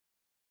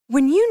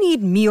When you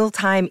need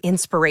mealtime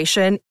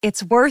inspiration,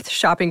 it's worth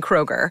shopping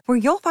Kroger, where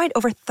you'll find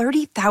over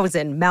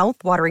 30,000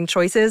 mouth-watering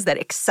choices that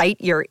excite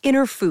your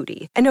inner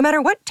foodie. And no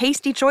matter what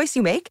tasty choice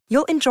you make,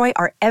 you'll enjoy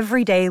our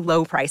everyday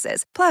low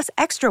prices, plus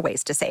extra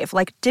ways to save,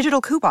 like digital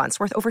coupons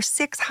worth over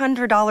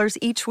 $600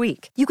 each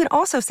week. You can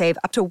also save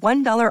up to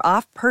 $1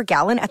 off per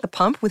gallon at the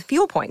pump with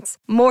fuel points.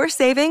 More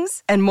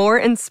savings and more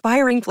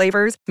inspiring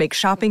flavors make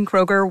shopping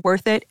Kroger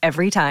worth it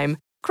every time.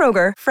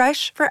 Kroger,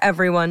 fresh for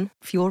everyone.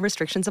 Fuel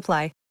restrictions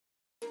apply.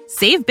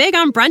 Save big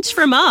on brunch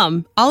for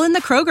mom, all in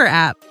the Kroger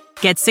app.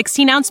 Get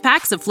 16-ounce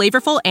packs of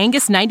flavorful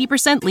Angus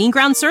 90% lean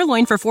ground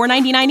sirloin for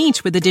 $4.99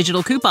 each with a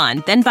digital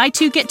coupon. Then buy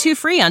 2, get 2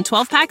 free on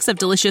 12 packs of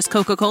delicious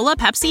Coca-Cola,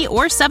 Pepsi,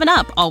 or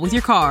 7-Up, all with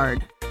your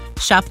card.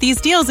 Shop these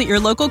deals at your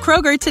local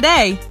Kroger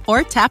today,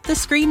 or tap the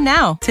screen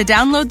now to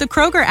download the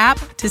Kroger app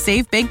to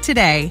save big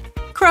today.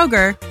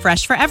 Kroger,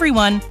 fresh for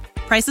everyone.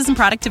 Prices and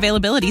product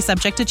availability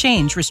subject to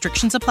change.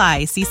 Restrictions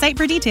apply. See site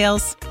for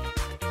details.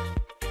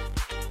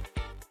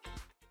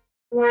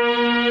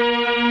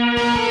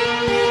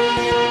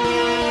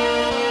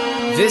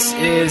 This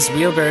is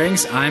Wheel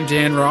Bearings. I'm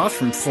Dan Roth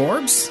from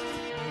Forbes.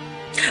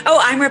 Oh,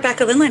 I'm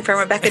Rebecca Lindland from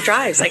Rebecca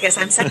Drives. I guess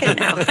I'm second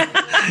now.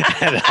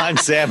 And I'm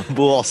Sam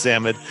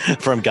Bull-Salmon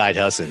from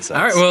Guidehouse Insights.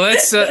 All right, well,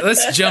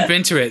 let's jump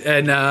into it.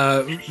 And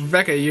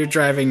Rebecca, you're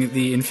driving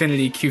the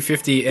Infiniti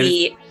Q50. And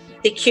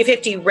the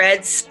Q50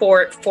 Red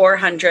Sport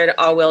 400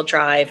 all-wheel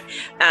drive.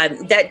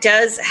 That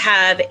does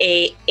have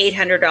a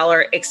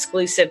 $800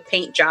 exclusive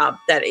paint job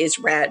that is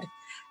red.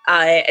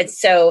 And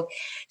so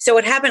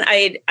what happened,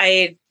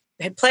 I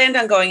had planned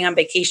on going on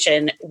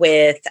vacation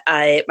with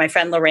my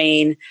friend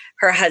Lorraine,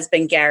 her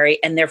husband Gary,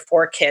 and their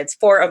 4 kids,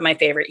 4 of my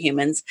favorite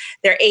humans.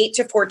 They're 8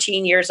 to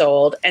 14 years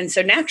old. And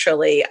so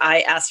naturally,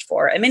 I asked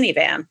for a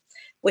minivan,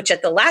 which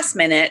at the last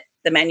minute,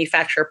 the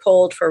manufacturer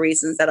pulled for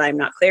reasons that I'm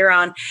not clear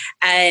on.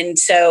 And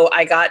so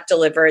I got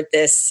delivered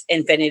this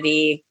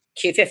Infiniti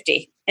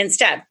Q50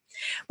 instead,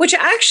 which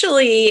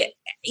actually,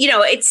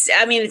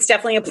 it's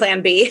definitely a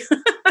plan B.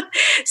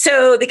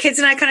 So the kids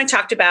and I kind of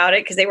talked about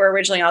it because they were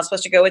originally all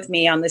supposed to go with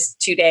me on this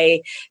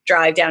 2-day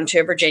drive down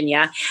to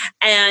Virginia.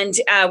 And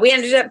we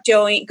ended up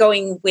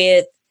going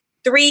with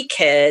 3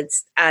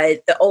 kids,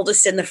 the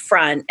oldest in the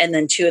front and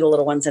then 2 of the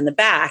little ones in the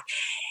back.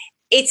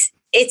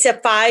 It's a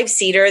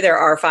 5-seater. There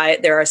are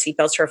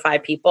seatbelts for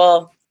 5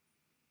 people.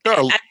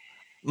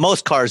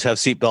 Most cars have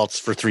seatbelts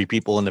for 3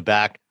 people in the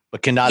back,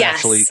 but cannot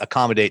actually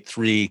accommodate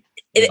 3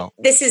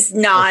 this is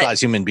not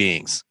human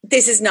beings.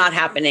 This is not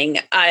happening.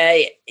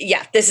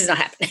 This is not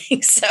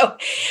happening. So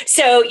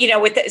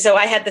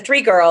I had the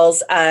 3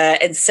 girls,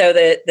 and so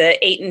the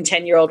 8 and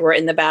 10-year-old were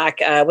in the back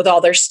with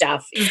all their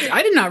stuff.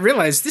 I did not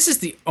realize this is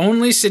the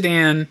only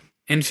sedan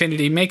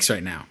Infiniti makes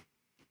right now.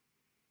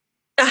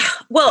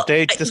 Well,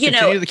 they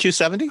discontinue the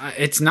Q70.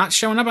 It's not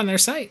showing up on their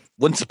site.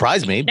 Wouldn't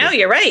surprise me. No,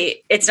 you're right.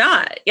 It's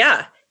not.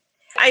 Yeah,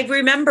 I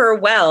remember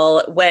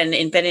well when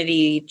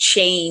Infiniti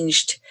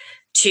changed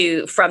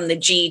from the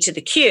G to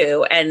the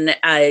Q and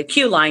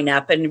Q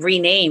lineup and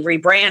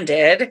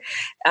rebranded.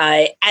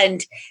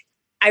 And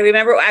I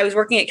remember I was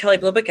working at Kelley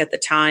Blue Book at the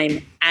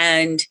time.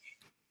 And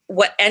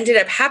what ended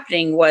up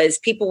happening was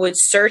people would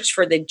search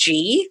for the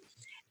G.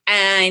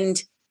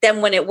 And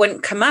then when it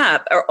wouldn't come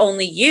up or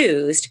only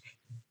used,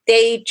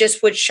 they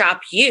just would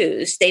shop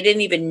used. They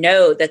didn't even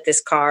know that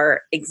this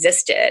car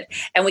existed.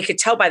 And we could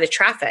tell by the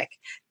traffic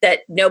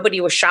that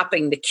nobody was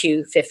shopping the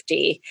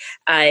Q50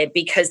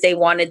 because they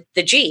wanted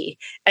the G.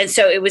 And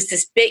so it was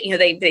this bit,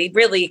 they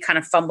really kind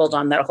of fumbled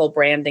on that whole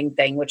branding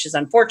thing, which is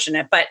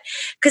unfortunate, but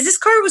because this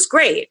car was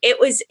great. It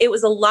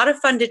was a lot of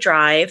fun to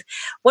drive.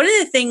 One of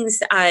the things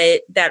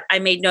that I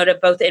made note of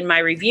both in my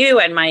review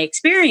and my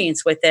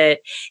experience with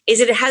it is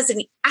that it has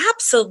an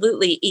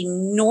absolutely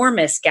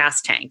enormous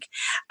gas tank.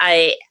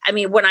 I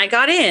mean, when I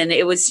got in,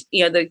 it was,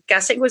 the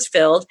gas tank was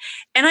filled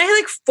and I had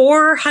like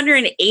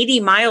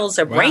 480 miles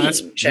of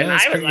range. And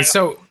I was like,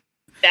 so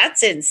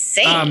that's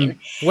insane.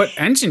 What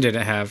engine did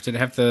it have? Did it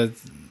have the...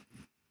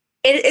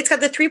 It's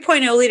got the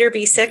 3.0 liter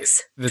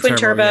V6 twin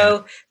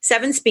turbo,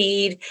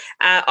 7-speed,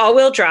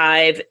 all-wheel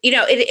drive.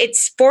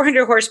 It's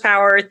 400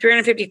 horsepower,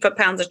 350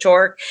 foot-pounds of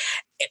torque.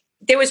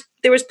 There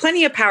was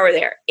plenty of power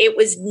there. It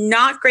was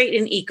not great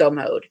in eco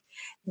mode,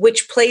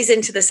 which plays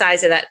into the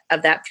size of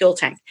that fuel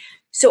tank.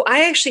 So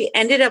I actually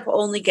ended up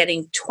only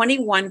getting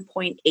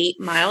 21.8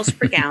 miles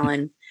per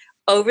gallon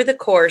over the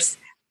course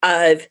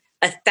of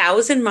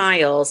 1,000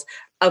 miles,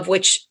 of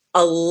which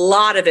a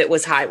lot of it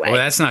was highway. Well,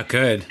 that's not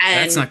good.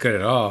 And that's not good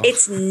at all.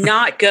 It's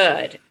not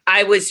good.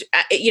 I was,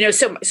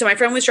 so my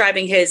friend was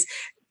driving his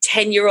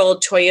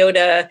 10-year-old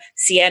Toyota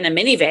Sienna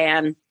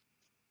minivan,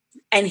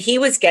 and he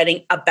was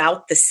getting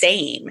about the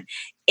same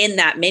in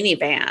that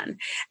minivan.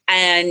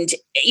 And,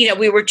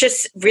 we were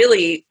just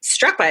really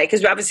struck by it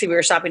because obviously we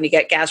were stopping to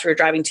get gas. We were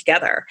driving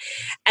together.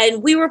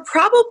 And we were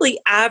probably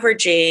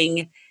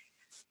averaging...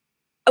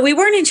 We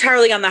weren't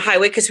entirely on the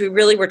highway because we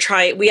really were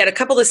trying. We had a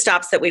couple of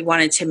stops that we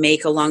wanted to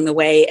make along the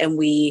way, and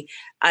we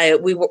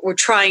were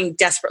trying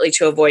desperately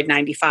to avoid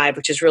 95,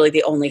 which is really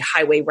the only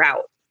highway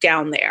route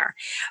down there.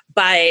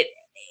 But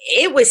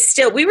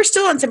we were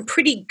still on some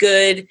pretty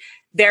good,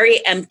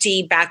 very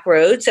empty back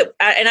roads.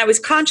 And I was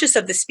conscious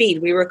of the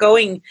speed. We were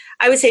going,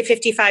 I would say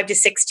 55 to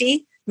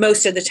 60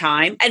 most of the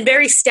time, and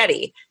very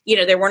steady.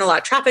 There weren't a lot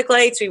of traffic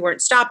lights. We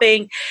weren't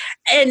stopping.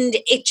 And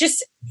it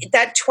just,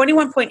 that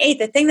 21.8,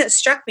 the thing that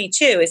struck me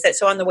too is that,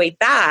 so on the way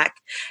back,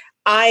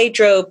 I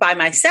drove by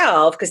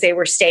myself because they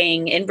were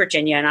staying in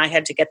Virginia and I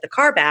had to get the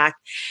car back.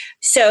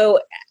 So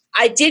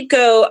I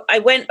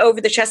went over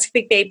the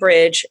Chesapeake Bay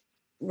Bridge,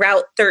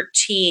 Route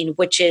 13,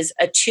 which is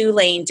a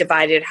 2-lane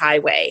divided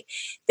highway.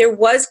 There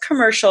was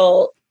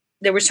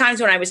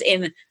times when I was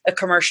in a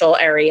commercial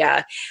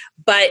area,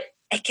 but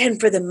again,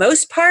 for the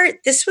most part,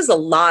 this was a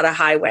lot of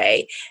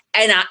highway,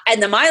 and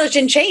the mileage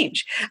didn't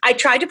change. I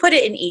tried to put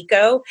it in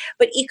eco,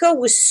 but eco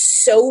was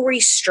so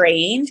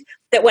restrained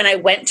that when I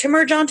went to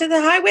merge onto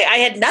the highway, I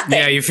had nothing.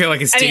 Yeah, you feel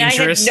like it's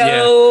dangerous.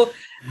 I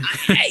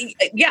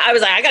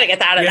was like, I got to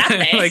get out of that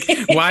thing. Like,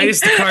 why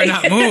does the car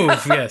not move?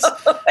 Yes.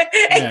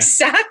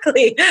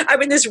 Exactly.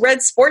 I'm in this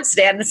red sports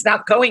sedan that's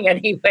not going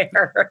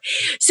anywhere.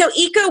 So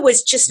eco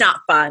was just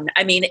not fun.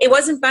 I mean, it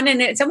wasn't fun,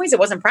 and in some ways it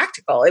wasn't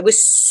practical. It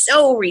was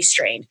so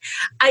restrained.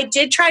 I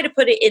did try to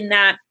put it in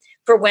that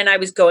for when I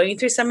was going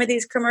through some of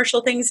these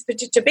commercial things, but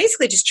to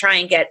basically just try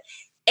and get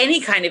any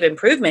kind of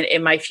improvement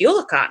in my fuel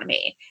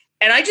economy.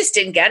 And I just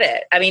didn't get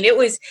it. I mean,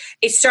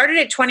 it started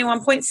at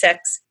 21.6.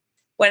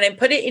 When I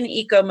put it in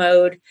eco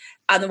mode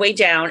on the way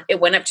down, it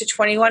went up to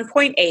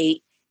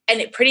 21.8,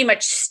 and it pretty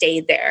much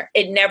stayed there.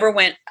 It never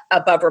went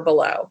above or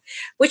below,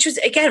 which was,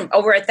 again,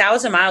 over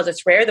 1,000 miles.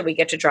 It's rare that we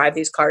get to drive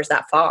these cars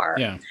that far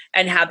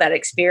and have that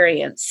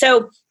experience.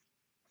 So,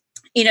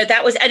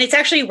 that was, and it's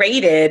actually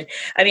rated.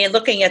 I mean,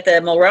 looking at the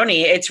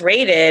Mulroney, it's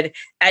rated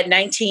at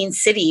 19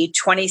 city,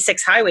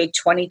 26 highway,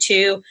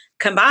 22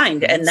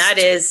 combined. And that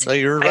is, so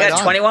you're I got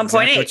 21.8.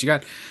 Exactly what you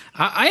got.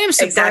 I am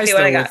surprised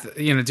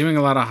with, doing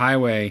a lot of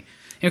highway,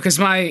 because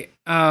my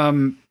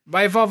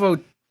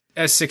Volvo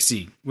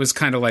S60 was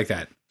kind of like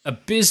that.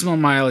 Abysmal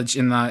mileage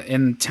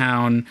in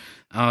town.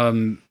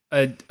 A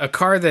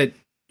car that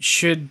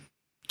should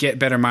get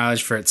better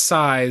mileage for its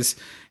size,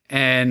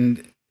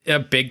 and a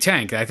big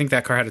tank. I think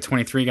that car had a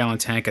 23-gallon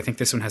tank. I think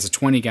this one has a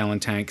 20-gallon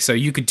tank. So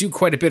you could do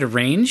quite a bit of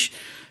range.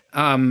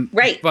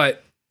 Right.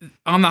 But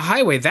on the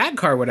highway, that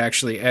car would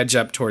actually edge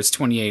up towards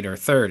 28 or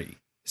 30.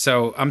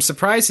 So I'm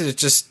surprised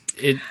that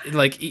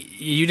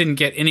you didn't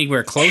get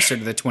anywhere closer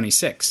to the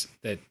 26.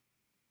 That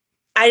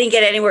I didn't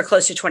get anywhere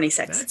close to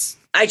 26.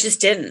 I just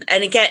didn't.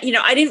 And again,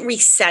 I didn't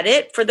reset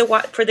it for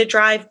the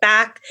drive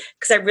back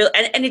because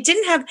and it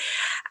didn't have.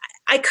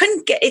 I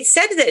couldn't get. It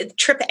said that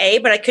trip A,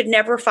 but I could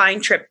never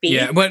find trip B.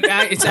 Yeah, but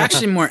it's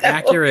actually more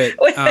accurate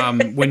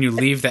when you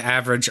leave the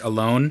average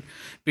alone.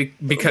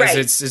 Because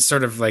it's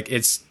sort of like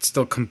it's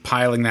still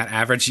compiling that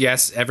average.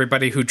 Yes,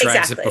 everybody who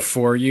drives it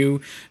before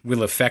you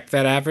will affect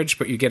that average,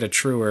 but you get a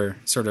truer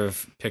sort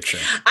of picture.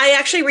 I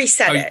actually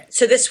reset it.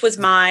 So this was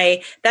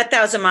that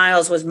 1,000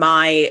 miles it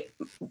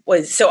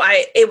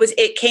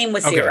came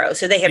with zero.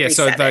 So they had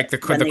reset so like the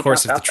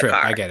course of the trip.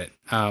 I get it.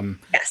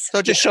 Yes. So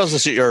it just shows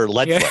us that you're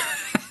lead foot.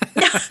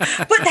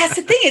 But that's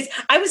the thing is,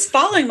 I was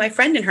following my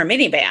friend in her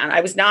minivan. I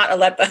was not a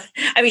lead foot.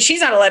 I mean,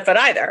 she's not a lead foot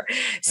either.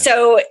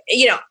 So,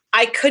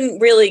 I couldn't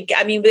really,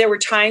 there were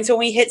times when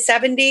we hit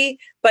 70,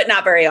 but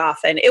not very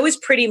often. It was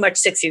pretty much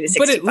 60 to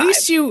 65. But at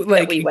least you,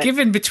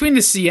 given between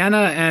the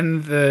Sienna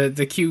and the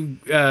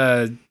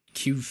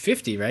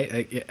Q50,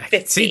 right?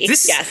 50,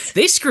 yes.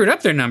 They screwed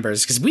up their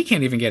numbers because we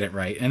can't even get it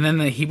right. And then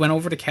he went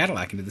over to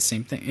Cadillac and did the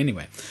same thing.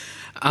 Anyway.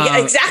 Yeah,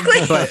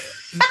 exactly. But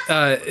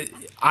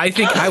I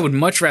think I would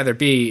much rather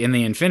be in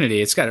the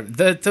Infiniti. It's got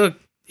the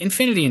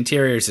Infiniti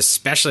interiors,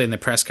 especially in the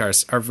press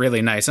cars, are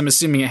really nice. I'm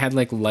assuming it had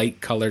light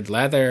colored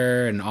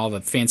leather and all the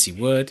fancy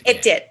wood.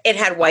 It did. It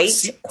had white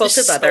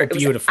quilted leather.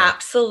 Beautiful. It was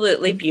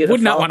absolutely beautiful.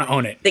 Would not want to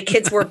own it. The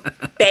kids were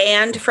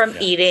banned from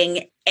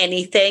eating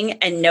anything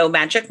and no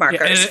magic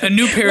markers. Yeah, and a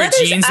new pair of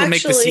jeans will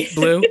make the seat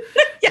blue.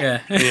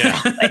 Yeah.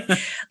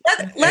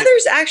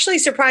 Leather's actually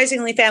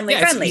surprisingly family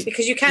friendly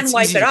because you can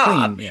wipe it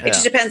off. Yeah. It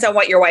just depends on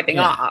what you're wiping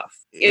off.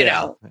 You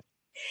know.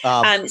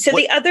 So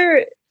the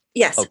other.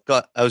 Yes. Oh,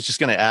 God. I was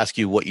just going to ask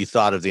you what you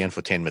thought of the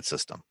infotainment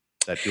system,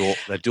 that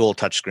dual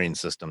touchscreen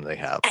system they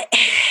have.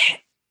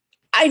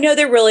 I know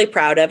they're really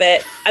proud of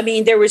it. I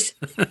mean, there was,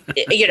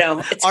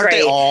 it's Aren't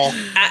great. They all?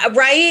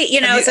 Right?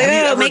 It's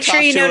like, make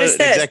sure you notice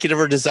this. Executive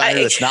or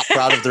designer that's not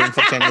proud of their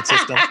infotainment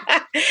system.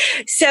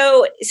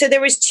 So there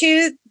was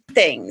two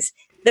things.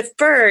 The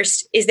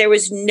first is there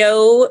was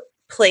no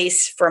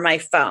place for my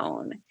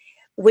phone,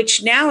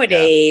 which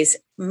nowadays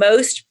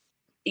most.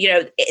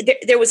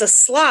 There was a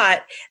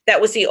slot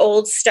that was the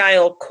old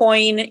style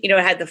coin, it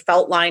had the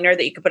felt liner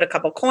that you could put a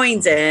couple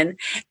coins in,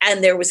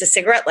 and there was a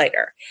cigarette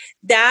lighter.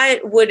 That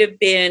would have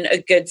been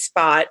a good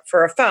spot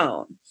for a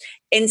phone.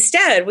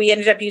 Instead, we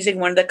ended up using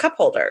one of the cup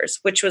holders,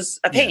 which was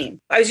a pain.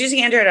 I was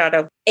using Android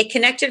Auto. It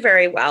connected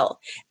very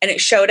well, and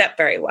it showed up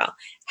very well.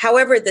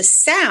 However, the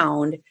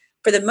sound,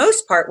 for the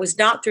most part, was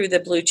not through the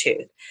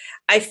Bluetooth.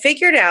 I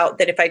figured out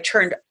that if I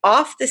turned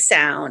off the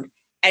sound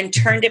and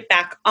turned it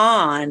back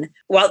on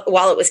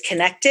while it was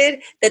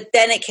connected, that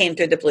then it came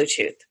through the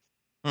Bluetooth.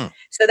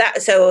 So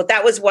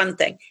that was one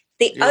thing.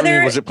 The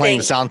other was it playing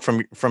the sound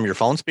from your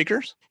phone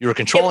speakers? You were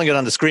controlling it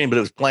on the screen, but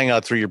it was playing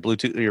out through your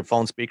Bluetooth, your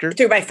phone speaker?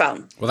 Through my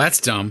phone. Well, that's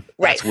dumb.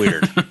 Right. That's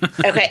weird.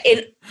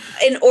 Okay.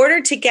 In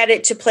order to get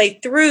it to play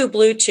through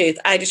Bluetooth,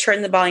 I had to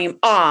turn the volume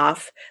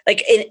off.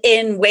 Like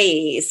in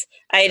Waze,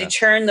 I had to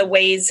turn the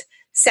Waze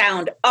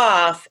sound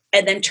off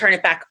and then turn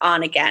it back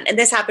on again. And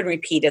this happened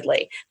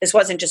repeatedly. This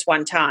wasn't just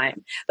one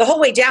time. The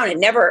whole way down, it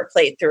never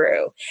played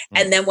through.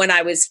 And then when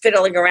I was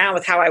fiddling around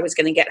with how I was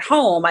going to get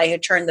home, I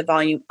had turned the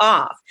volume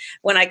off.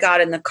 When I got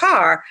in the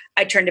car,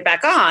 I turned it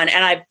back on,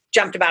 and I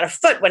jumped about a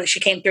foot when she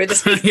came through the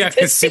speaker. Yeah,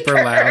 it's super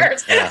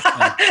loud. Yeah.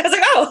 I was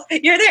like, oh,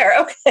 you're there.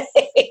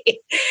 Okay.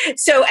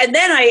 So, and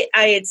then I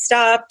had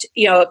stopped,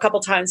 a couple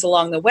times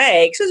along the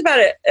way, because it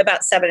was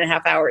about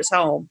 7.5 hours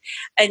home.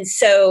 And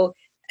so,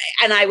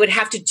 and I would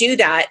have to do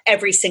that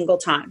every single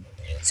time.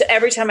 So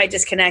every time I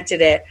disconnected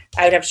it,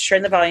 I would have to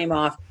turn the volume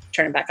off,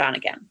 turn it back on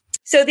again.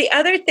 So the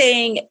other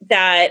thing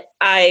that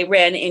I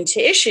ran into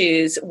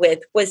issues with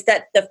was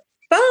that the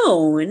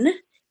phone,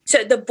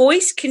 so the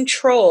voice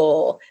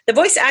control, the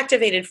voice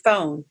activated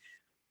phone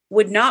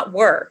would not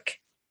work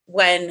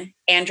when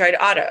Android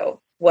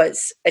Auto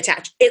was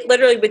attached. It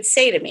literally would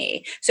say to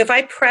me, so if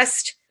I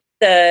pressed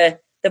the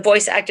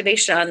voice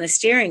activation on the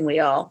steering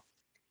wheel,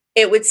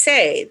 it would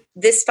say,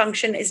 this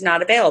function is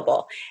not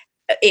available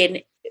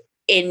in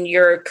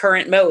your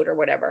current mode or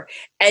whatever.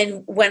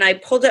 And when I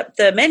pulled up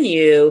the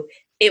menu,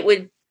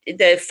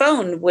 the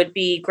phone would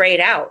be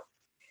grayed out.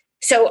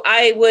 So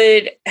I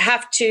would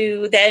have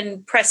to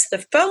then press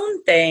the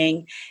phone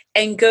thing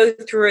and go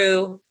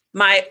through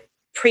my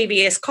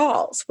previous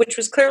calls, which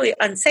was clearly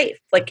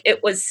unsafe. Like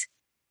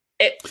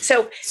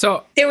so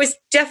there was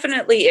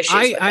definitely issues.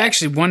 I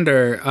actually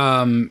wonder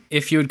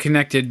if you had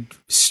connected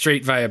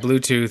straight via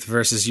Bluetooth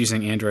versus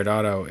using Android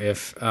Auto,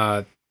 if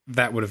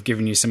that would have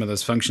given you some of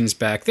those functions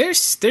back. Their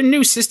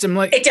new system,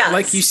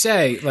 like you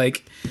say,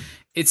 like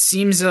it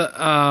seems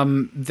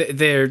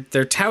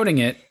they're touting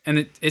it,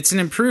 and it's an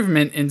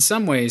improvement in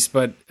some ways,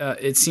 but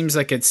it seems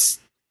like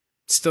it's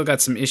still got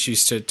some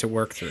issues to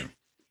work through.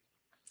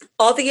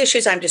 All the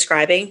issues I'm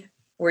describing,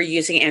 we're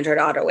using Android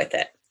Auto with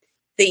it.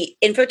 The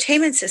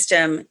infotainment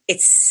system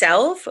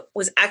itself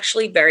was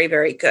actually very,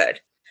 very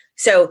good.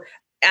 So,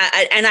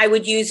 and I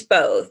would use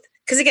both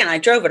because, again, I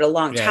drove it a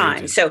long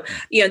time. So,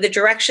 the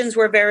directions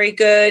were very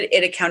good.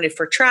 It accounted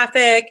for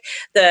traffic.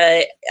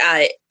 The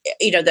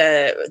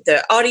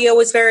audio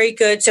was very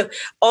good. So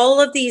all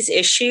of these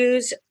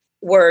issues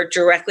were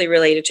directly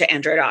related to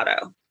Android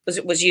Auto,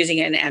 was using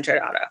it in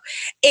Android Auto.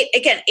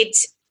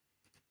 It's,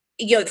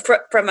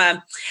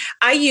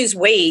 I use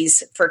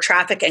Waze for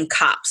traffic and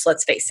cops,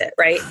 let's face it,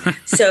 right?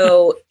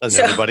 So,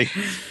 everybody.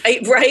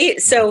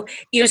 Right. So,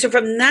 so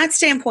from that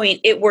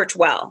standpoint, it worked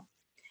well.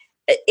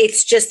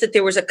 It's just that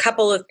there was a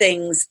couple of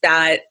things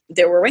that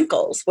there were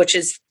wrinkles, which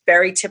is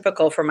very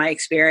typical from my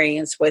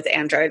experience with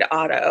Android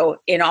Auto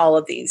in all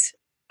of these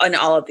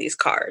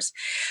cars.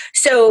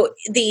 So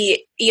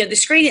the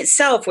screen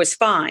itself was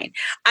fine.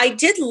 I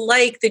did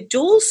like the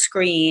dual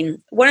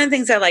screen. One of the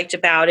things I liked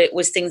about it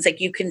was things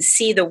like you can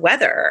see the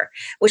weather,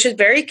 which is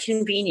very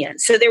convenient.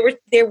 So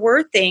there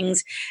were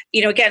things,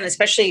 again,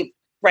 especially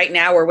right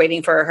now we're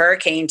waiting for a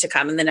hurricane to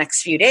come in the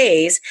next few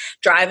days,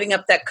 driving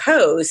up that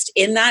coast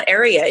in that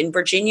area in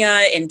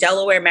Virginia, in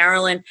Delaware,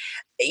 Maryland,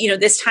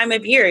 this time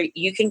of year,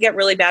 you can get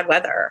really bad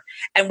weather.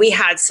 And we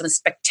had some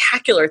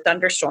spectacular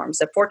thunderstorms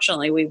that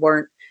fortunately we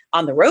weren't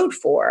on the road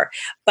for.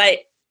 But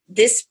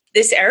this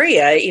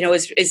area,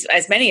 is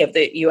as many of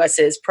the U.S.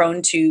 is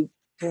prone to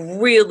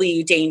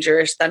really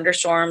dangerous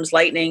thunderstorms,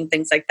 lightning,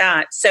 things like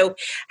that. So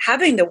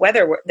having the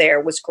weather there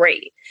was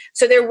great.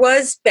 So there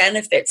was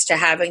benefits to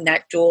having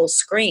that dual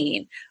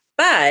screen.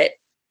 But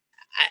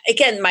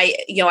again,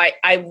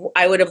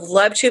 I would have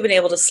loved to have been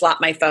able to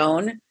slot my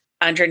phone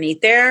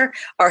underneath there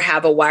or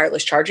have a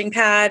wireless charging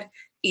pad,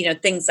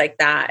 things like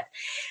that.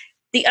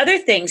 The other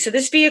thing, so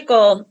this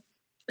vehicle,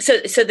 so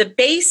the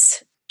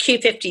base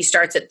Q50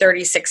 starts at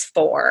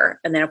 $36,400,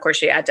 and then of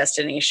course you add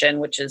destination,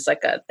 which is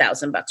like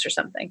 $1,000 or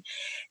something.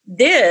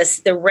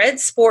 The Red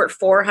Sport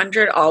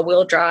 400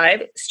 all-wheel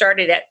drive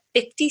started at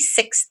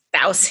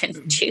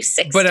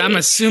 $56,260. But I'm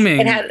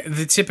assuming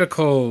the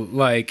typical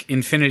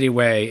Infiniti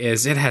way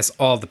is it has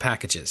all the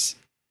packages.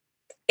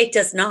 It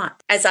does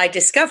not, as I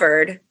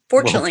discovered.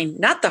 Fortunately,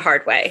 not the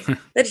hard way,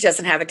 that it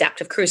doesn't have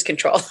adaptive cruise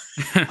control.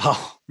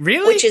 Oh,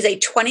 really? Which is a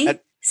 20.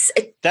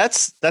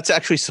 That's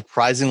actually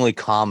surprisingly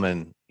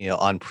common,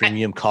 on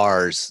premium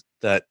cars,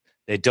 that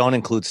they don't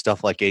include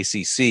stuff like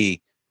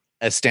ACC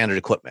as standard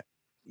equipment.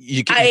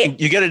 You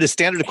get it as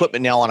standard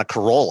equipment now on a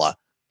Corolla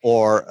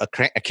or a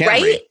Camry,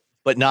 right?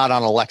 But not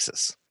on a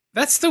Lexus.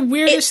 That's the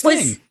weirdest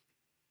thing.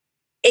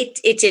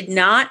 It did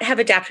not have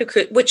adaptive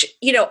cruise, which,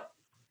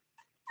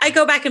 I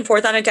go back and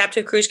forth on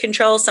adaptive cruise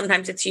control.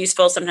 Sometimes it's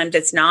useful, sometimes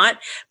it's not.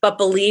 But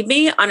believe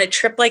me, on a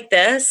trip like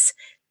this,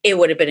 it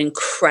would have been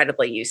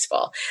incredibly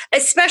useful,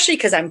 especially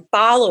because I'm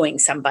following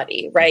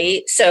somebody,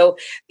 right? So,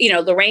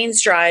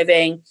 Lorraine's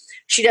driving.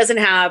 She doesn't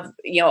have,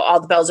 all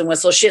the bells and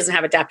whistles. She doesn't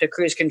have adaptive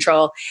cruise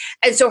control.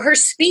 And so her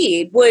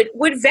speed would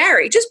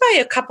vary just by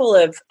a couple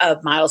of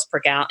miles per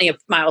gallon,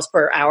 miles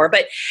per hour.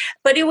 But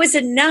it was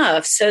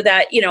enough so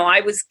that,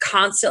 I was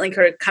constantly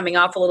kind of coming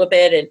off a little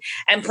bit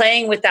and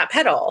playing with that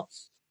pedal.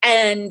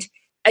 And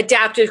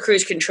adaptive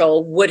cruise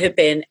control would have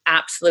been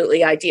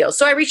absolutely ideal.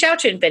 So I reached out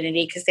to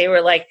Infiniti because they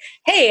were like,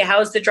 hey,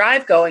 how's the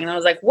drive going? And I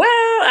was like,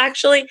 well,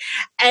 actually,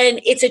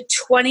 and it's a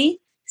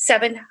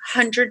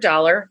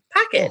 $2,700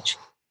 package.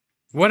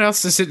 What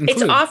else does it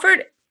include? It's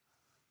offered.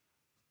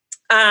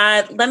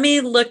 Let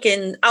me look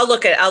in. I'll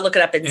look it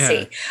up and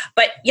see.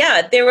 But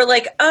yeah, they were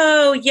like,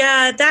 oh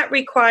yeah, that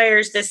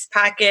requires this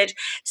package.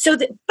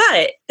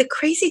 But the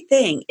crazy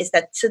thing is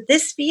that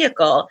this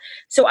vehicle,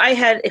 so I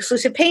had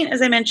exclusive paint,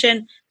 as I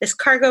mentioned, this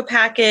cargo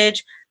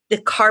package, the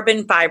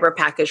carbon fiber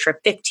package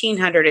for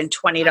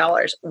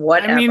 $1,520.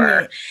 Whatever. I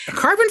mean,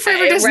 carbon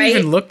fiber doesn't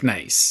even look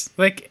nice.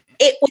 Like.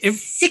 It was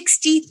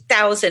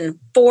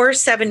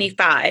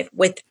 $60,475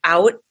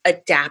 without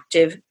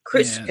adaptive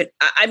cruise. Yeah.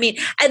 I mean,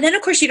 and then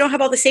of course you don't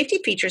have all the safety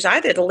features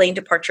either. The lane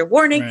departure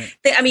warning. Right.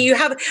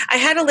 I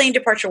had a lane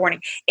departure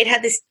warning. It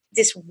had this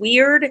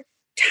weird,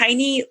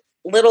 tiny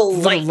little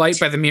light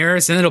by the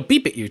mirrors, and it'll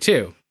beep at you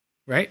too,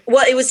 right?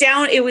 Well, it was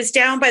down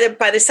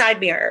by the side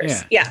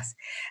mirrors. Yeah. Yes,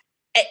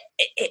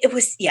 it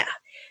was. Yeah.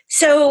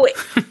 So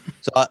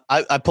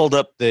I pulled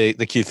up the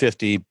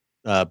Q50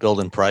 build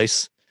and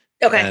price.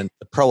 Okay. And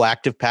the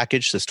proactive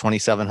package is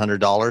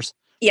 $2,700.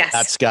 Yes.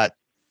 That's got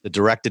the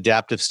direct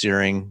adaptive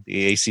steering,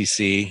 the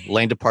ACC,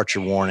 lane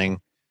departure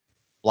warning,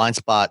 blind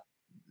spot.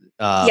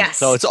 Yes.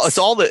 So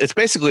it's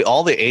basically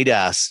all the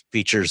ADAS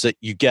features that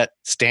you get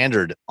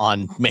standard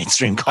on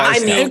mainstream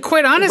cars. And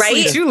quite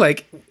honestly, too,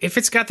 like if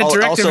it's got the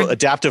directive, also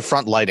adaptive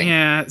front lighting.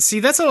 Yeah. See,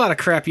 that's a lot of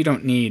crap you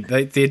don't need.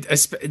 Like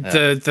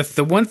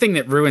the one thing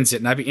that ruins it,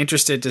 and I'd be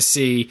interested to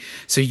see.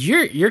 So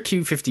your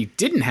Q50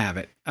 didn't have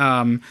it.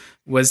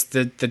 Was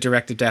the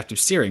direct adaptive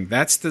steering?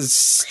 That's the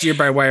steer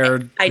by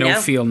wire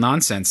no feel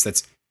nonsense.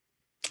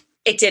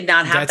 It did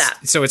not have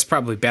that. So it's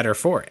probably better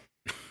for it.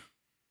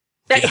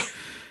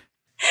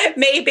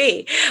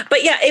 Maybe.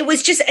 But yeah, it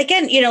was just,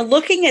 again,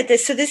 looking at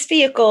this. So this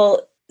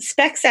vehicle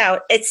specs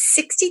out at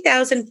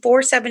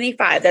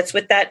 $60,475. That's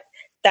with that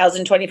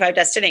 1,025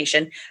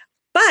 destination.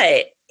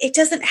 But it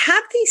doesn't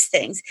have these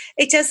things.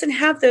 It doesn't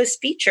have those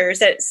features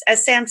that,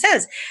 as Sam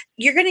says,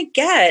 you're going to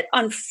get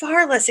on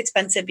far less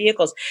expensive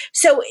vehicles.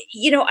 So,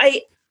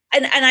 I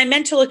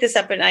meant to look this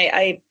up and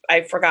I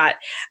forgot.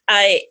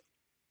 I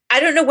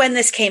don't know when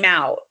this came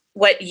out,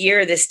 what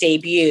year this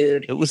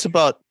debuted. It was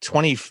about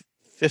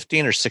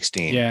 2015 or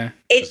 16. Yeah.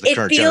 It the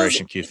current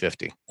generation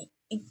Q50.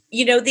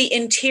 The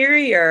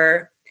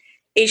interior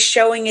is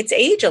showing its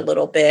age a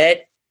little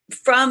bit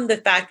from the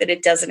fact that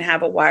it doesn't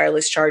have a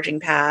wireless charging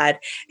pad.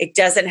 It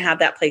doesn't have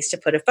that place to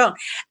put a phone.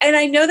 And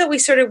I know that we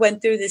sort of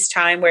went through this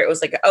time where it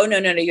was like, oh, no,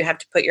 you have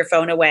to put your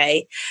phone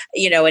away,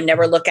 and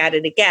never look at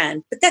it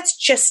again. But that's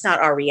just not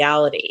our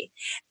reality.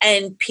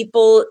 And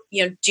people,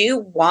 do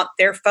want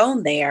their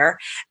phone there.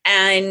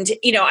 And,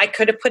 I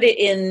could have put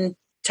it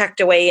tucked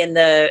away in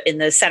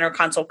the center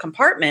console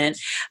compartment,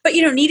 but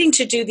needing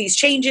to do these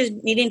changes,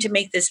 needing to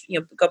make this,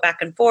 go back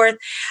and forth,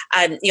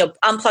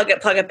 unplug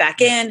it, plug it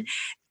back in.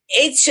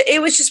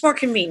 It was just more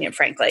convenient,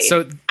 frankly.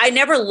 So I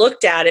never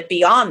looked at it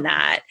beyond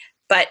that,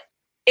 but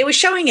it was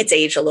showing its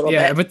age a little bit.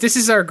 Yeah, but this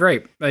is our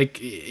gripe. Like,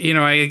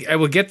 I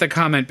will get the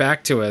comment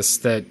back to us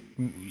that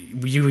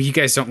you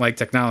guys don't like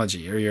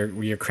technology or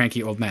you're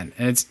cranky old men.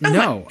 And it's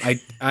I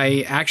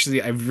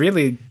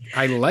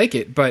like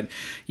it, but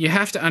you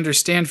have to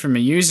understand from a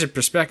user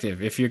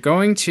perspective, if you're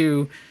going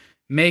to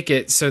make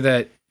it so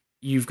that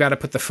you've got to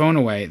put the phone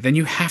away, then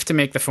you have to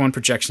make the phone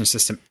projection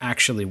system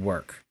actually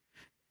work.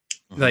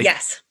 Like,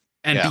 yes.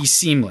 And be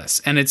seamless.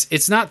 And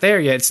it's not there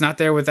yet. It's not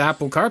there with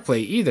Apple CarPlay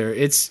either.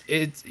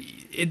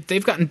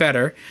 They've gotten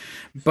better,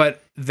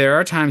 but there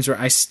are times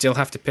where I still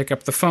have to pick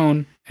up the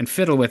phone and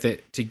fiddle with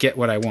it to get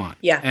what I want.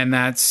 Yeah. And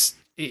that's,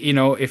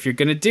 if you're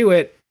going to do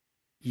it,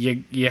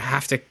 you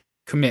have to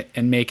commit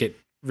and make it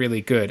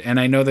really good. And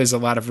I know there's a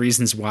lot of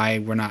reasons why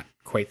we're not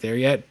quite there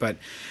yet, but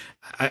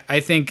I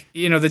think,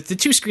 the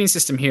two screen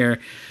system here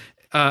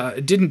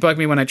didn't bug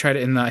me when I tried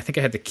it I think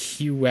I had the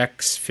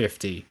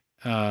QX50.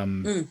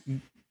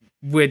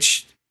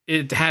 Which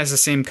it has the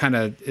same kind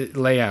of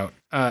layout.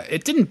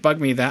 It didn't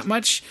bug me that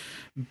much,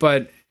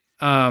 but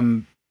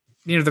the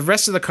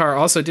rest of the car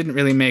also didn't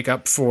really make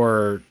up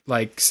for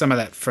like some of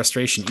that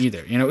frustration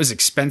either. It was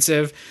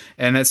expensive,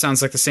 and that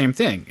sounds like the same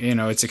thing.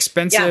 It's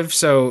expensive, yeah.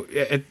 So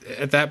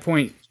at that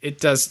point,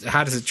 it does.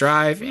 How does it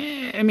drive?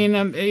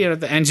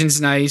 The engine's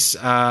nice.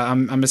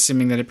 I'm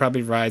assuming that it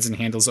probably rides and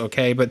handles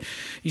okay, but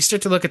you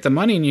start to look at the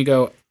money and you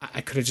go,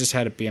 I could have just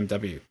had a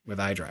BMW with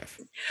iDrive.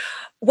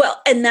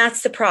 Well, and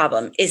that's the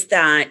problem is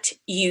that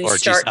you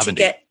start G70. To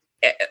get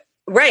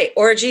right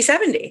or a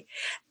G70,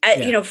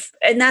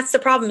 and that's the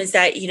problem is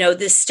that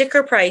the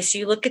sticker price.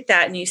 You look at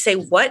that and you say,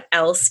 what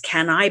else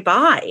can I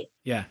buy?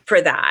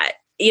 for that.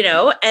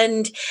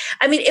 And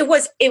I mean, it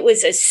was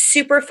a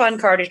super fun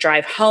car to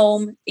drive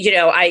home.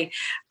 I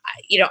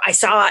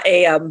saw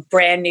a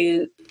brand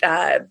new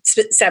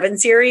 7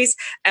 Series,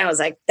 and I was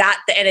like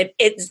that, and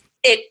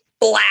it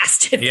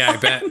blasted. Yeah, I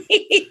bet.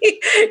 Me.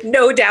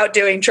 No doubt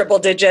doing triple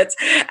digits.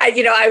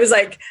 I was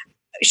like,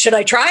 should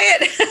I try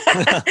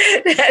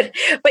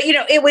it? But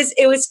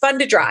it was fun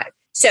to drive.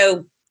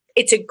 So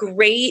it's a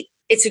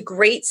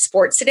great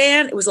sports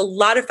sedan. It was a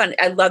lot of fun.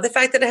 I love the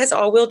fact that it has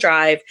all-wheel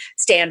drive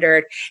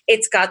standard.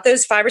 It's got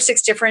those 5 or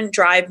 6 different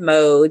drive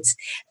modes,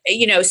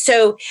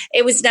 so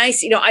it was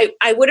nice.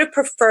 I would have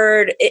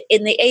preferred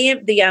in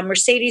the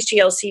Mercedes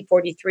GLC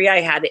 43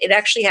 I had, it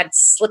actually had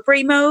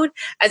slippery mode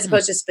as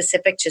opposed to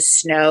specific to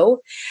snow.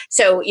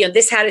 So,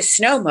 this had a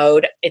snow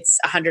mode. It's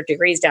 100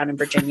 degrees down in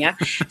Virginia.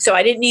 So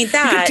I didn't need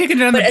that. Taking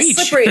it on the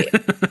beach.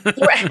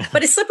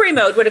 But a slippery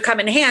mode would have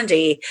come in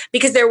handy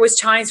because there was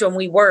times when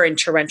we were in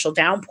torrential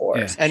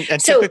downpours. Yeah.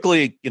 And so,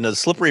 typically, the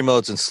slippery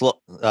modes and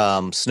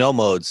snow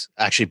modes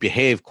actually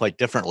behave quite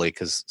differently,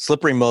 because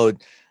slippery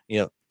mode,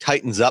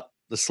 tightens up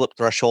the slip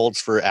thresholds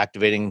for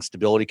activating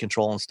stability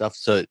control and stuff,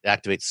 so it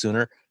activates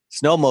sooner.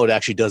 Snow mode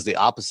actually does the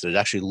opposite. It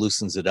actually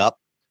loosens it up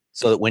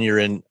so that when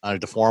you're on a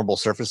deformable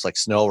surface like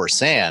snow or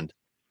sand,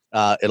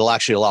 it'll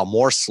actually allow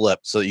more slip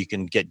so that you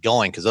can get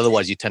going, because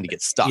otherwise you tend to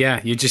get stuck. Yeah,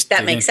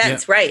 that makes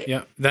sense, right?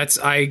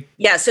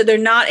 Yeah, so they're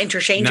not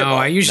interchangeable. No,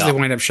 I usually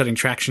wind up shutting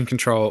traction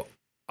control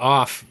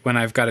off when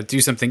I've got to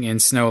do something in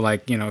snow,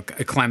 like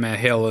climb a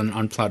hill and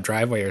unplowed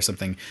driveway or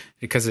something,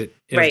 because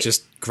it'll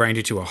just grind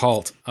you to a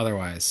halt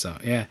otherwise. So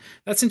yeah,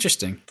 that's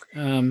interesting.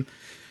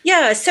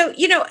 Yeah, so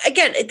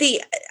again,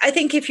 I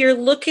think if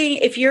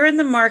you're in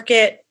the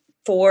market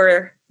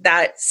for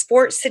that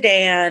sports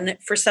sedan,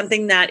 for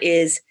something that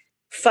is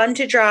fun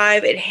to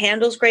drive, it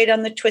handles great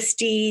on the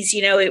twisties.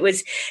 It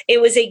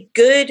was a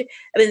good.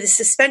 I mean, the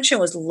suspension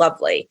was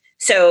lovely.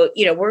 So,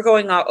 we're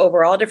going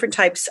over all different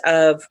types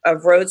of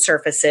road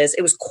surfaces.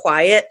 It was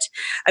quiet.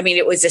 I mean,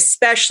 it was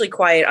especially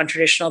quiet on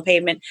traditional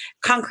pavement.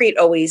 Concrete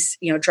always,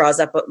 draws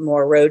up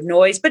more road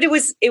noise, but it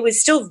was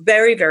still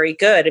very, very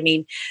good. I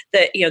mean,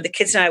 the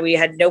kids and I, we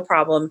had no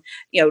problem,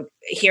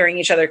 hearing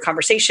each other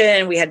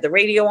conversation. We had the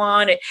radio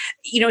on,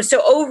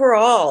 so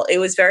overall it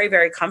was very,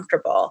 very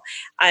comfortable.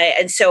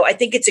 And so I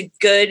think it's a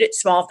good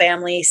small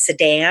family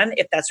sedan,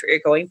 if that's what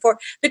you're going for.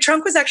 The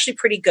trunk was actually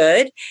pretty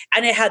good.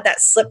 And it had that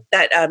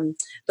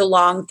the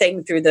long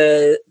thing through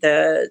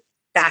the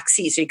back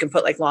seat, so you can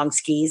put like long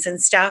skis and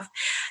stuff.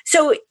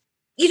 So,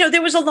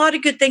 there was a lot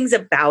of good things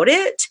about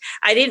it.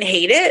 I didn't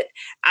hate it.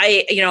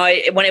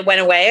 When it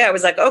went away, I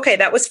was like, okay,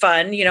 that was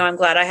fun. I'm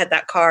glad I had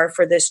that car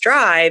for this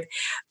drive.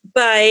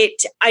 But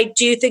I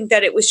do think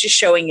that it was just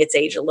showing its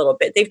age a little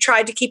bit. They've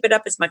tried to keep it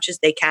up as much as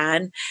they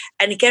can.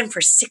 And again, for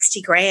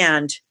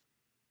 $60,000, it's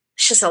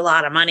just a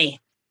lot of money.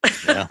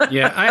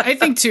 Yeah, I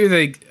think too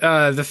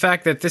the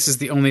fact that this is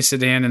the only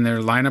sedan in their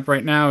lineup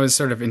right now is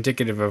sort of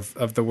indicative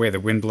of the way the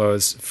wind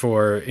blows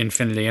for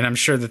Infiniti, and I'm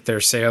sure that their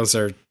sales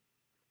are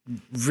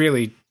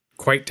really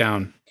quite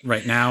down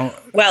right now.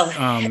 Well,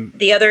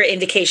 the other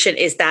indication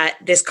is that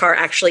this car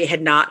actually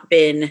had not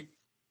been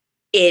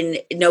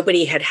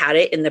nobody had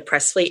it in the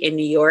press fleet in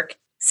New York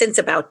since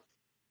about,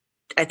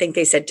 I think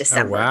they said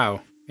December. Oh,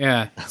 wow.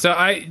 Yeah. So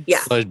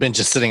So it's been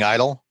just sitting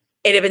idle?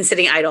 It had been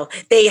sitting idle.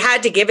 They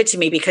had to give it to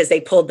me because they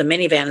pulled the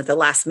minivan at the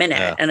last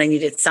minute and I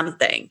needed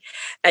something.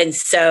 And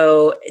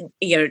so,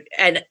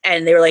 and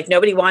they were like,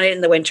 nobody wanted it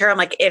in the winter. I'm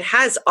like, it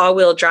has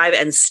all-wheel drive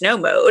and snow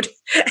mode.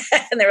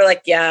 And they were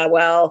like, yeah,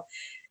 well,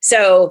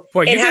 so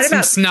boy, you got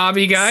some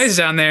snobby guys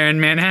down there in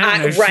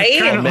Manhattan.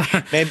 Right?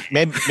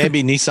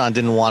 Maybe Nissan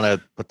didn't want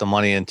to put the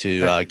money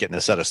into getting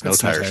a set of snow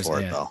tires for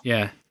it, though.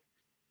 Yeah.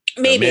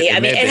 Maybe.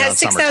 It had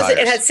 6,000.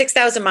 It had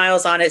 6,000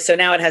 miles on it, so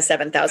now it has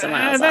 7,000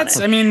 miles on it.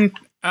 I mean,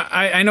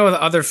 I know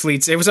the other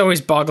fleets. It was always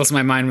boggles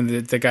my mind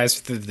when the guys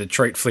with the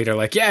Detroit fleet are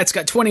like, "Yeah, it's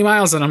got 20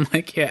 miles," and I'm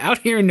like, "Yeah, out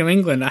here in New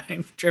England,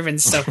 I've driven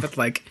stuff with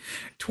like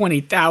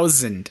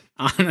 20,000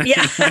 on it."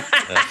 Yeah,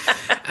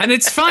 and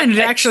it's fine. It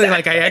actually I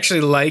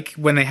actually like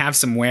when they have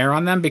some wear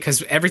on them,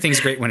 because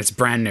everything's great when it's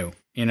brand new.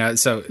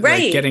 So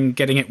like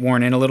getting it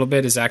worn in a little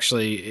bit is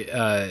actually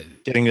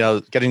getting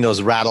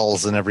those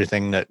rattles and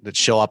everything that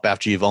show up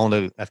after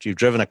you've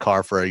driven a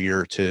car for a year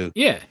or two.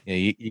 Yeah,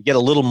 you get a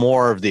little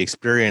more of the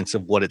experience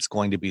of what it's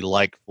going to be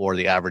like for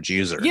the average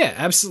user. Yeah,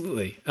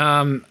 absolutely.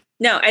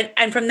 No,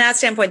 and from that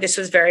standpoint, this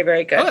was very,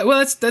 very good. Oh,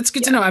 well, that's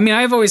good to know. I mean,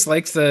 I've always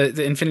liked the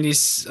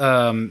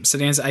Infiniti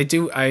sedans.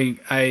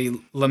 I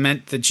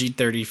lament the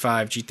G35,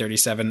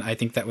 G37. I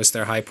think that was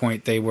their high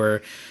point. They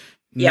were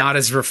not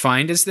as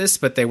refined as this,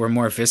 but they were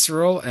more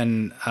visceral,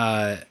 and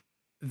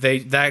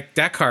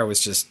that car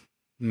was just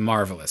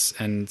marvelous.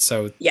 And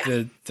so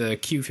the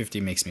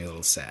Q50 makes me a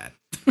little sad.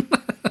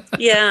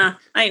 Yeah,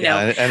 I know.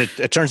 Yeah, and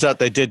it turns out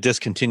they did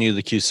discontinue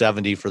the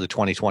Q70 for the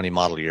 2020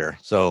 model year.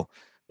 So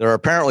there are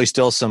apparently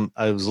still some.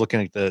 I was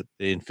looking at the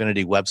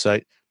Infiniti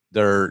website.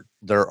 There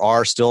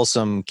are still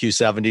some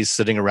Q70s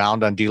sitting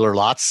around on dealer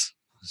lots.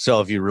 So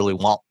if you really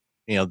want,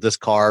 this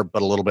car,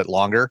 but a little bit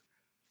longer,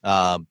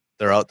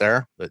 they're out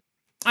there. But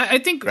I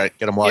think right,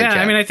 get them while you can.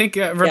 I mean, I think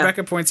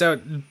Rebecca points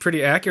out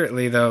pretty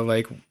accurately, though,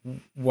 like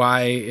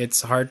why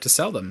it's hard to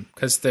sell them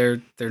because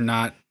they're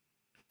not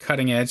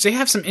cutting edge. They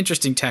have some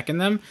interesting tech in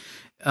them,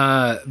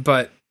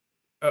 but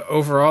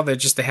overall,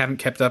 they haven't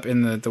kept up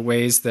in the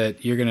ways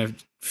that you're gonna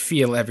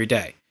feel every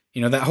day.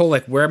 You know, that whole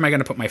like, where am I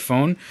going to put my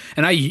phone?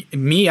 And I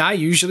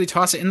usually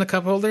toss it in the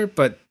cup holder,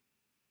 but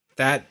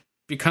that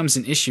becomes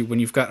an issue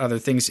when you've got other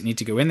things that need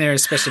to go in there,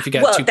 especially if you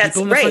got two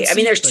people in the front seat. I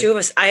mean, there's two of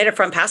us. I had a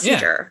front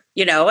passenger,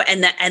 you know,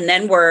 and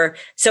then we're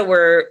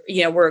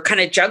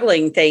kind of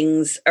juggling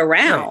things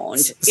around.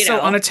 Right. You know?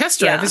 On a test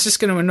drive, it's just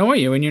going to annoy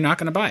you and you're not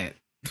going to buy it.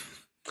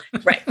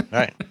 Right.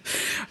 Right.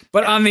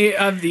 But on the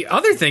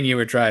other thing you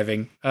were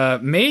driving,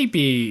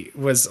 maybe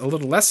was a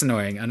little less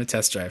annoying on a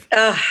test drive.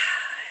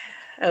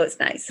 Oh, it's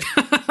nice.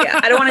 Yeah,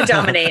 I don't want to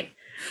dominate.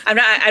 I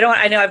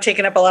know I've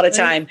taken up a lot of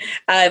time.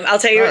 I'll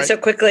tell you so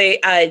quickly,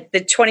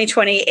 the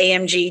 2020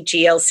 AMG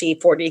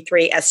GLC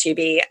 43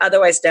 SUV,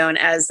 otherwise known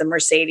as the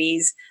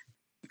Mercedes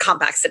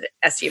compact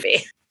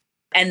SUV.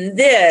 And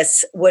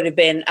this would have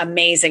been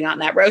amazing on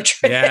that road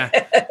trip. Yeah.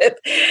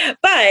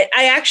 But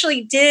I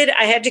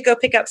had to go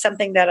pick up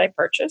something that I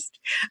purchased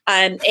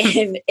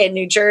in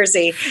New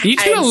Jersey. You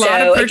do a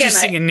lot of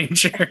purchasing in New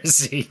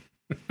Jersey.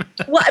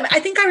 Well, I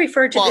think I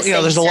referred to this.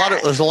 Well, there's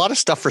a lot of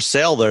stuff for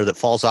sale there that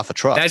falls off a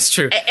truck. That's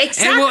true.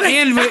 Exactly.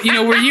 And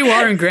where you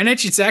are in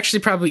Greenwich, it's actually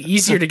probably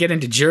easier to get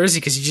into Jersey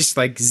because you just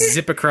like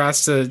zip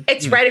across to.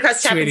 It's right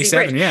across Tappan Zee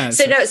Bridge. Yeah.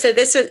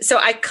 So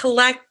I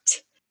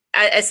collect.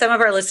 As some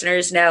of our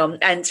listeners know,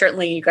 and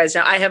certainly you guys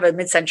know, I have a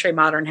mid-century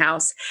modern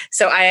house.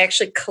 So I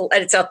actually,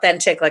 it's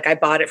authentic. Like I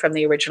bought it from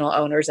the original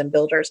owners and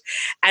builders,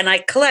 and I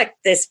collect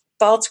this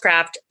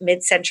Pfaltzgraff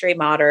mid-century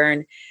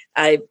modern.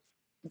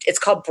 It's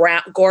called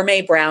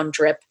gourmet brown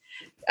drip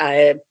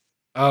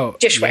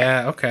dishware.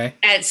 Yeah, okay.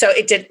 And so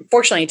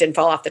fortunately it didn't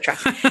fall off the truck.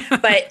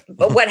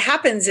 But what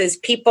happens is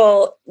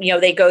people,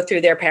 they go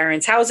through their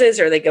parents' houses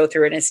or they go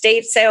through an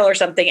estate sale or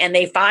something and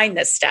they find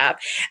this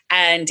stuff.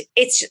 And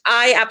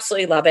I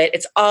absolutely love it.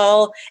 It's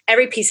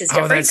every piece is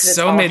different. Oh, that's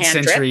so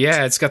mid-century.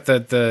 Yeah, it's got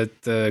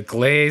the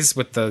glaze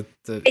with the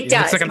it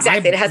does, like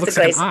exactly. It has the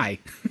glaze.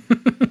 Like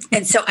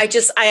and so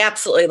I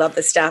absolutely love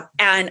this stuff.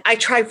 And I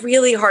try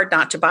really hard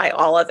not to buy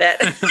all of it.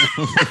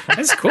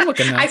 That's cool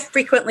looking though. I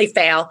frequently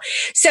fail.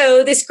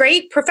 So this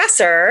great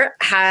professor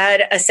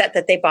had a set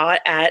that they bought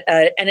at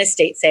an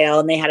estate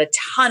sale and they had a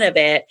ton of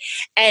it.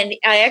 And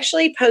I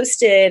actually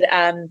posted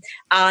on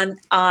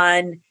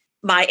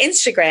my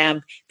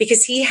Instagram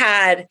because he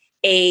had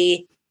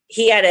a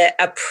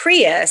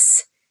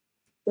Prius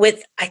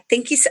with I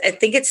think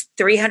it's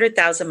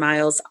 300,000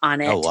 miles on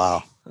it. Oh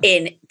wow.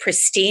 In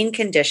pristine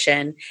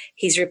condition.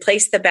 He's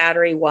replaced the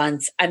battery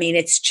once. I mean,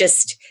 it's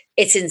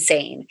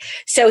insane.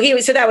 So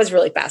that was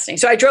really fascinating.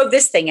 So I drove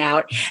this thing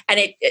out and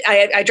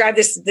I drive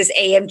this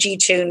AMG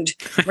tuned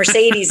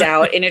Mercedes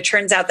out. And it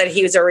turns out that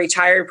he was a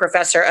retired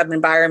professor of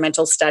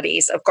environmental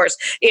studies, of course,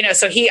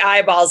 so he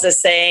eyeballs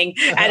this thing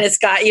and it's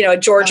got, a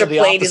Georgia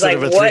plate. He's like,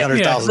 what?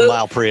 300,000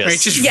 mile Prius. Right,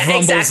 just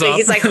exactly. Up.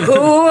 He's like,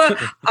 who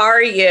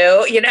are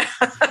you?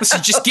 So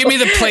just give me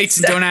the plates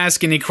and don't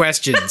ask any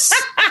questions.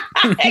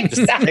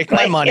 Exactly. Take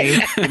my money.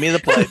 Give me the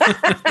plate.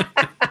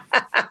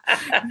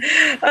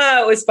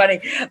 Oh, it was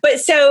funny. But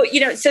so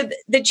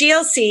the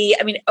GLC,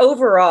 I mean,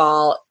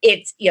 overall,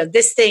 it's,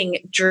 this thing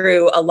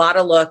drew a lot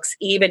of looks,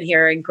 even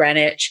here in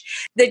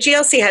Greenwich. The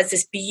GLC has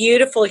this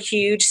beautiful,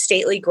 huge,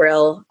 stately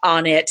grille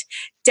on it.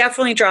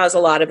 Definitely draws a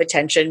lot of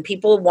attention.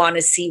 People want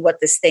to see what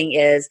this thing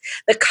is.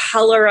 The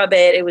color of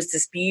it was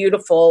this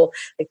beautiful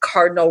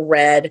cardinal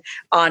red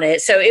on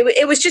it. So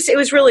it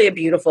was really a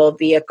beautiful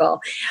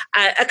vehicle.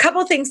 A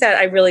couple of things that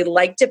I really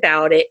liked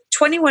about it,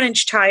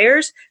 21-inch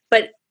tires,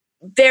 but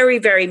very,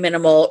 very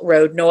minimal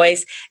road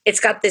noise. It's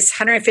got this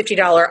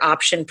 $150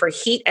 option for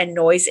heat and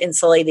noise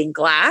insulating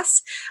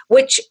glass,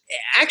 which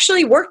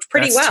actually worked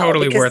pretty well. That's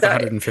totally worth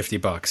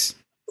 $150.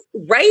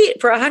 Right?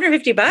 For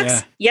 $150?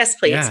 Yeah. Yes,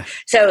 please. Yeah.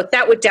 So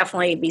that would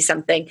definitely be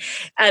something.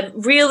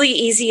 Really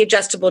easy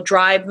adjustable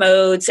drive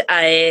modes.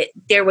 I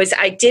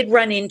did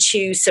run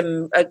into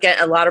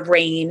a lot of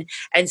rain.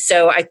 And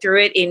so I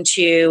threw it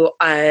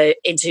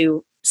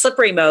into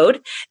slippery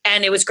mode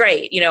and it was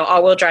great,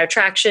 all-wheel drive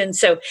traction.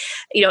 So,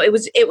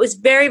 it was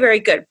very, very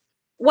good.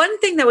 One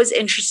thing that was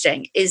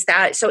interesting is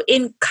that, so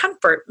in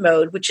comfort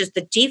mode, which is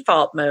the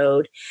default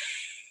mode,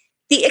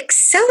 the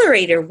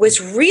accelerator was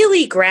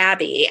really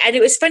grabby. And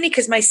it was funny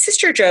because my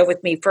sister drove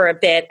with me for a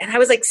bit and I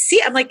was like,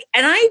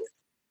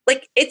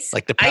 it's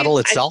like the pedal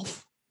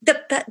itself,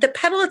 the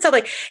pedal itself,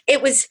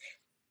 it was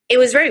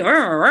very,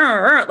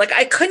 like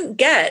I couldn't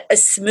get a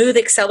smooth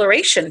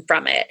acceleration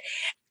from it.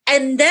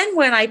 And then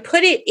when I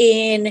put it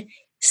in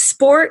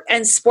Sport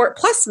and Sport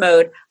Plus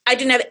mode, I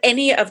didn't have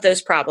any of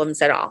those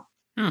problems at all.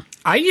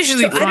 I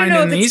usually find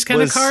in these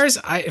kind of cars,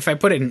 if I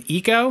put it in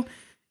Eco,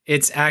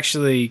 it's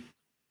actually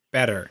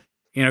better,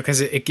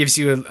 because it gives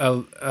you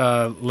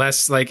a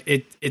less,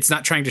 it's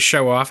not trying to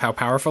show off how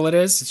powerful it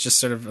is. It's just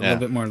sort of a little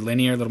bit more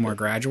linear, a little more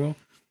gradual.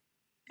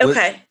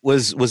 Okay.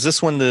 Was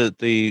this one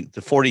the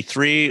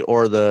 43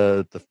 or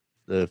the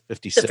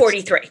 56? The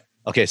 43.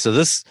 Okay, so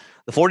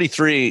the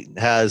 43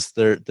 has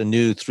the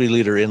new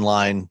 3-liter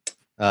inline.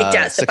 It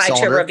does, the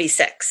bi-turbo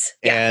V6.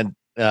 Yeah. And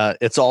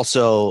it's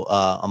also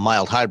a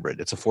mild hybrid.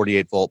 It's a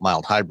 48-volt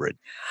mild hybrid.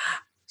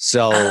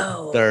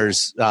 So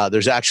there's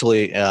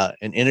actually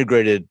an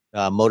integrated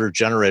motor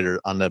generator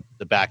on the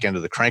back end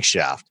of the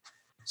crankshaft.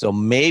 So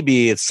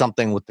maybe it's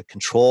something with the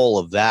control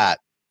of that,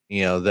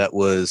 that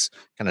was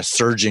kind of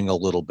surging a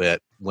little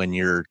bit when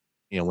you're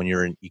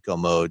in eco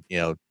mode,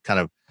 kind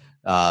of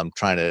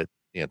trying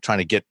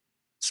to get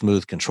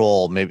smooth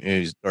control,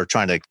 maybe, or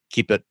trying to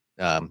keep the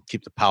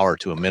power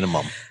to a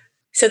minimum.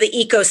 So the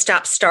eco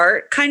stop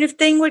start kind of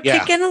thing would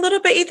kick in a little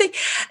bit. You think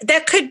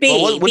that could be?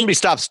 Well, it wouldn't be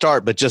stop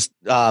start, but just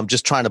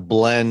trying to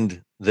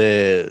blend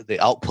the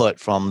output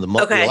from the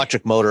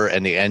electric motor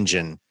and the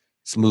engine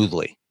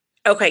smoothly.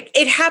 Okay,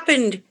 it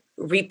happened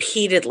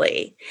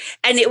repeatedly,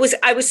 and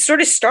I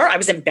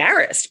was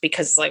embarrassed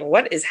because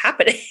what is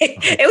happening?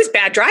 It was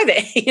bad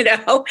driving,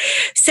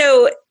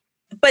 So,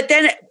 but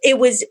then it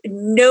was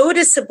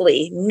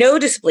noticeably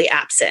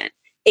absent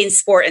in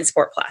Sport and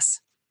Sport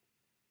Plus.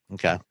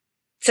 Okay.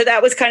 So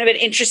that was kind of an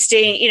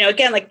interesting,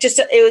 again,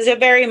 it was a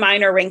very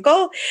minor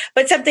wrinkle,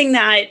 but something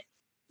that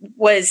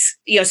was,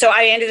 so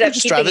I ended up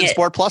just driving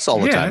Sport Plus all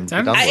the time.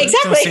 Exactly.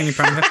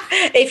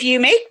 If you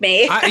make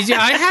me. I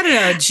had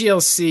a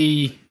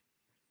GLC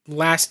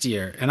last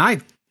year and I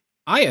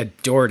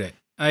adored it.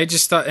 I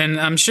just thought, and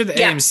I'm sure the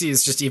AMC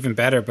is just even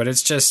better, but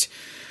it's just,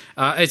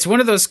 it's one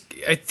of those,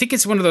 I think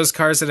it's one of those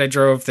cars that I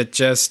drove that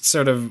just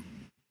sort of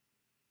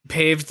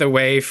paved the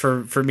way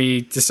for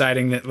me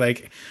deciding that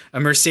a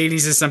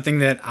Mercedes is something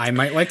that I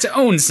might like to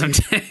own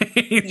someday.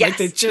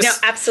 Yes, no,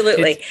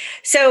 absolutely.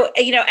 So,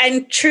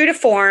 and true to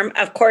form,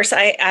 of course,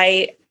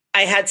 I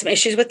had some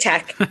issues with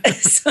tech.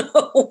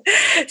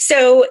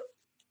 so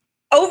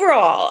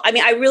overall,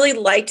 I really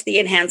liked the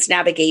enhanced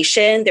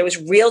navigation. There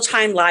was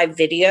real-time live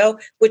video,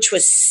 which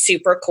was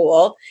super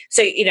cool.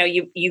 So,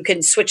 you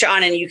can switch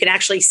on and you can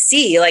actually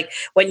see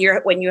when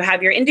you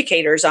have your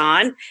indicators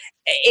on,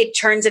 it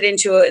turns it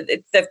into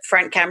the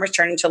front cameras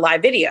turn into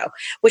live video,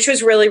 which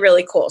was really,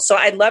 really cool. So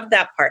I loved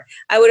that part.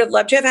 I would have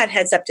loved to have had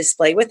heads up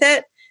display with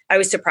it. I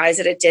was surprised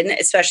that it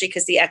didn't, especially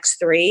because the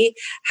X3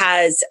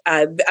 has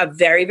a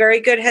very, very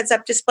good heads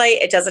up display.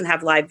 It doesn't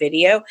have live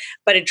video,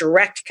 but a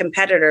direct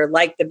competitor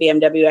like the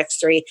BMW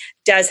X3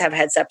 does have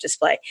heads up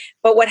display.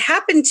 But what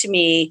happened to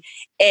me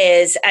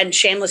is, and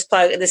shameless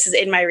plug, this is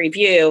in my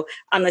review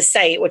on the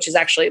site, which is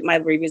actually, my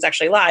review is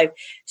actually live.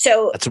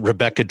 So that's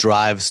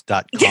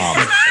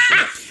RebeccaDrives.com.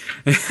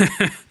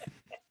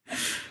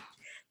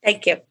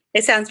 Thank you.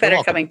 It sounds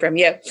better coming from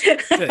you.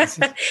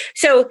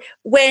 So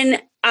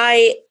when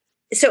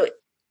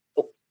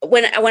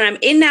I'm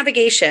in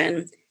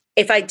navigation,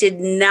 if I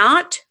did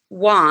not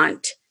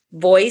want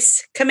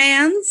voice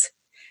commands,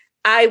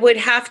 I would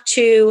have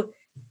to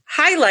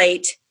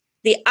highlight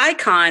the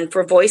icon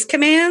for voice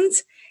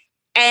commands,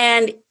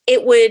 and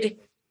it would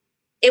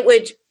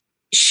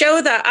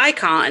show the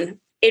icon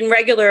in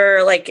regular,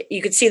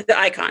 you could see the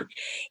icon.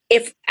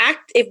 If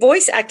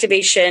voice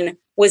activation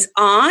was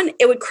on,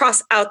 it would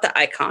cross out the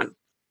icon.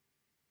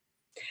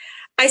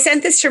 I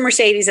sent this to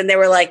Mercedes and they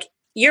were like,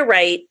 "You're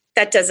right.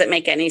 That doesn't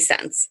make any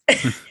sense."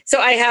 So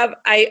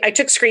I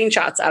took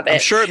screenshots of it. I'm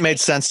sure it made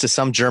sense to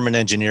some German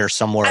engineer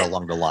somewhere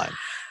along the line.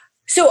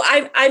 So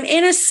I'm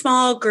in a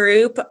small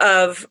group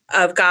of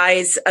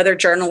guys, other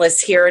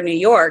journalists here in New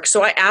York.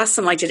 So I asked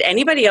them, did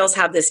anybody else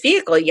have this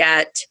vehicle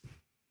yet?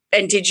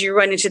 And did you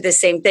run into the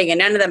same thing? And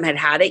none of them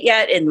had it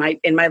yet in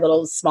my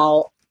little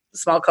small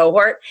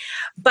cohort.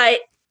 But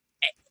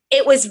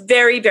it was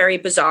very, very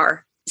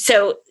bizarre.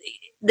 So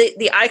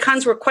the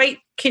icons were quite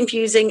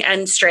confusing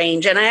and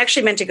strange. And I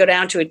actually meant to go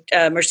down to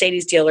a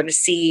Mercedes dealer to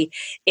see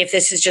if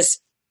this is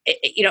just,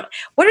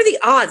 what are the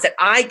odds that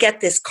I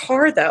get this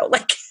car though?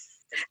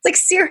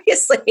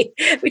 Seriously,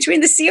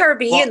 between the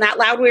CRV and that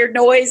loud, weird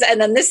noise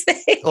and then this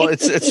thing. Well,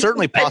 it's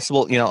certainly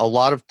possible. A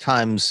lot of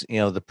times,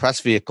 the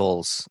press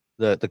vehicles,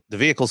 the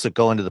vehicles that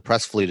go into the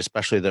press fleet,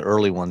 especially the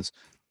early ones,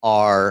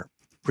 are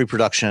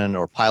pre-production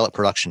or pilot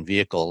production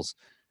vehicles.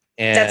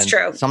 And that's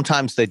true.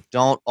 Sometimes they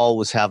don't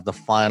always have the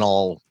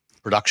final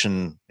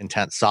production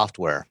intent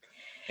software,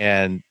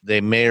 and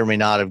they may or may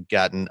not have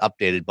gotten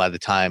updated by the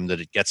time that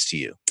it gets to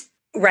you.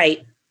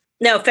 Right.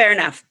 No, fair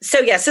enough.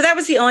 So so that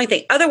was the only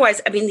thing.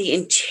 Otherwise, the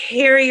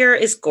interior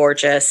is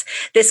gorgeous.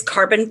 This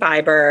carbon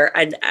fiber,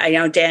 I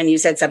know, Dan, you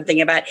said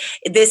something about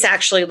this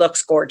actually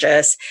looks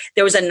gorgeous.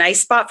 There was a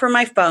nice spot for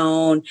my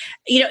phone.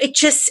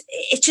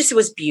 It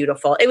was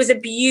beautiful. It was a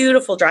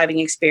beautiful driving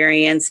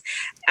experience.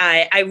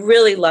 I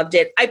really loved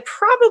it.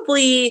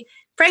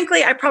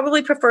 Frankly, I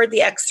probably preferred the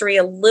X3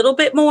 a little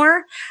bit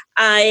more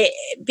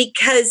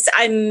because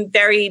I'm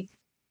very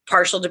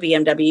partial to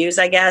BMWs,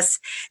 I guess.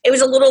 It was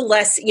a little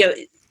less,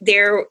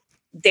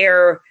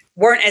 there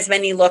weren't as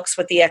many looks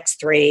with the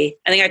X3.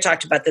 I think I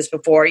talked about this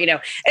before.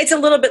 It's a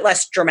little bit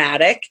less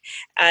dramatic,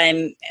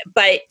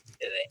 but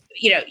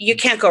you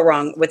can't go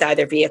wrong with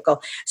either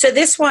vehicle. So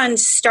this one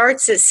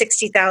starts at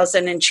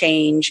 60,000 and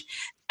change.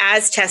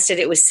 as tested,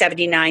 it was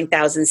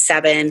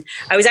 79,007.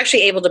 I was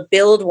actually able to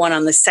build one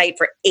on the site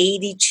for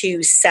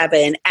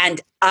 82,700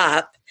 and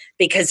up,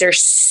 because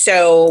there's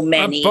so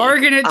many. A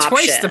bargain at options.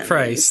 Twice the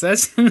price.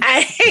 That's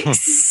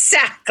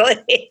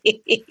exactly.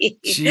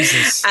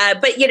 Jesus.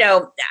 But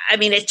I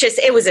mean,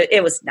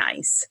 it was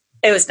nice.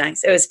 It was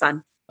nice. It was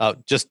fun.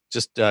 Just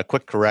a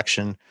quick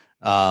correction.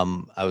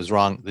 I was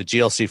wrong. The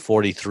GLC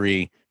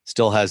 43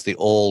 still has the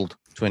old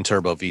twin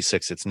turbo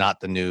V6. It's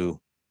not the new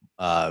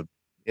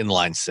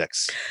inline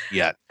six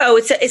yet. Oh,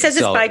 it says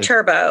it's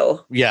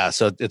bi-turbo. Yeah,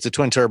 so it's a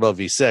twin turbo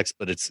V6,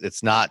 but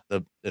it's not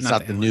the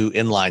new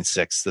inline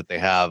six that they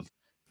have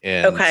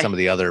in some of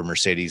the other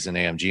Mercedes and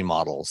AMG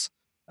models,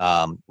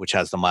 which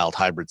has the mild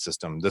hybrid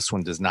system. This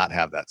one does not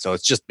have that, so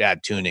it's just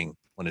bad tuning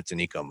when it's in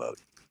eco mode.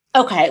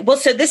 Okay, well,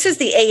 so this is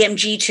the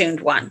AMG tuned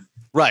one,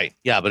 right?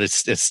 Yeah, but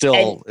it's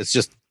still it's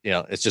just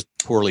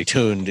poorly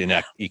tuned in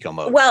eco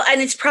mode. Well,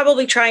 and it's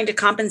probably trying to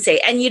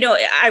compensate. And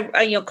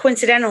I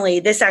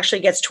coincidentally, this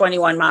actually gets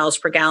 21 miles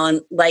per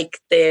gallon, like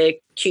the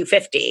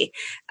Q50.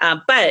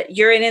 But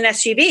you're in an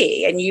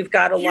SUV, and you've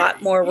got a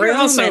lot more room. You're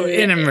also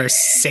in a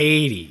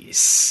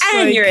Mercedes,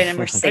 and you're in a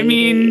Mercedes. I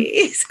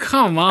mean,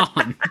 come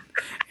on.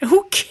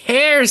 Who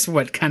cares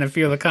what kind of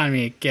fuel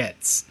economy it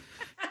gets?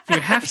 You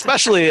have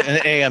especially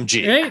an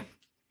AMG, right?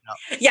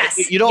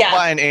 Yes, you don't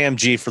buy an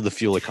AMG for the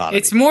fuel economy.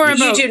 It's more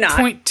about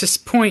point to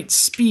point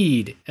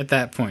speed at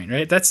that point,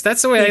 right? That's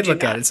the way I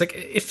look at it. It's like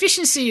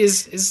efficiency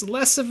is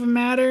less of a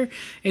matter.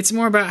 It's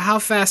more about how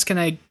fast can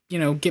I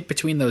get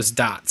between those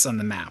dots on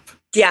the map.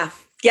 Yeah,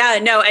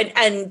 no,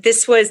 and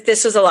this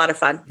was a lot of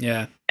fun.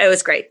 Yeah, it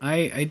was great.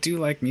 I do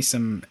like me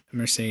some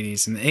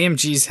Mercedes, and the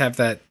AMGs have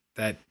that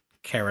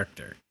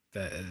character.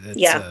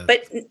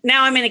 But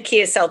now I'm in a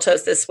Kia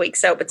Seltos this week,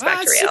 so it's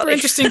back to reality. Super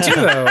interesting too,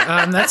 though.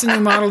 That's a new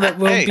model that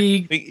will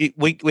be.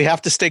 We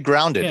have to stay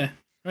grounded. Yeah,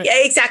 right.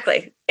 Yeah,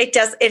 exactly. It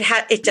does.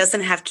 It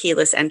doesn't have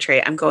keyless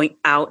entry. I'm going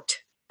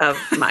out of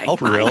my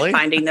mind really?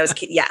 Finding those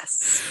keys.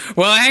 Yes.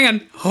 Well, hang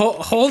on.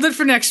 Hold it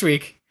for next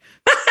week.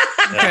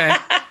 Okay.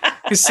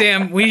 Because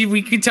Sam,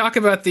 we could talk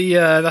about the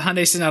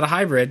Hyundai Sonata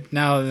Hybrid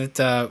now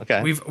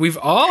that we've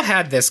all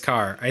had this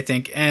car, I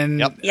think,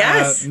 and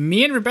yes,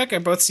 me and Rebecca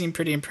both seem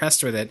pretty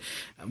impressed with it.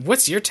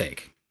 What's your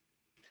take?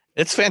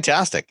 It's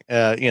fantastic.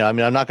 I mean,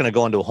 I'm not going to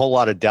go into a whole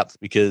lot of depth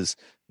because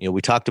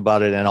we talked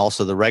about it, and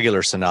also the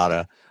regular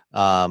Sonata,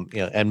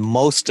 and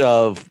most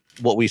of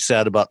what we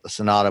said about the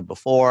Sonata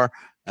before,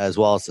 as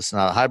well as the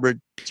Sonata Hybrid,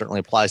 certainly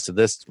applies to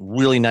this.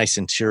 Really nice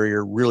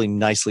interior, really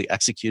nicely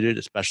executed,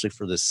 especially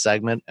for this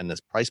segment and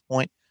this price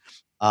point.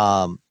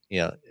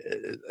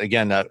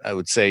 Again, I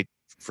would say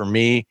for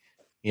me,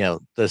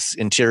 this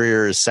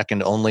interior is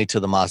second only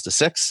to the Mazda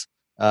 6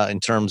 in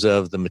terms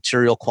of the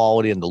material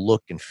quality and the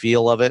look and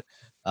feel of it,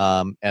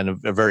 and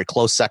a very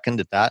close second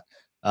at that.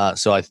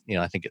 So I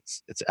think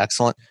it's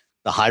excellent.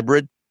 The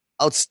Hybrid,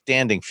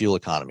 outstanding fuel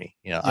economy.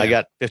 I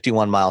got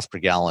 51 miles per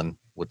gallon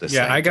with this.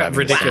 Yeah, I got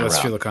ridiculous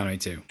fuel economy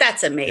too.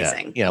 That's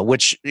amazing. Yeah,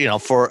 which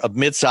for a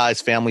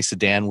mid-size family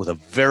sedan with a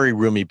very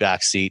roomy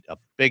back seat, a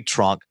big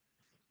trunk,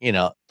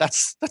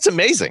 that's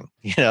amazing.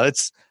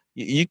 It's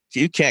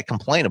you can't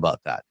complain about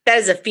that. That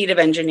is a feat of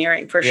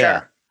engineering for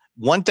sure.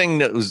 One thing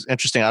that was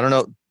interesting, I don't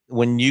know,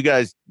 when you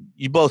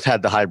both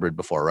had the Hybrid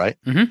before, right?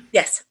 Mm-hmm.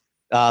 Yes.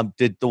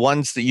 Did the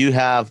ones that you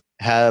have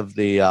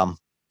the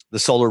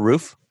solar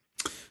roof?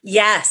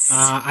 Yes.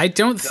 I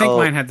don't think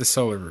mine had the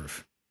solar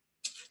roof.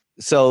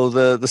 So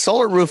the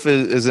solar roof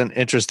is an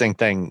interesting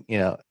thing.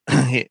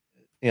 A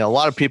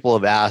lot of people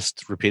have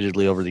asked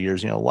repeatedly over the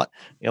years,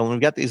 when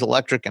we've got these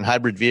electric and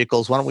hybrid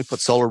vehicles, why don't we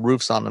put solar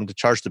roofs on them to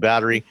charge the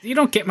battery? You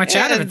don't get much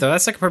out of it though.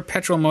 That's like a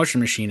perpetual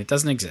motion machine. It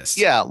doesn't exist.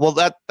 Yeah. Well,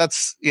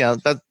 that's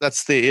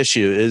the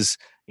issue is,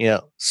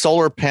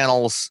 solar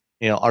panels,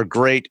 are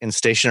great in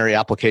stationary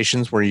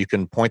applications where you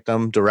can point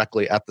them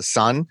directly at the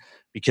sun,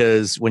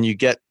 because when you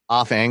get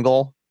off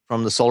angle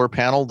from the solar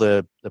panel,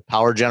 the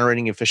power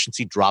generating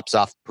efficiency drops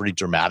off pretty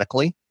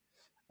dramatically.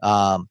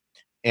 And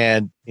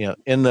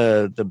in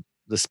the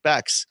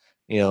specs,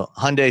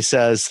 Hyundai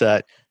says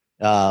that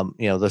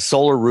the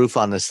solar roof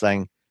on this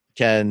thing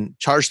can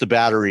charge the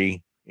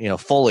battery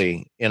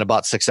fully in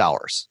about 6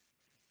 hours,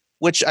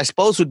 which I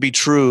suppose would be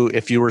true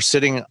if you were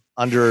sitting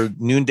under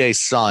noonday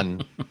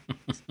sun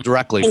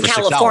directly in for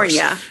California.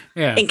 6 hours.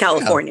 Yeah. In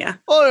California.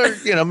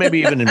 Yeah. Or maybe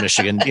even in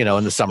Michigan,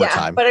 in the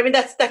summertime. But I mean,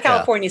 that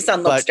California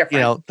sun looks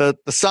different. The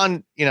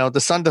sun, the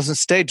sun doesn't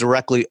stay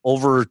directly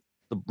over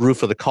the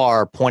roof of the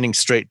car, pointing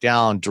straight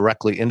down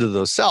directly into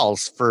those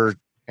cells for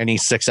any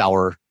 6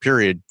 hour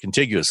period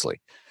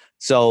contiguously.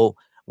 So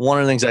one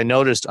of the things I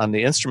noticed on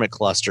the instrument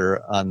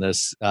cluster on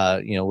this,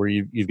 where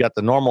you've got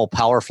the normal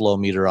power flow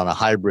meter on a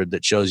hybrid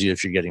that shows you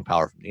if you're getting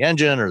power from the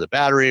engine or the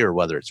battery or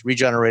whether it's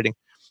regenerating.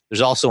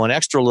 There's also an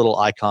extra little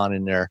icon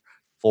in there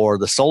for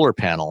the solar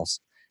panels,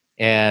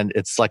 and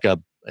it's like a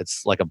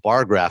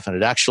bar graph, and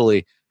it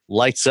actually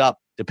lights up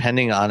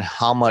depending on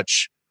how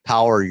much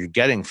power you're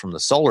getting from the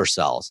solar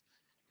cells.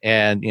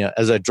 And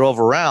as I drove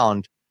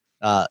around,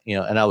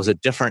 and I was at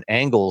different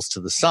angles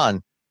to the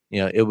sun,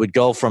 it would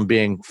go from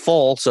being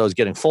full, so it's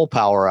getting full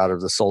power out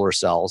of the solar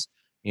cells,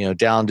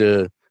 down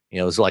to,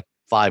 it's like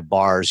 5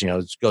 bars,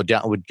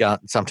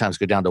 sometimes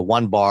go down to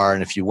 1 bar.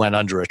 And if you went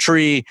under a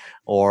tree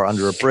or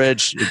under a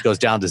bridge, it goes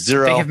down to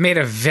 0. They have made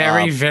a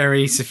very,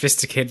 very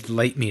sophisticated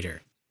light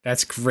meter.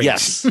 That's great.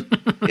 Yes.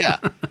 Yeah.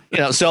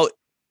 So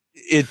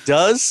it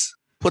does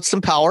put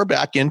some power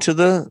back into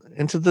the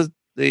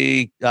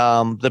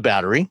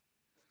battery.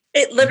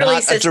 It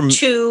literally says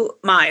 2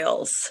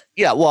 miles.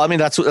 Yeah, well, I mean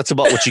that's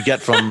about what you get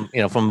from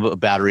from a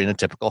battery in a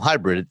typical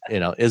hybrid.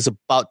 Is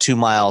about 2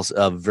 miles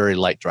of very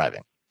light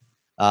driving.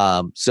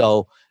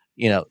 So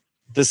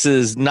this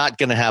is not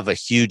going to have a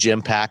huge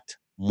impact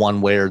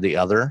one way or the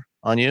other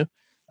on you.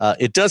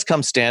 It does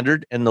come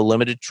standard in the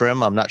limited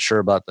trim. I'm not sure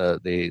about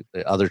the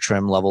other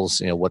trim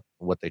levels.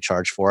 What they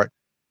charge for it,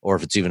 or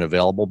if it's even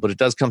available. But it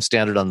does come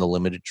standard on the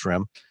limited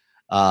trim.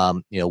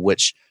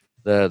 Which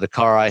the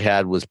car I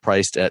had was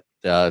priced at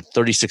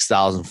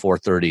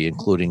 $36,430,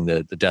 including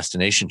the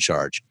destination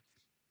charge,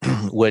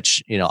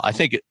 which I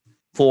think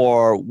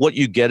for what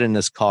you get in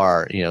this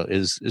car,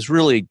 is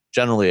really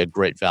generally a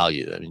great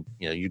value. I mean,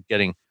 you're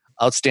getting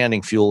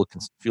outstanding fuel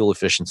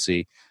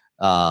efficiency,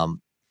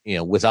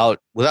 without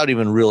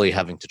even really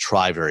having to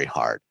try very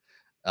hard.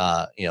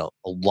 A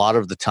lot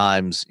of the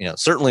times,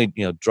 certainly,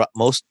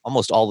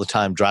 almost all the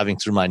time driving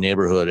through my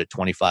neighborhood at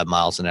 25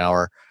 miles an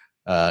hour,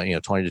 20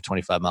 to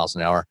 25 miles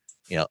an hour,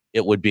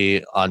 it would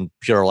be on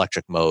pure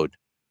electric mode,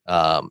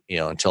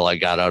 until I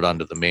got out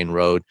onto the main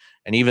road.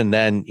 And even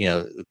then,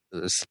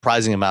 a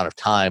surprising amount of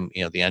time,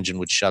 the engine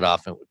would shut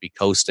off and it would be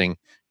coasting.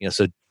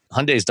 So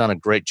Hyundai's done a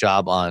great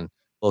job on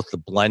both the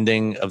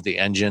blending of the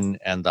engine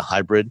and the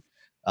hybrid,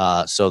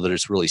 so that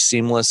it's really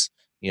seamless,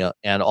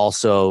 and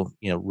also,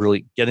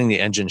 really getting the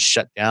engine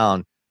shut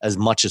down as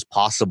much as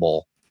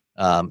possible,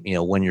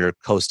 when you're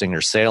coasting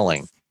or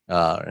sailing,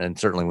 and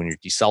certainly when you're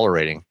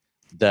decelerating,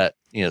 that,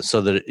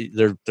 so that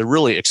they're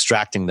really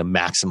extracting the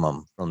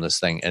maximum from this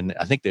thing. And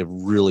I think they've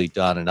really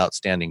done an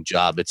outstanding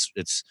job. It's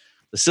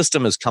the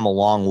system has come a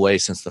long way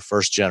since the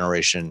first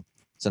generation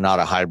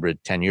Sonata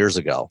hybrid 10 years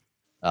ago.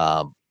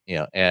 The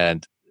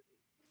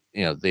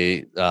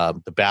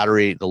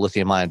battery, the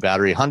lithium ion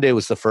battery, Hyundai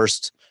was the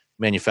first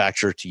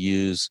manufacturer to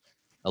use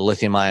a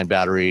lithium ion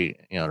battery,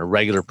 in a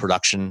regular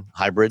production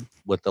hybrid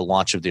with the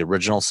launch of the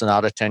original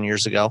Sonata 10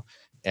 years ago.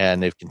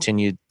 And they've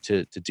continued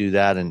to do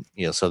that. And,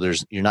 so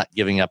you're not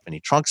giving up any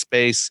trunk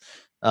space,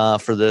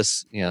 for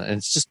this, and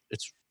it's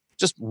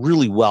just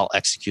really well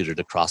executed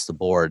across the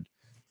board.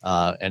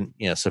 So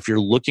if you're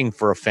looking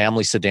for a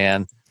family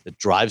sedan that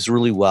drives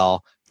really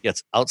well,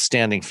 gets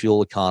outstanding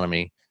fuel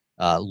economy,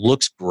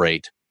 looks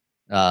great,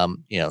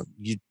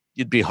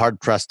 you'd be hard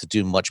pressed to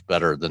do much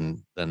better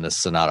than this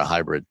Sonata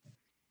hybrid.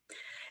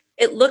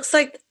 It looks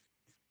like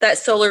that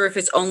solar roof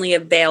is only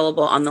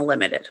available on the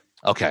limited.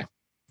 Okay.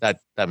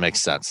 That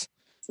makes sense.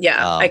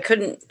 Yeah. I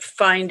couldn't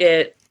find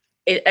it.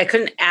 I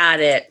couldn't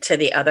add it to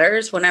the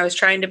others when I was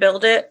trying to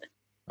build it.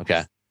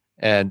 Okay.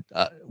 And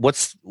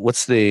what's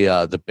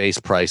the base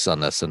price on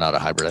the Sonata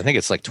hybrid? I think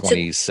it's like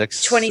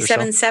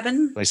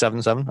 27,700.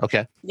 27,700.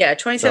 Okay. Yeah,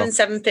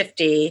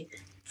 27,750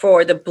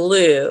 for the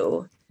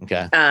blue.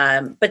 Okay.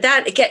 But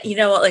that again,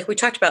 like we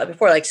talked about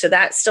before, so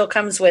that still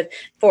comes with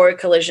forward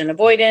collision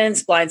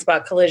avoidance, blind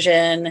spot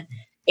collision,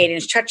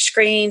 8-inch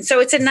touchscreen. So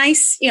it's a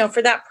nice,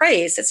 for that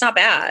price, it's not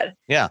bad.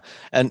 Yeah.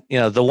 And,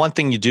 the one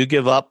thing you do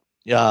give up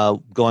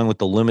going with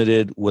the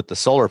limited with the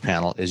solar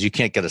panel is you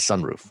can't get a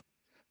sunroof.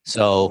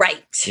 So,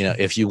 right.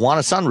 If you want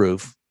a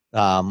sunroof,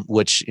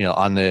 which,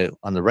 on the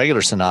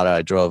regular Sonata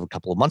I drove a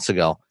couple of months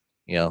ago,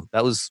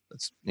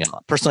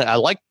 personally, I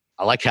like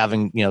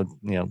having,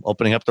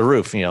 opening up the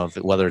roof,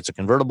 whether it's a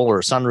convertible or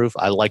a sunroof,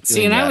 I like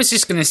doing that. I was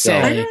just going to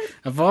say,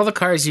 of all the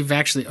cars you've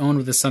actually owned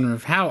with a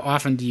sunroof, how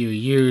often do you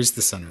use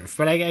the sunroof?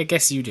 But I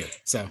guess you do.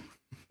 So,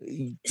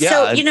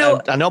 yeah,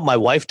 so, I know my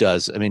wife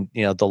does. I mean,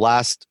 the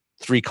last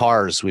 3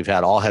 cars we've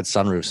had all had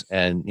sunroofs,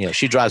 and,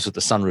 she drives with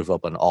the sunroof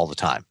open all the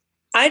time.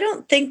 I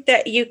don't think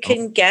that you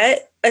can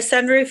get a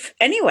sunroof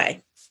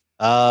anyway.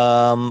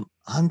 I'm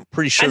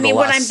pretty sure. I mean,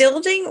 when I'm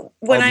building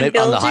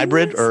on the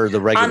hybrid or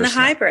the regular. On the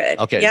hybrid.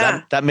 Okay,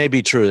 yeah. That may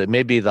be true. It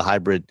may be the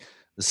hybrid.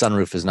 The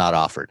sunroof is not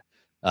offered.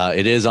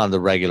 It is on the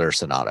regular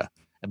Sonata,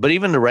 but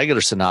even the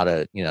regular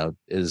Sonata,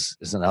 is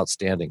an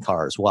outstanding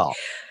car as well.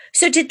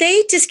 So did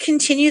they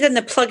discontinue then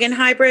the plug-in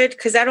hybrid,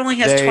 because that only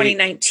has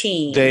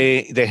 2019?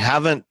 They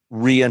haven't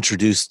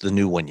reintroduced the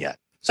new one yet,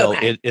 so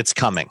okay. It's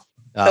coming.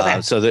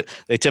 So that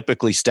they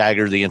typically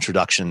stagger the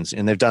introductions,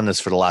 and they've done this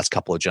for the last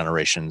couple of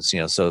generations.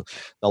 So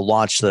they'll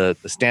launch the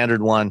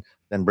standard one,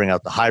 then bring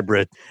out the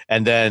hybrid,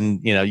 and then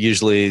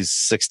usually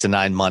 6 to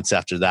 9 months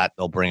after that,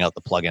 they'll bring out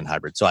the plug-in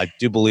hybrid. So I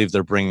do believe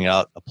they're bringing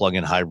out a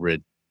plug-in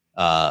hybrid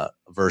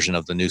version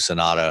of the new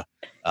Sonata.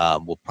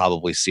 We'll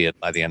probably see it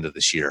by the end of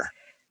this year.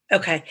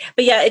 Okay,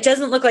 but yeah, it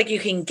doesn't look like you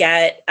can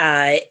get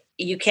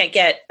you can't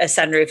get a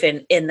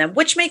sunroof in them,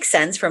 which makes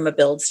sense from a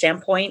build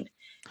standpoint.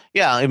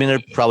 Yeah, I mean, they're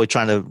probably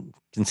trying to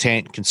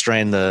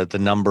constrain the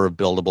number of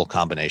buildable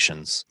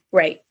combinations.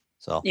 Right.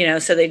 So,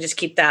 so they just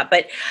keep that.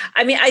 But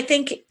I mean, I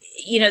think,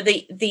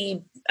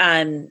 the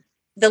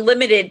the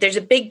Limited, there's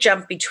a big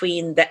jump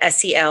between the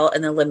SEL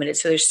and the Limited.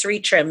 So there's 3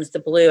 trims, the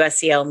Blue,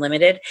 SEL, and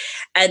Limited.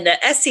 And the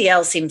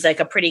SEL seems like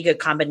a pretty good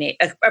compromise.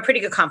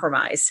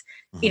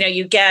 Mm-hmm. You know,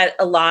 you get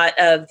a lot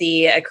of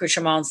the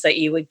accoutrements that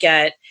you would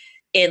get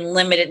in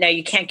Limited. Now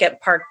you can't get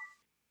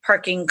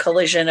parking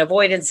collision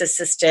avoidance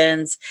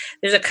assistance.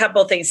 There's a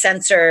couple things,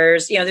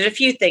 sensors, you know, there's a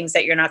few things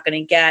that you're not going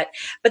to get,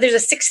 but there's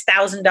a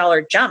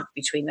 $6,000 jump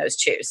between those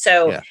two.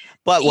 So, yeah.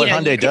 But what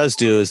Hyundai does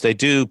do is they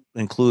do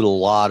include a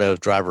lot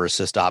of driver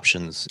assist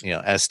options, you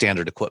know, as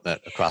standard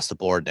equipment across the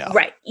board now.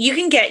 Right. You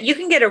can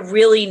get a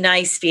really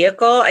nice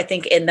vehicle, I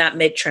think, in that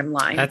mid-trim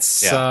line.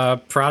 That's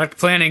product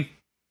planning.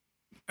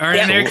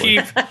 Earning their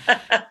keep.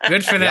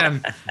 Good for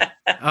them.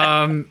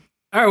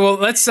 All right, well,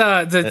 let's.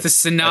 The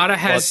Sonata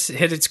has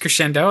hit its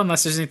crescendo.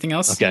 Unless there's anything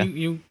else.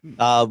 Okay.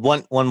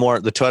 One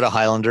more. The Toyota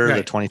Highlander,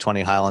 the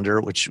 2020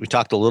 Highlander, which we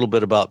talked a little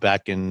bit about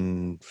back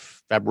in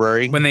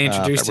February when they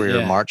introduced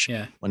February or March.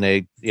 Yeah. When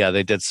they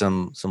did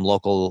some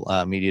local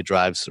media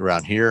drives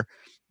around here,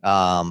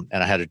 and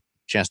I had a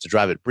chance to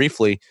drive it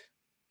briefly.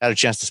 Had a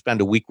chance to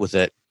spend a week with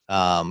it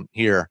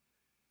here.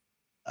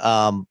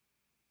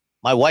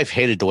 My wife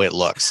hated the way it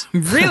looks.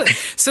 Really?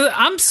 So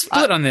I'm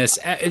split on this.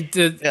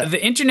 The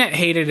internet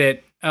hated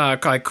it.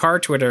 Like car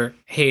Twitter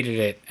hated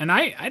it. And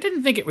I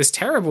didn't think it was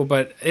terrible,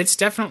 but it's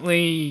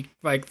definitely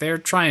like they're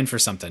trying for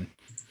something.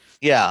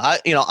 Yeah.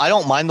 I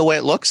don't mind the way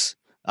it looks.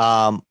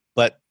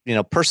 But,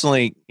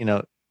 personally,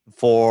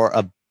 for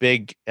a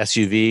big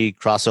SUV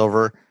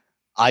crossover,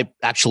 I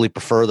actually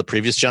prefer the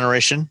previous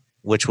generation,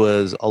 which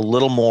was a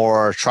little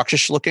more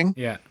truckish looking.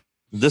 Yeah.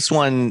 This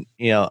one,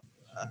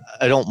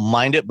 I don't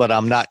mind it, but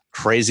I'm not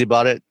crazy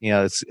about it.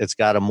 It's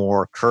got a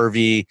more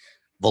curvy,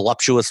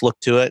 voluptuous look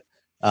to it.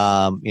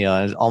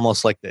 And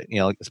almost like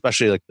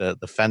especially like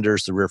the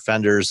fenders, the rear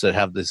fenders that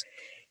have this,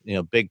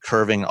 big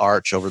curving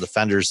arch over the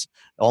fenders.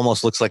 It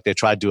almost looks like they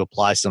tried to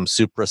apply some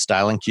Supra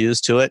styling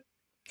cues to it,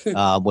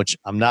 which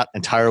I'm not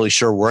entirely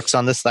sure works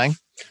on this thing.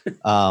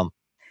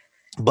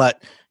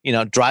 But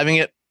driving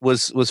it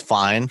was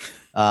fine.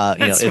 It's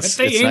nice.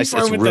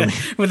 It's roomy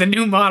with a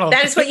new model.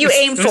 That is what you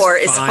aim for.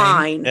 Is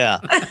fine. Yeah.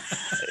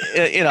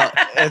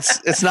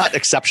 It's not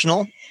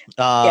exceptional.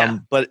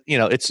 But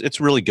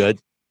it's really good.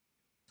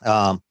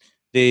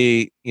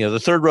 The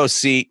third row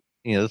seat,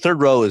 the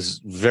third row is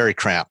very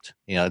cramped.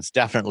 It's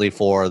definitely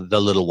for the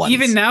little ones.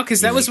 Even now,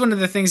 because that was one of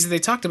the things that they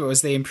talked about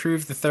was they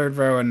improved the third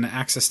row and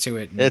access to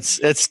it. It's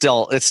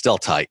still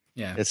tight.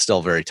 Yeah. It's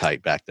still very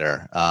tight back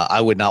there.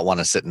 I would not want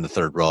to sit in the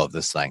third row of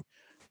this thing.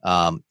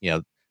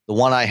 The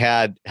one I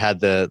had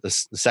the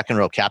second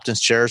row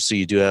captain's chair, so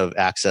you do have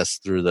access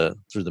through the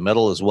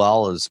middle as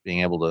well as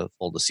being able to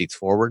fold the seats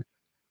forward.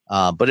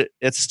 But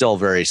it's still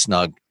very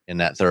snug in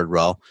that third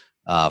row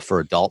for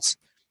adults.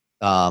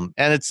 And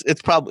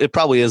it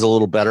probably is a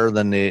little better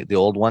than the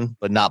old one,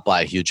 but not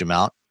by a huge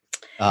amount.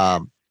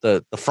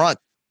 The front.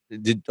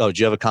 Do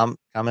you have a comment?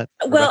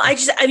 Well,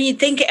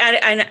 think,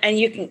 and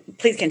you can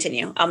please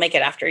continue. I'll make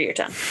it after you're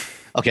done.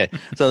 Okay,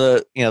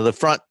 so the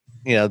front.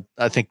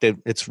 I think that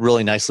it's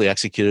really nicely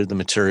executed. The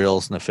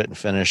materials and the fit and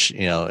finish,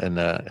 in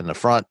the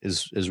front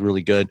is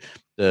really good.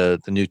 The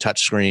new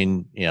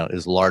touchscreen,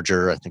 is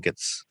larger. I think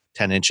it's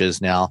 10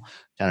 inches now,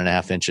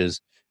 10.5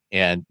 inches.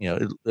 And,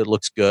 it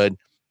looks good.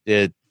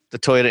 The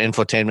Toyota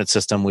infotainment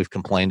system we've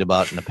complained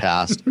about in the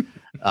past.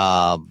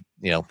 But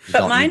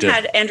mine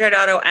had Android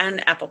Auto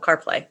and Apple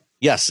CarPlay.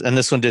 Yes, and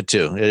this one did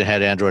too. It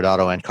had Android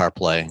Auto and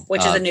CarPlay.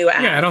 Which is a new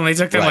app. Yeah, it only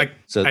took them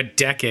a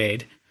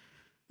decade.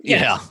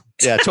 Yeah.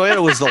 Yeah,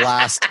 Toyota was the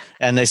last,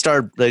 and they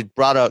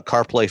brought out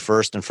CarPlay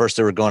first, and first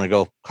they were going to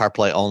go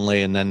CarPlay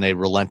only, and then they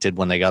relented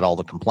when they got all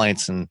the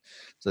complaints, and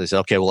so they said,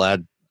 okay, we'll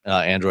add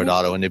Android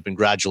Auto, and they've been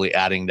gradually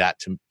adding that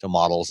to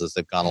models as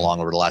they've gone along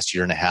over the last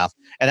year and a half.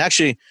 And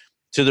actually,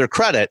 to their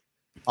credit,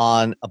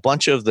 on a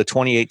bunch of the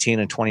 2018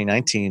 and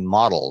 2019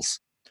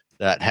 models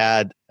that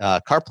had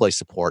CarPlay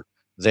support,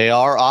 they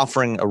are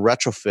offering a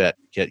retrofit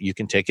kit. You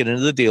can take it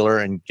into the dealer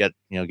and get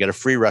a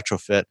free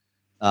retrofit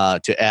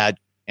to add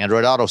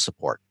Android Auto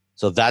support.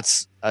 So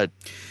that's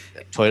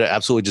Toyota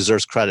absolutely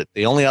deserves credit.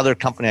 The only other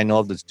company I know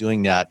of that's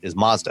doing that is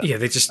Mazda. Yeah,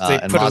 they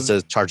and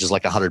Mazda charges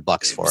like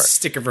 $100 for it.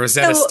 Stick of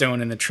Rosetta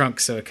Stone in the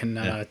trunk so it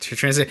can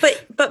transit.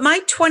 But my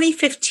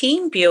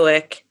 2015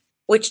 Buick,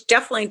 which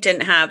definitely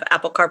didn't have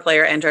Apple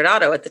CarPlay or Android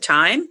Auto at the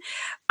time,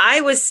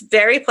 I was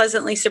very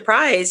pleasantly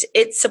surprised.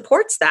 It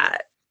supports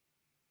that.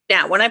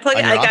 Now, when I plug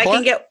it, I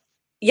can get.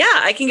 Yeah,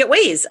 I can get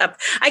Waze up.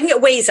 I can get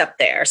Waze up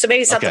there. So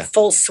maybe it's not the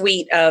full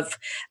suite of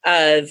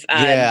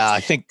I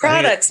think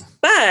products,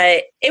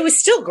 but it was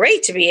still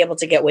great to be able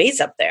to get Waze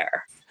up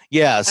there.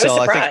 Yeah, so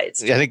I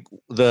think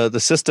the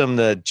system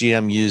that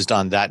GM used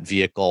on that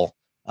vehicle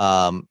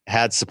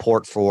had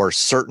support for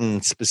certain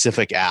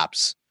specific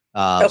apps.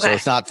 So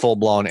it's not full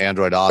blown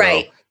Android Auto,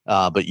 right.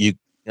 But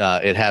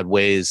it had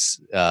Waze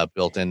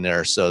built in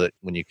there so that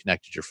when you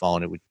connected your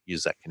phone, it would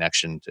use that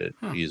connection to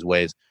use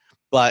Waze.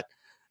 But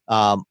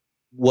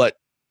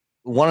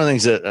one of the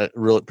things that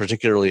really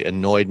particularly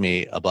annoyed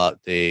me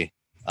about the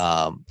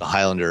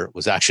Highlander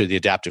was actually the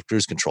adaptive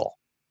cruise control.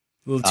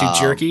 A little too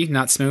jerky,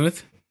 not smooth.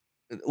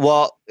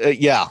 Well,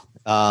 yeah.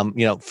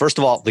 First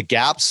of all, the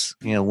gaps,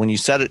 when you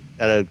set it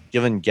at a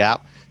given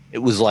gap, it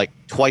was like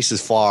twice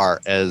as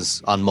far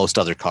as on most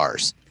other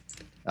cars.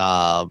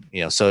 So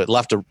it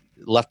left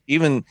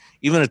even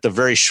at the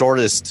very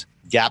shortest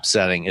gap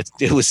setting,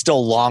 it was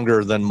still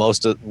longer than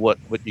most of what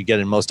you get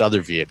in most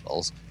other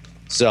vehicles.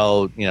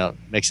 So,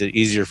 makes it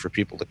easier for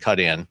people to cut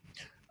in.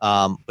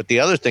 But the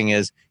other thing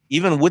is,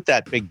 even with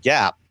that big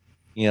gap,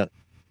 when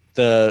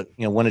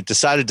it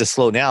decided to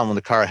slow down, when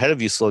the car ahead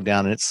of you slowed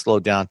down and it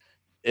slowed down,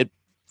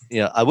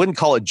 I wouldn't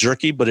call it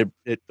jerky, but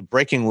the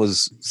braking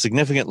was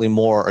significantly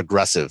more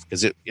aggressive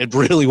because it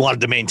really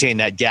wanted to maintain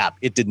that gap.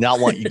 It did not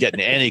want you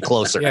getting any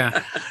closer.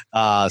 Yeah.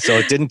 So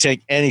it didn't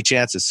take any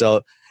chances.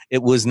 So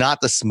it was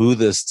not the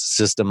smoothest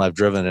system I've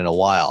driven in a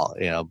while,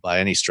 by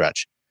any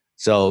stretch.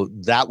 So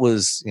that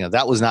was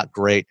not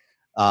great.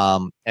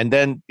 And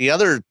then the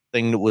other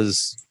thing that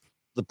was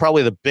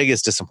probably the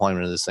biggest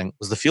disappointment of this thing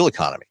was the fuel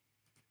economy.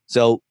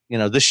 So,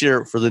 this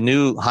year for the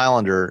new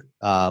Highlander,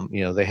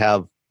 they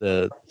have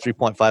the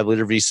 3.5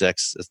 liter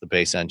V6 as the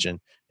base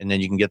engine, and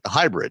then you can get the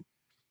hybrid.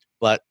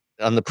 But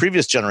on the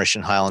previous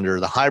generation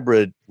Highlander, the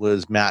hybrid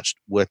was matched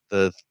with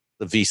the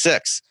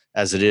V6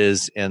 as it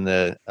is in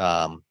the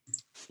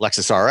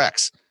Lexus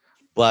RX.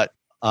 But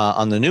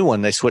on the new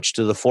one, they switched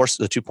to the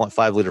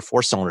 2.5 liter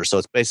 4-cylinder. So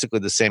it's basically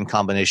the same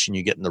combination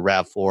you get in the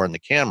RAV4 and the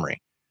Camry.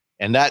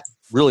 And that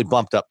really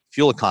bumped up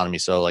fuel economy.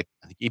 So like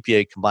I think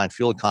EPA combined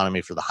fuel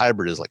economy for the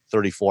hybrid is like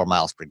 34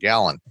 miles per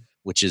gallon,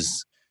 which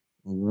is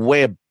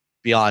way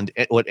beyond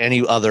what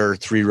any other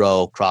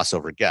 3-row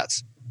crossover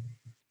gets.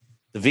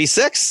 The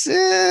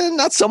V6,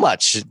 not so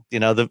much.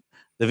 The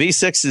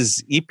V6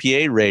 is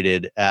EPA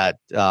rated at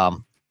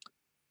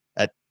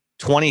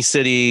 20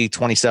 city,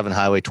 27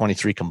 highway,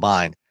 23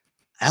 combined.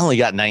 I only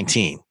got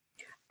 19.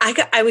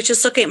 I was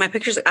just looking at my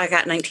pictures. I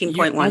got 19.1.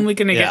 You're only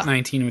going to get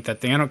 19 with that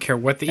thing. I don't care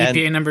what the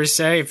EPA numbers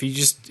say.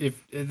 If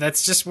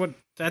that's what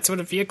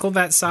a vehicle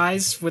that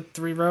size with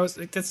 3 rows,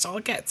 that's all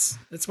it gets.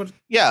 That's what.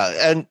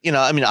 Yeah, and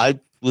I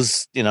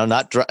was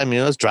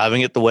I was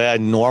driving it the way I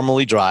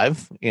normally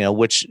drive,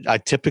 which I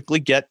typically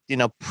get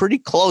pretty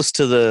close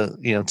to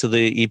the to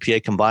the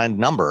EPA combined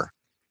number,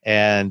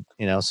 and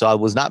so I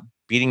was not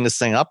beating this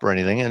thing up or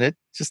anything, and it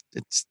just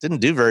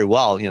didn't do very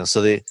well,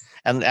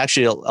 and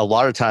actually a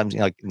lot of times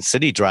like in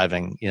city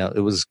driving,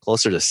 it was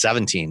closer to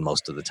 17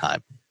 most of the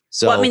time.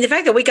 So well, I mean, the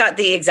fact that we got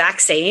the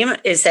exact same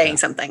is saying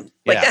something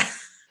like that.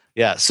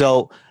 Yeah.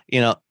 So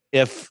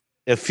if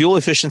fuel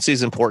efficiency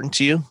is important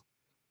to you,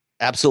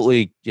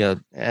 absolutely,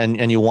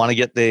 and you want to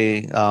get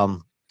the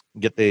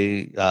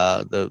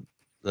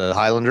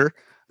Highlander,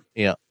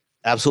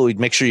 absolutely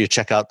make sure you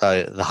check out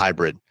the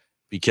hybrid,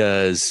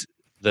 because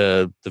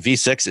the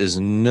V6 is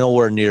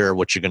nowhere near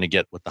what you're going to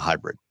get with the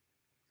hybrid.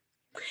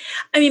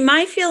 I mean,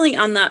 my feeling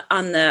on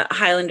the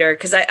Highlander,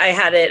 because I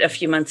had it a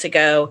few months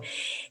ago,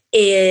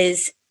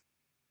 is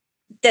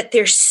that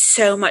there's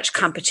so much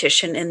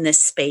competition in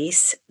this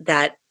space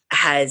that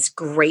has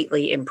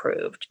greatly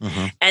improved.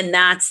 Mm-hmm. And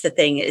that's the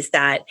thing, is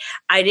that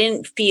I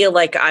didn't feel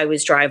like I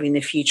was driving the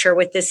future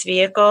with this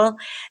vehicle.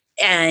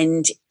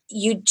 And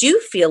you do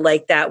feel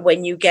like that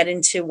when you get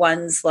into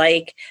ones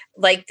like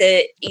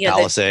the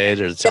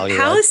Palisade or the Telluride.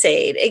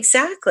 Palisade,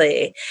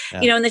 exactly.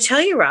 Yeah. And the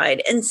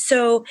Telluride. And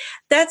so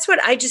that's what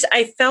I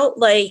felt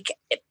like,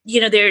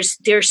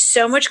 there's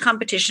so much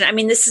competition. I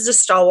mean, this is a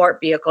stalwart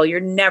vehicle. You're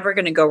never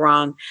going to go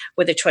wrong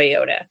with a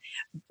Toyota,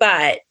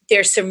 but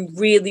there's some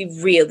really,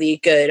 really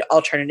good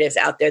alternatives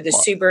out there. The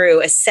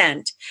Subaru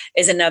Ascent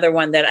is another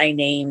one that I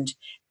named.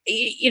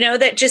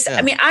 That just,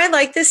 I mean, I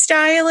like this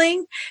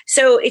styling,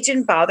 so it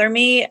didn't bother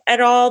me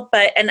at all,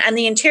 but, and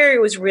the interior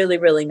was really,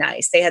 really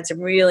nice. They had some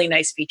really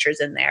nice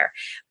features in there,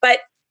 but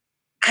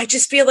I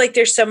just feel like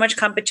there's so much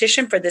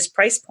competition for this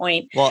price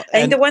point. Well, I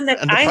think the one that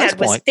I had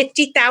was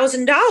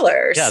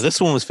 $50,000. Yeah.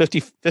 This one was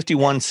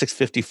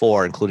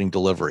 $51,654, including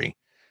delivery,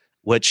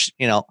 which,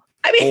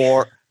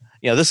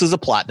 this is a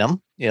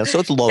platinum, so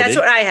it's loaded. That's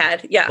what I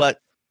had. Yeah. But,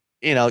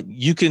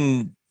 you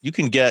can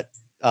get,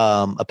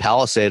 a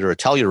Palisade or a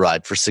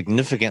Telluride for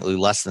significantly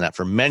less than that,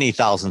 for many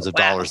thousands of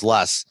dollars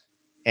less.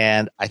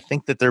 And I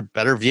think that they're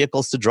better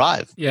vehicles to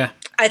drive. Yeah.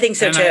 I think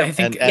so too. I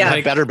think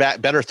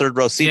better third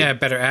row seating. Yeah,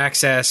 better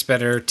access,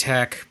 better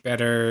tech,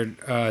 better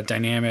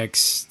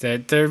dynamics.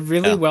 That they're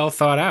really well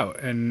thought out,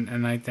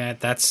 and like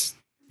that's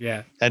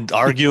and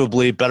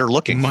arguably better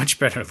looking, much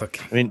better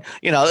looking.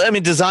 I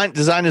mean, design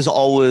is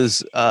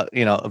always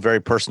a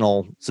very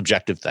personal,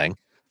 subjective thing.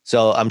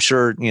 So I'm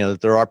sure that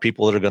there are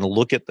people that are going to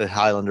look at the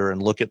Highlander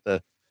and look at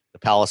the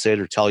Palisade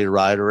or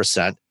Telluride or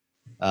Ascent,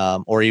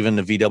 or even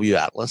the VW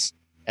Atlas,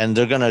 and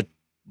they're going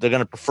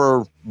to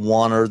prefer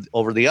one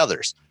over the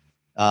others,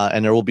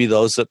 and there will be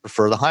those that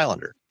prefer the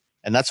Highlander,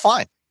 and that's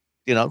fine.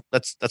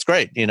 That's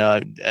great.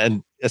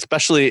 And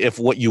especially if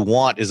what you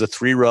want is a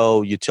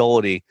 3-row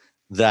utility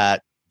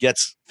that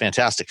gets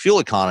fantastic fuel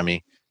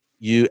economy,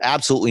 you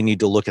absolutely need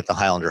to look at the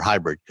Highlander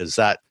hybrid, because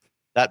that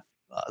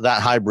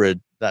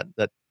hybrid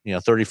that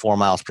 34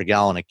 miles per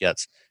gallon it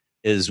gets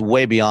is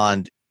way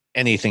beyond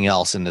anything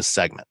else in this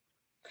segment.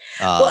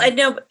 Well, I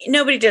know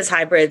nobody does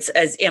hybrids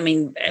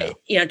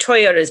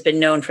Toyota has been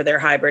known for their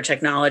hybrid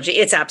technology.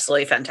 It's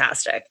absolutely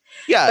fantastic.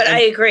 Yeah. But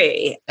I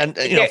agree. And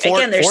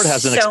Ford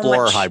has an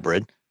Explorer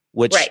hybrid,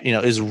 which,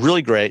 is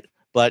really great,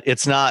 but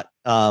it's not,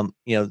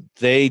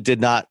 they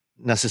did not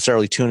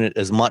necessarily tune it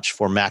as much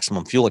for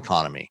maximum fuel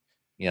economy.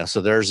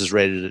 So theirs is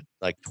rated at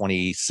like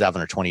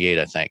 27 or 28,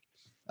 I think.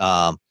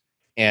 But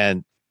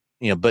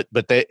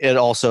it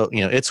also,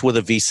 it's with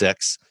a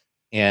V6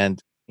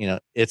 and,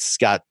 it's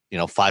got,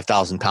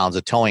 5,000 pounds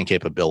of towing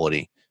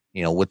capability,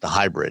 with the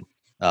hybrid,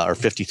 or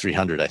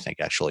 5,300, I think,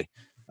 actually.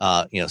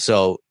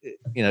 So,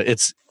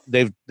 it's,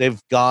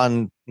 they've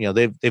gone,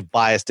 they've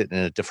biased it in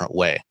a different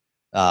way,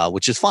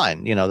 which is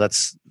fine.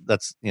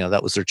 That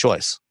was their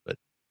choice. But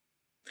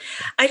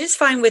I just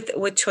find with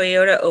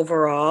Toyota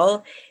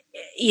overall,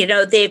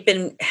 they've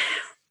been,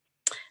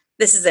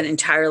 this isn't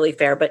entirely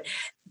fair, but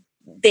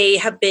they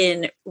have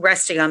been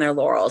resting on their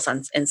laurels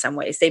in some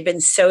ways. They've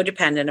been so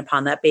dependent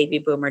upon that baby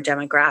boomer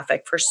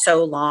demographic for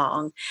so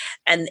long.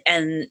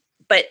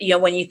 But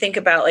when you think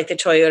about like the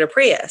Toyota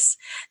Prius,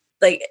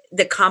 like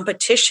the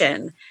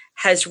competition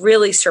has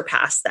really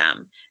surpassed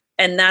them.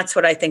 And that's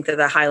what I think that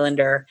the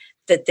Highlander,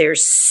 that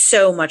there's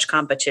so much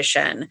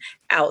competition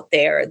out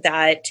there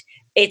that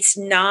it's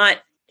not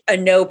a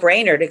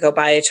no-brainer to go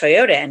buy a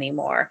Toyota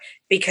anymore,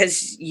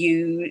 because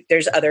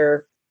there's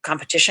other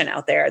competition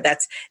out there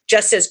that's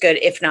just as good,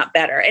 if not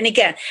better. And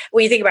again,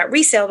 when you think about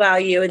resale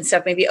value and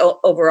stuff, maybe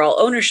overall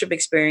ownership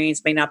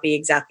experience may not be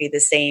exactly the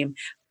same,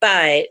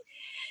 but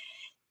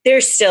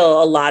there's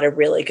still a lot of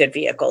really good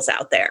vehicles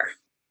out there.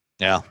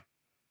 Yeah.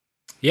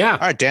 Yeah. All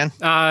right, Dan.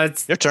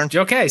 It's your turn.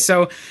 Okay,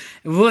 so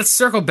let's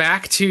circle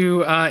back to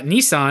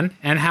Nissan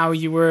and how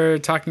you were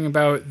talking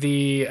about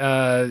the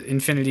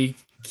Infiniti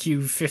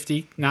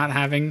Q50 not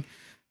having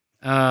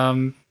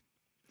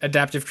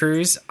adaptive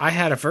cruise. I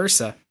had a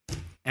Versa,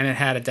 and it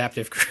had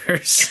adaptive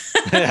cruise.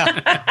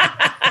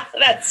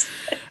 That's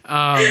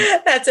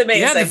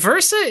amazing. Yeah, the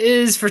Versa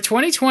is, for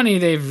 2020,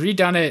 they've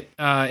redone it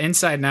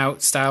inside and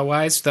out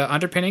style-wise. The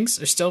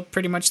underpinnings are still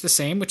pretty much the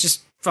same, which is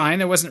fine.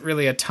 There wasn't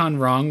really a ton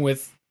wrong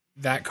with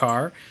that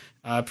car.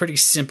 Pretty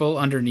simple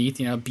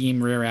underneath,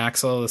 beam rear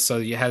axle. So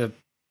you had a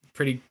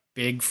pretty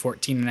big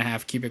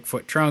 14.5 cubic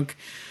foot trunk.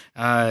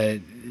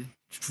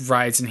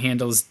 Rides and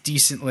handles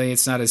decently.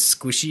 It's not as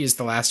squishy as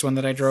the last one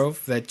that I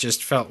drove. That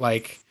just felt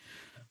like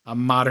a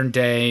modern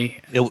day.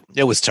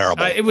 It was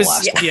terrible. It was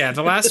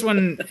the last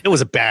one. It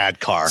was a bad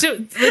car. So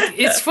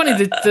it's funny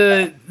that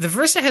the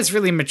Versa has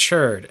really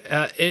matured.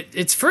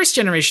 Its first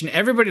generation,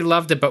 everybody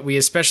loved it, but we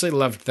especially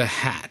loved the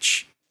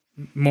hatch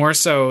more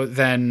so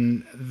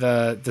than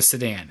the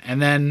sedan.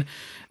 And then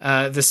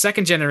the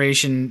second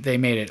generation, they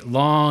made it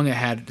long. It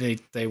had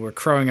they were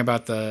crowing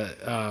about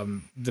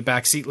the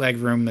back seat leg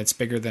room that's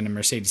bigger than a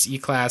Mercedes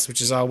E-Class,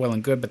 which is all well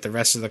and good, but the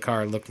rest of the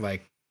car looked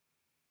like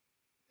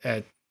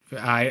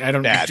I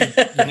don't know.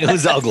 It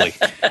was ugly.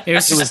 It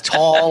was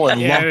tall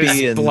and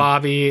lumpy and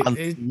blobby, on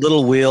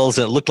little wheels,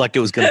 and it looked like it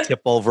was going to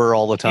tip over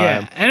all the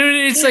time. Yeah. And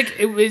it's like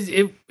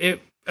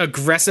it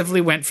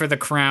aggressively went for the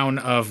crown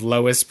of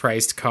lowest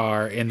priced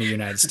car in the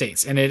United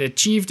States, and it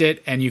achieved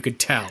it, and you could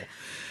tell.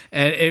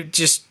 And it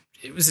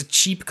was a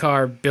cheap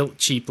car built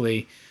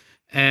cheaply.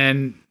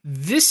 And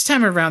this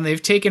time around, they've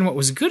taken what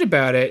was good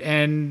about it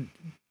and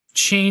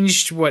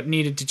changed what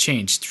needed to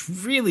change. It's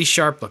really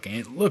sharp looking.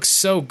 It looks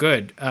so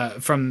good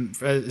from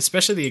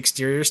especially the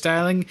exterior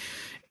styling.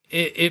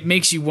 It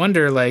makes you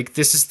wonder, like,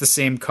 this is the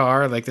same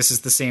car, like this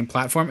is the same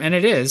platform, and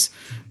it is,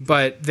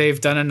 but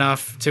they've done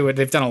enough to it.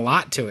 They've done a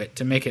lot to it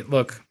to make it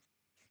look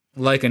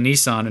like a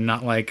Nissan and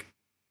not like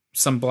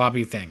some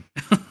blobby thing.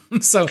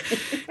 So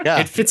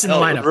it fits in the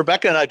lineup.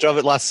 Rebecca and I drove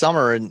it last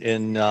summer in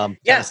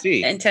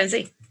Tennessee. In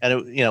Tennessee.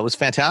 And it was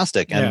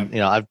fantastic. And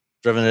I've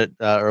driven it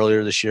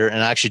earlier this year,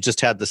 and I actually just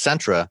had the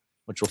Sentra,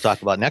 which we'll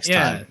talk about next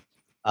time.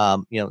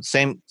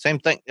 Same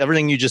thing.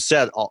 Everything you just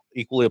said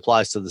equally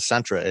applies to the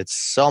Sentra. It's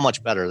so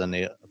much better than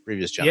the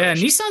previous generation.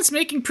 Yeah, Nissan's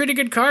making pretty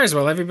good cars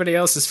while everybody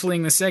else is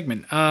fleeing the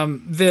segment.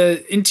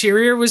 The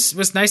interior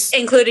was nice,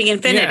 including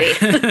Infiniti.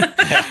 Yeah.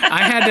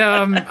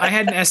 I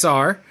had an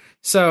SR,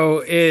 so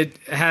it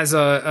has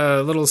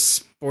a little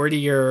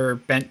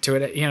sportier bent to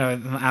it.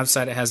 On the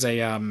outside it has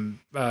a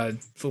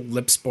little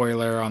lip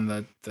spoiler on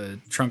the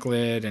trunk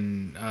lid,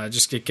 and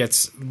just it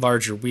gets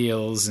larger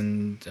wheels,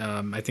 and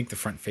I think the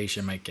front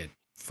fascia might get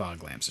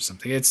fog lamps or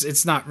something.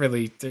 It's not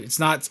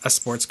a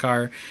sports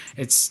car.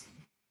 It's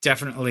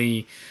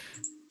definitely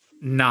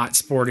not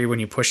sporty when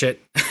you push it.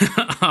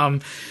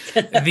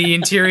 The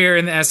interior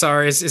in the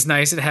SR is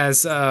nice. It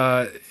has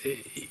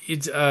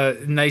it's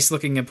nice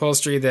looking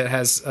upholstery that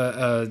has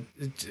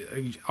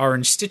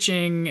orange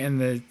stitching,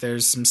 and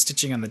there's some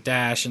stitching on the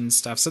dash and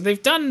stuff. So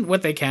they've done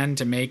what they can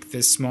to make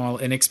this small,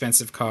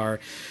 inexpensive car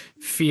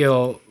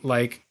feel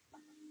like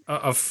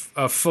a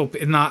full,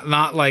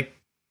 not like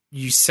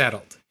you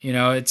settled.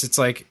 It's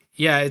like,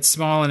 yeah, it's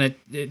small, and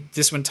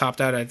this one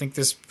topped out. I think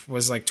this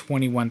was like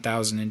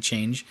 21,000 and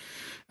change,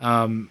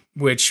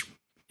 which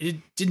it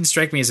didn't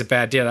strike me as a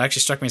bad deal. It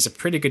actually struck me as a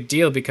pretty good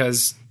deal,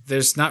 because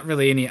there's not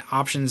really any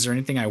options or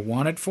anything I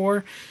wanted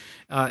for.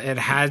 It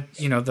had,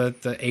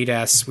 the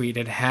ADAS suite.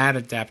 It had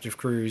adaptive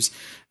cruise.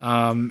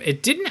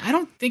 It didn't. I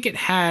don't think it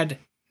had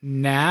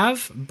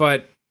nav,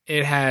 but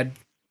it had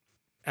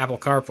Apple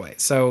CarPlay.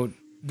 So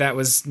that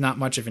was not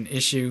much of an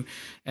issue.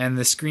 And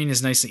the screen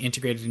is nicely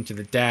integrated into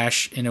the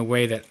dash in a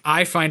way that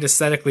I find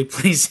aesthetically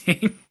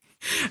pleasing.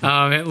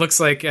 It looks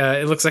like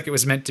it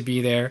was meant to be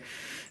there.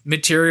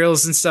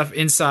 Materials and stuff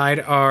inside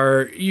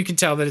you can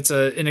tell that it's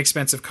an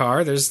inexpensive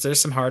car. There's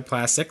some hard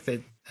plastic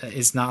that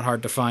is not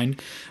hard to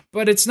find,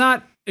 but it's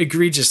not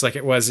egregious like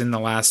it was in the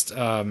last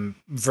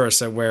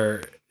Versa,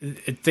 where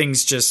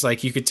things just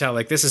like you could tell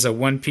like this is a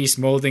one-piece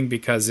molding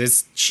because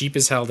it's cheap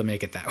as hell to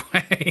make it that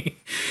way.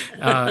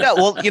 Yeah,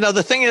 well,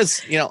 the thing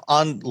is,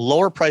 on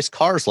lower priced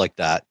cars like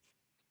that,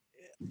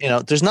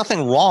 there's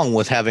nothing wrong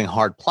with having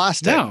hard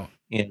plastic. No.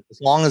 As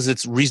long as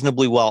it's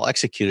reasonably well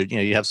executed,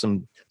 you have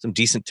some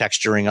decent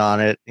texturing on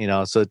it,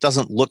 so it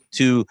doesn't look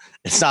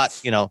it's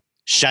not,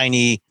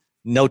 shiny,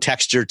 no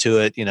texture to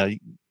it,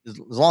 as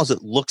long as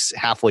it looks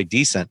halfway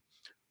decent.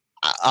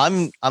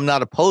 I'm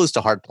not opposed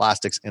to hard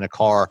plastics in a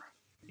car,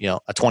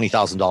 a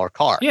 $20,000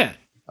 car. Yeah.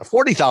 A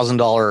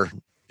 $40,000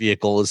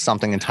 vehicle is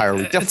something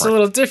entirely different. It's a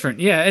little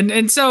different. Yeah.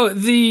 And so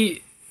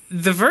the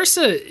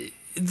Versa,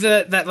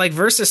 that like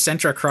Versa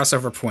Sentra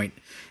crossover point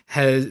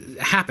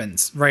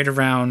happens right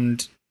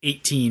around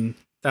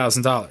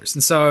 $18,000.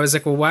 And so I was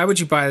like, well, why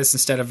would you buy this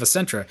instead of a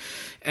Sentra?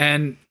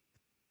 And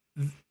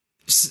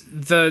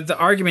the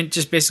argument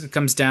just basically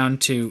comes down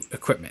to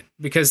equipment,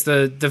 because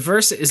the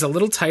Versa is a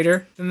little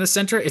tighter than the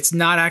Sentra. It's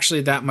not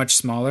actually that much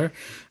smaller.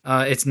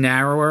 It's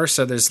narrower,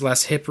 so there's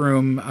less hip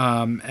room,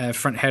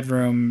 front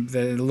headroom,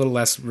 a little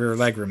less rear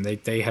leg room.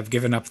 They have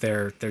given up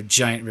their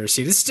giant rear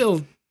seat. It's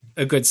still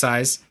a good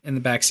size in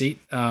the back seat,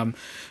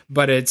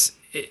 but it's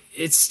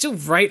still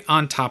right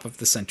on top of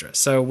the Sentra.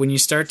 So when you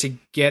start to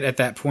get at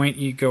that point,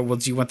 you go, well,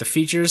 do you want the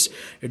features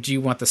or do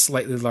you want the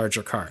slightly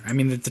larger car? I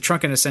mean, the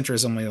trunk in a Sentra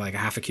is only like a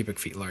half a cubic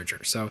feet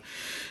larger. So,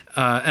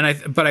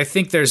 but I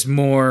think there's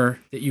more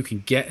that you can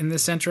get in the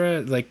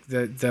Sentra. Like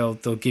they'll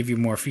give you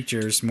more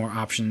features, more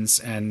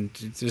options, and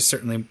there's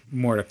certainly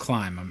more to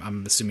climb.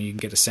 I'm assuming you can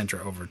get a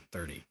Sentra over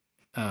 30.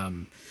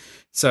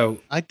 So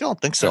I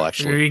don't think so,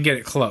 actually. Or you can get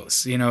it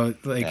close.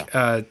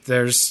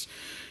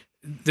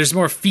 There's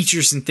more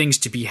features and things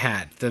to be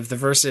had. The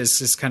Versa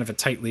is kind of a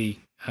tightly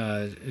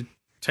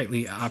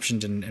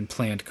optioned and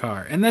planned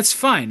car, and that's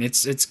fine.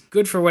 It's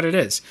good for what it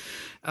is.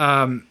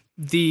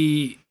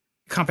 The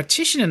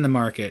competition in the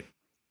market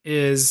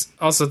is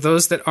also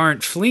those that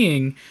aren't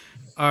fleeing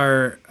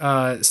are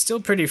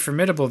still pretty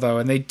formidable, though,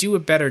 and they do a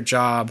better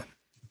job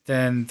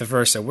than the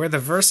Versa. Where the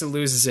Versa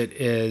loses it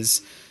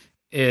is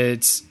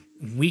its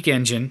weak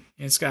engine.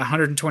 It's got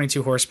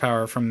 122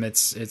 horsepower from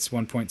its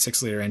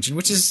 1.6 liter engine,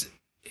 which is,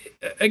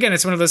 again,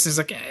 it's one of those things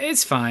like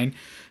it's fine,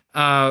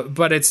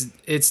 but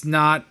it's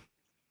not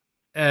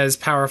as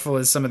powerful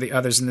as some of the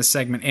others in this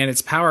segment, and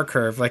its power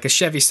curve, like a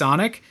Chevy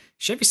Sonic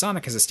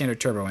has a standard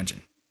turbo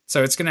engine,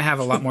 so it's going to have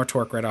a lot more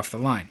torque right off the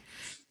line.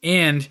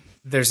 And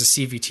there's a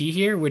CVT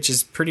here, which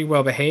is pretty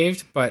well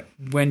behaved, but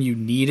when you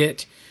need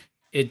it,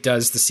 it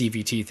does the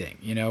CVT thing,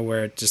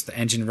 where it just the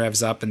engine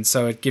revs up, and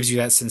so it gives you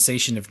that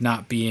sensation of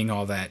not being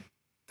all that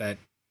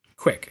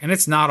quick, and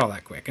it's not all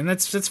that quick, and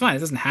that's fine. It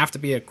doesn't have to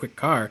be a quick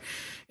car.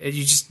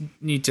 You just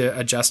need to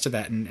adjust to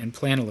that and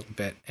plan a little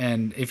bit.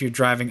 And if you're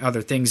driving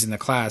other things in the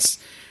class,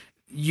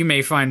 you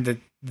may find that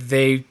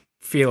they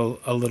feel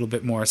a little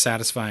bit more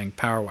satisfying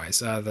power-wise.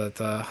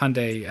 The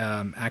Hyundai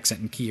Accent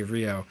and Kia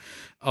Rio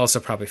also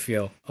probably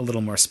feel a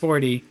little more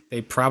sporty.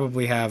 They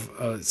probably have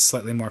a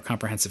slightly more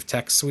comprehensive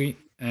tech suite,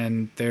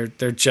 and they're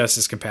just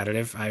as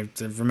competitive. I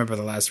remember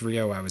the last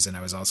Rio I was in,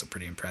 I was also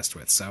pretty impressed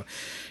with. So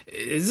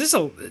is this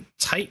a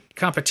tight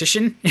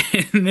competition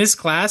in this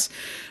class?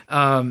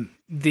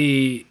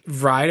 The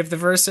ride of the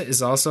Versa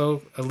is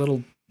also a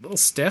little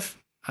stiff.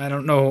 I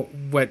don't know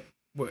what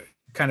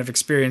kind of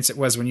experience it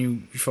was when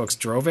you folks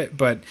drove it,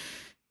 but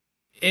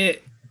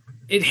it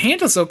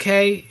handles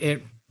okay.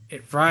 It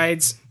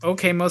rides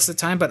okay most of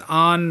the time, but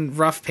on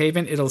rough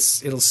pavement, it'll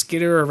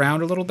skitter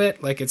around a little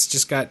bit. Like it's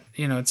just got,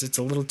 it's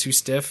a little too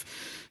stiff.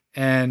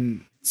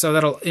 And so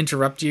that'll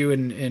interrupt you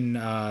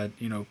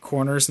in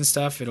corners and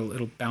stuff.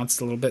 It'll bounce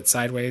a little bit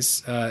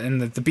sideways.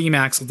 And the beam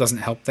axle doesn't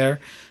help there.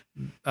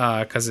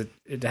 Because it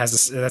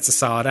has that's a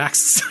solid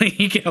axle, so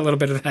you get a little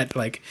bit of that,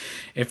 like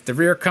if the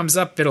rear comes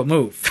up, it'll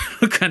move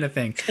kind of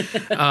thing.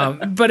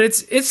 But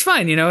it's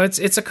fine,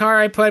 it's a car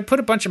I put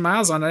a bunch of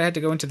miles on it. I had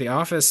to go into the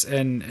office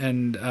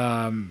and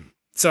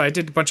so I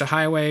did a bunch of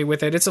highway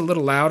with it. It's a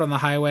little loud on the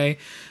highway,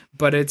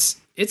 but it's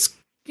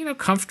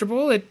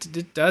comfortable.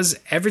 It does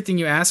everything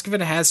you ask of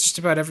it. It has just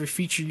about every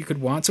feature you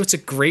could want. So it's a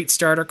great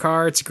starter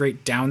car. It's a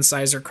great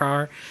downsizer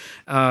car.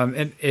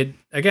 And it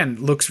again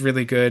looks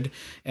really good,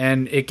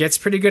 and it gets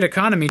pretty good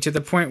economy to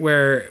the point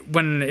where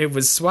when it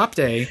was swap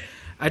day,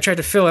 I tried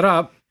to fill it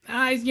up.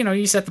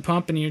 You set the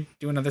pump and you're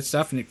doing other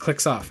stuff and it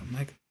clicks off. I'm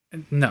like,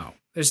 no,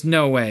 there's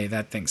no way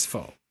that thing's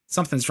full.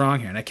 something's wrong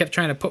here. And I kept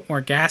trying to put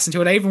more gas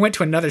into it. I even went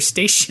to another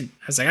station.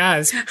 I was like,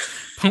 this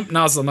pump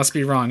nozzle must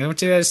be wrong. I went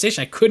to the other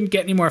station. I couldn't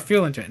get any more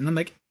fuel into it. And I'm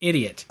like,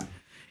 idiot.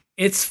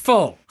 It's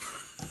full.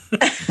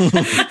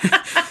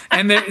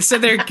 And so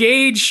their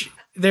gauge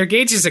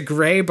is a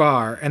gray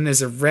bar, and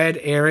there's a red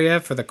area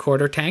for the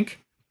quarter tank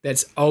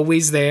that's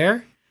always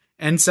there.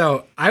 And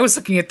so I was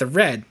looking at the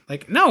red,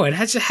 like, no, it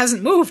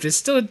hasn't moved. It's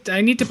still,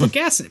 I need to put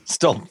gas in it.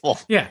 Still full.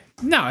 Yeah.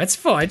 No, it's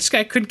full. I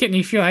couldn't get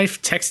any fuel. I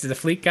texted the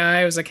fleet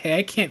guy. I was like, hey,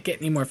 I can't get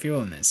any more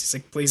fuel in this. He's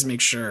like, please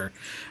make sure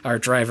our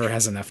driver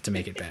has enough to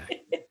make it back.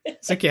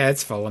 It's like, yeah,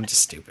 it's full. I'm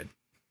just stupid.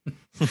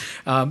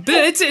 But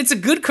it's a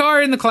good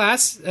car in the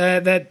class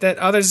that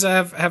others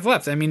have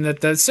left. I mean,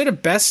 the sort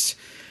of best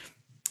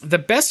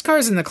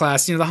cars in the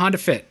class, the Honda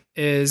Fit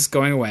is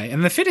going away.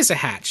 And the Fit is a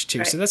hatch, too,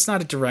 right. So that's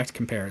not a direct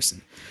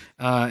comparison.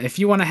 If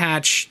you want a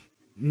hatch,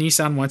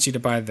 Nissan wants you to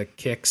buy the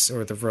Kicks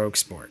or the Rogue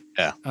Sport.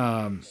 Yeah.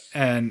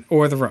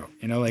 Or the Rogue,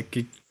 like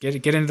get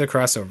into the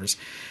crossovers,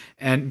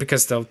 and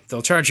because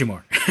they'll charge you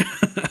more.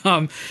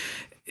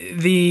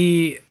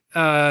 The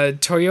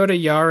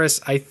Toyota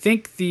Yaris, I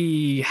think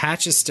the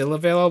hatch is still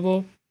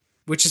available,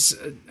 which is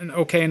an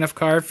okay enough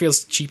car. It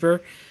feels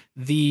cheaper.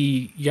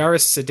 The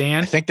Yaris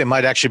sedan, I think they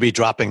might actually be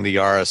dropping the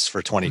Yaris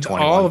for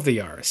 2021. All of the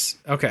Yaris.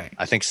 Okay.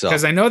 I think so.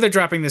 Because I know they're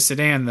dropping the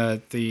sedan,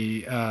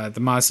 the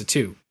Mazda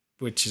 2,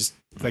 which is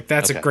like,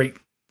 that's a great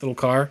little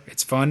car.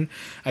 It's fun.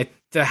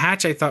 The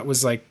hatch I thought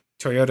was like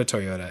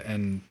Toyota,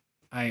 and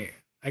I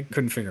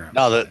couldn't figure out.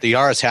 No, the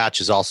Yaris hatch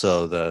is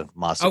also the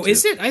Mazda 2. Oh,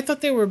 is it? I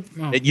thought they were.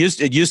 Oh. It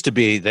used to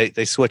be.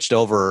 They switched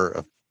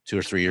over 2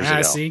 or 3 years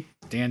ago. See,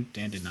 Dan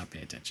did not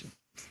pay attention.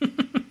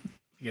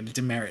 You got to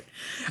demerit.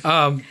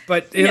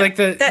 But like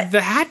the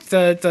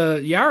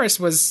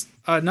Yaris was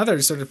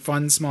another sort of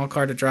fun small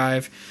car to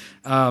drive.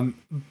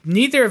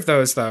 Neither of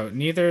those though.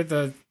 Neither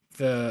the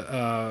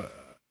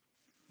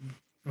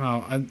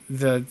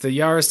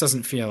Yaris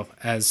doesn't feel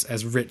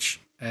as rich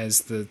as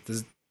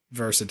the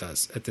Versa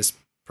does at this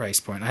price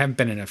point. I haven't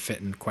been in a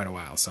Fit in quite a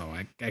while, so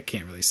I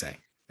can't really say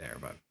there.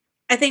 But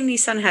I think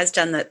Nissan has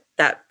done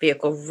that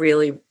vehicle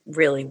really,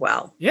 really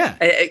well. Yeah.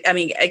 I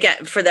mean,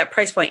 again, for that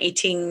price point,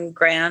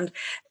 $18,000,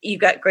 you've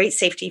got great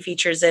safety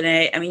features in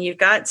it. I mean, you've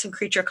got some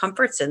creature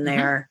comforts in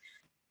there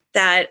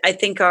that I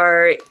think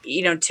are,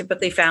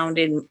 typically found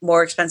in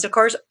more expensive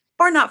cars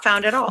or not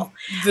found at all.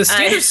 The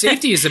standard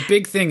safety is a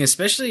big thing,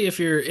 especially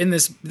if you're in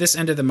this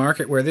end of the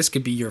market where this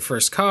could be your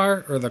first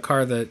car or the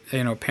car that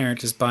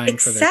parent is buying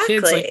for their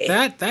kids.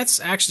 Like that's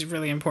actually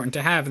really important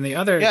to have. And the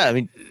other, I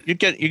mean, you're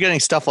getting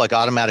stuff like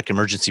automatic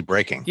emergency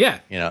braking.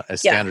 Yeah,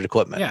 as standard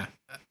equipment. Yeah.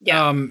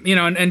 Yeah.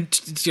 And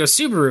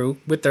Subaru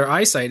with their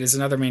EyeSight is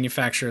another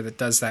manufacturer that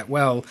does that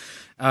well.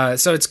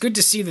 So it's good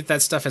to see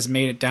that stuff has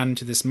made it down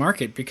into this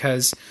market,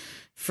 because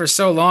for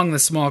so long the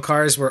small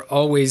cars were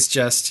always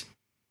just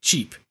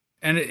cheap.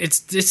 And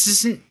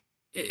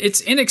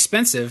it's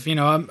inexpensive,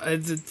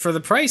 for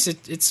the price.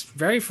 It's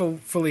very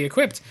fully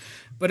equipped,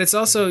 but it's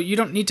also, you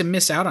don't need to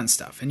miss out on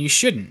stuff, and you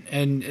shouldn't.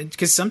 And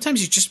because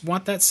sometimes you just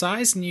want that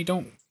size, and you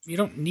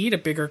don't need a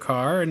bigger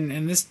car,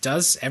 and this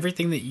does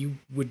everything that you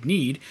would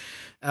need.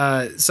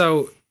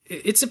 So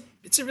it's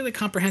a really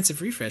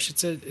comprehensive refresh.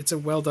 It's a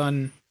well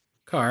done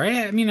car.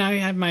 I mean, I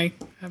have my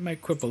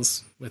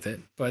quibbles with it,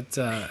 but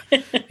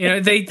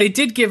they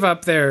did give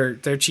up their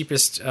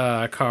cheapest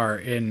car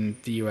in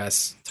the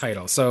U.S.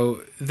 title.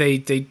 So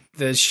the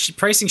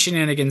pricing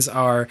shenanigans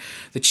are,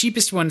 the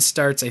cheapest one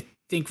starts, I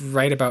think,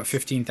 right about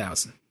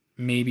 15,000,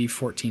 maybe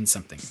 14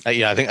 something.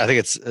 I think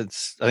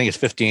it's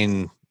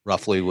 15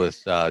 roughly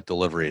with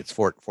delivery. It's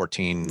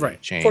 14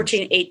 change.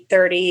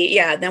 14,830.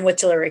 Yeah, then with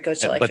delivery it goes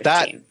to like 15.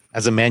 That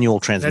as a manual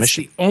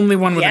transmission. That's the only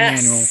one with a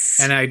manual,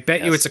 and I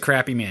bet you it's a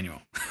crappy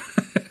manual.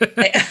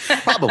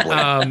 Probably.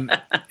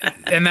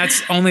 And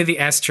that's only the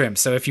S trim.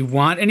 So if you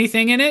want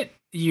anything in it,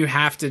 you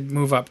have to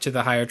move up to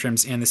the higher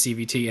trims and the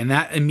CVT, and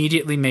that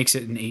immediately makes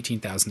it an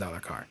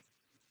 $18,000 car,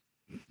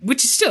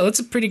 which is still, it's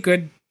a pretty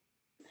good.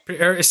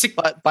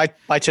 But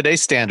by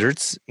today's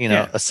standards,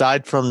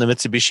 aside from the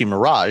Mitsubishi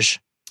Mirage,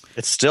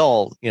 it's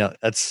still,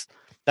 that's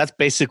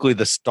basically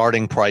the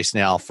starting price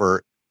now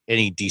for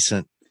any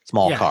decent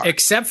small car.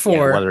 Except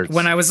for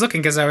when I was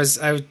looking, because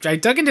I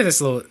dug into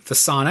the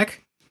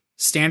Sonic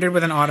standard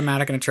with an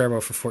automatic and a turbo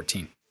for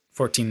 14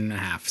 and a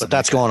half. But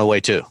that's going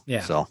away too.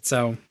 Yeah.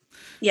 So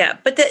yeah,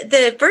 but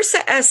the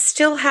Versa S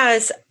still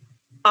has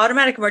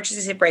automatic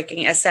emergency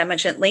braking, as I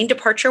mentioned, lane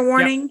departure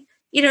warning.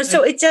 Yep.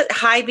 So it does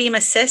high beam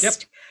assist. Yep.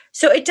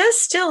 So it does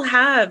still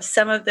have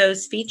some of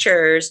those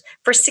features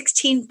for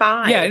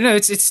 $16,500. Yeah, no,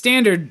 it's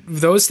standard.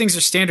 Those things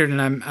are standard, and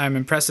I'm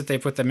impressed that they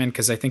put them in,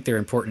 because I think they're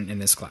important in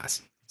this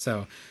class.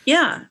 So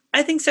yeah,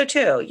 I think so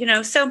too.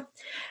 So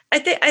I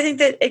think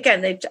that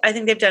again,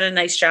 they've done a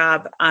nice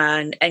job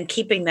on and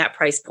keeping that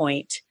price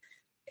point,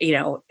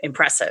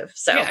 impressive.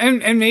 So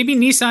and maybe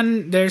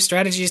Nissan, their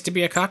strategy is to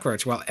be a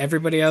cockroach while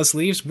everybody else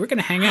leaves. We're going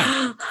to hang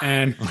out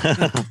and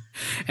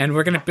and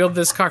we're going to build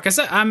this car, because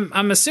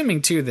I'm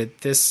assuming too that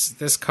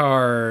this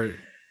car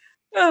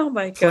oh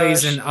my gosh,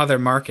 plays in other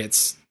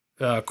markets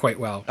quite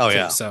well. Oh too.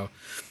 yeah. So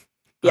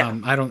Yeah.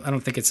 I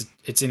don't think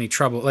it's any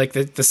trouble. Like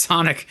the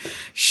Sonic,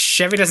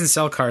 Chevy doesn't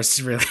sell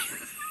cars really.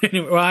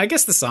 Well, I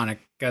guess the Sonic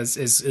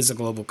is a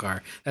global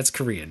car. That's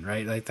Korean,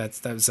 right? Like that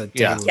was a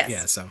yes.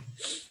 Yeah. So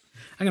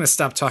I'm gonna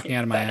stop talking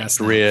out of my ass.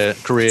 Korea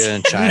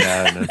and China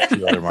and a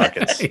few other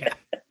markets. Yeah.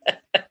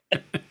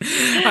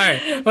 All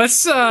right,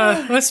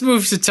 let's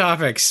move to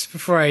topics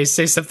before I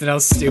say something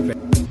else stupid.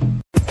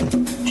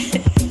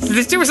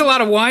 There was a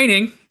lot of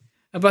whining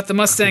about the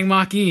Mustang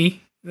Mach-E.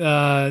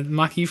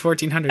 Mach-E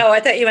 1400. Oh, I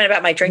thought you meant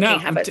about my drinking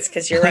habits,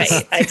 because you're right.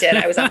 I did.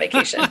 I was on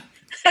vacation.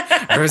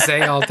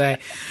 Rosé all day.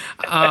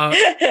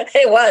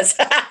 It was.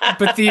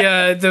 But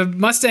the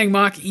Mustang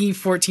Mach-E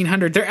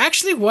 1400, there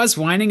actually was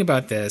whining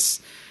about this.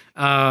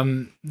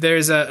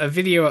 There's a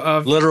video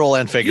of literal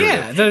and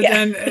figurative.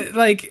 Yeah,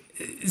 and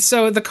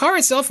so the car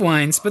itself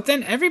whines, but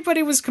then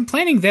everybody was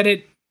complaining that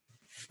it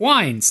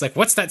whines. Like,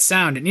 what's that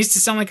sound? It needs to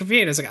sound like a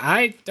V8. I was like,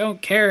 I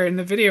don't care. In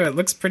the video, it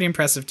looks pretty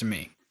impressive to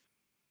me.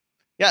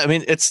 Yeah, I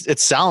mean, it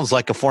sounds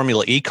like a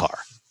Formula E car.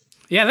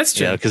 Yeah, that's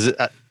true. Because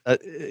I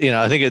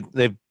think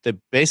they've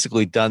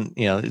basically done.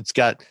 It's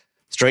got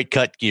straight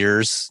cut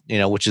gears.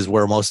 Which is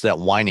where most of that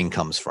whining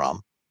comes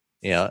from.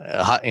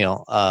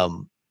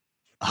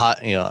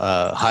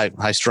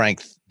 High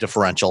strength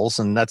differentials,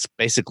 and that's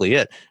basically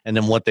it. And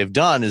then what they've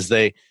done is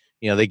they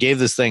gave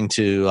this thing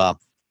to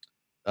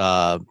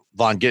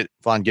Von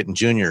Gittin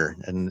Jr.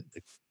 and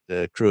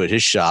the crew at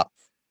his shop,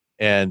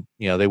 and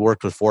they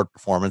worked with Ford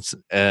Performance,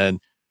 and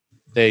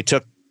they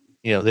took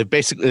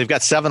they've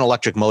got 7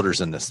 electric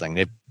motors in this thing.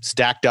 They've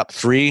stacked up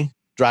 3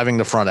 driving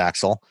the front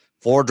axle,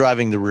 4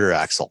 driving the rear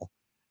axle,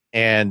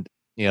 and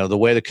the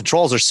way the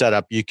controls are set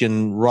up, you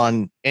can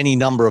run any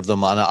number of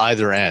them on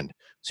either end.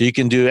 So you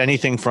can do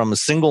anything from a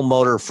single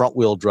motor front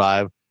wheel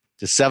drive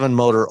to 7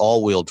 motor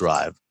all wheel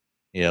drive,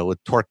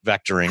 with torque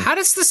vectoring. How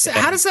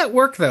does that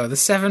work though? The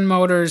 7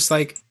 motors,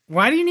 like,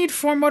 why do you need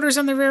 4 motors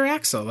on the rear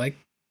axle? Like,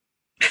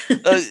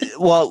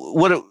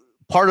 well,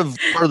 part of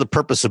the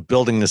purpose of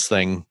building this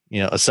thing,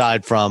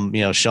 aside from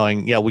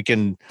showing, we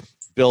can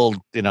build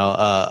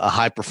a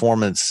high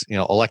performance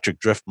electric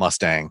drift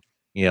Mustang,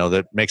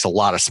 that makes a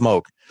lot of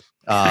smoke.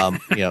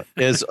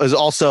 Is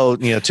also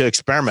to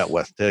experiment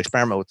with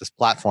this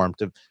platform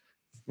to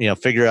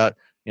figure out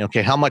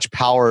okay, how much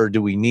power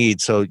do we need?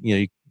 So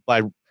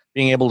by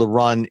being able to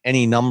run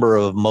any number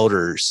of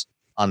motors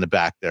on the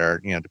back there,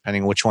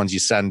 depending on which ones you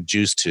send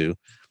juice to,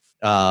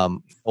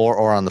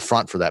 or on the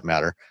front for that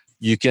matter,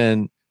 you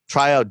can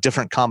try out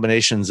different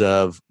combinations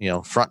of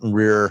front and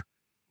rear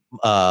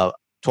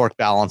torque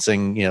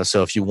balancing.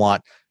 So if you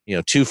want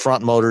 2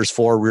 front motors,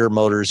 4 rear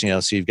motors,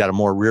 so you've got a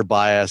more rear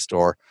biased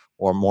or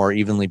more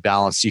evenly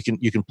balanced. You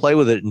can play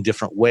with it in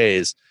different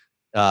ways,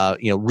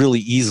 really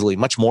easily,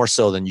 much more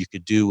so than you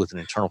could do with an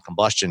internal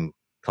combustion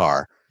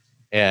car,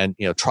 and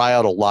try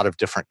out a lot of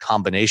different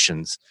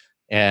combinations.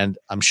 And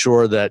I'm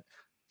sure that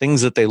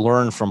things that they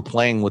learn from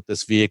playing with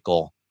this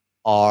vehicle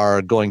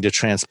are going to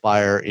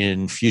transpire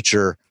in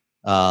future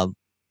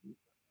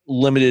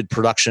limited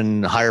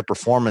production, higher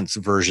performance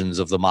versions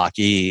of the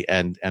Mach-E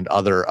and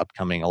other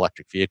upcoming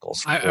electric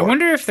vehicles. I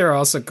wonder if they're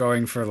also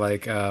going for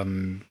like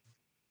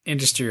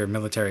industry or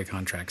military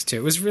contracts too.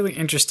 It was really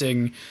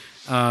interesting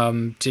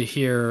to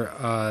hear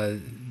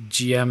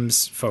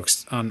GM's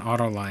folks on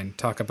Autoline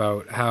talk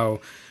about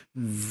how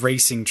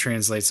racing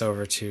translates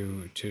over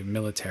to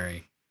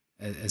military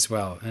as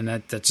well, and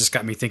that just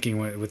got me thinking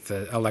with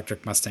the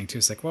electric Mustang too.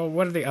 It's like, well,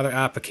 what are the other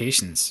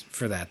applications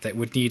for that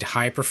would need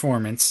high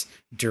performance,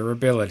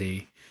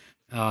 durability,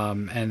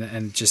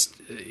 and just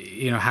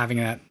having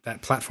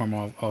that platform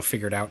all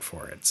figured out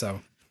for it.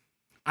 So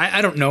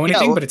I don't know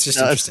anything, but it's just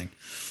interesting.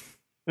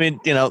 I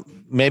mean,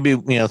 maybe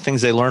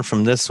things they learn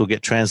from this will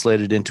get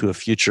translated into a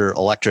future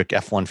electric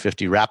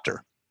F-150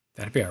 Raptor.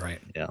 That'd be all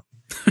right. Yeah.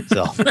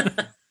 So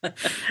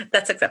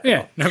that's acceptable.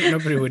 Yeah,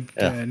 nobody would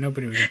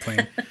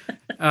complain.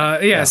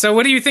 So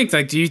what do you think?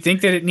 Like, do you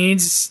think that it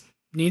needs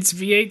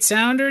V8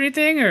 sound or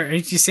anything? Or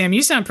Sam,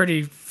 you sound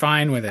pretty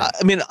fine with it.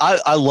 I mean,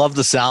 I love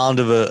the sound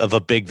of a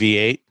big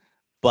V8,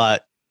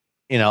 but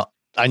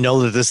I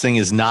know that this thing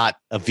is not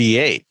a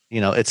V8.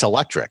 It's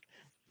electric,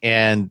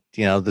 and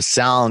the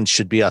sound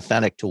should be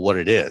authentic to what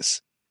it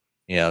is.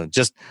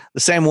 Just the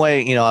same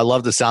way. I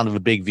love the sound of a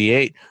big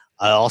V8.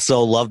 I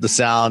also love the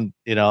sound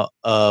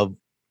of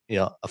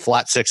a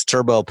flat 6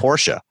 turbo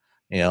Porsche,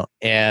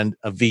 and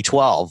a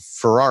V12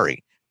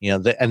 Ferrari.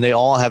 And they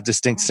all have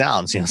distinct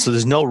sounds. So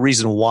there's no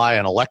reason why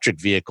an electric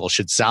vehicle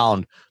should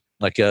sound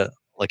like a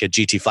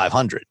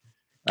GT500.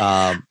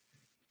 And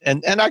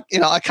I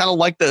kind of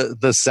like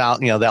the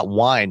sound, that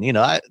whine.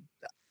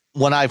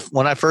 When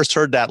I first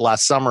heard that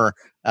last summer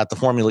at the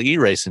Formula E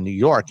race in New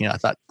York, I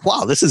thought,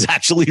 wow, this is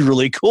actually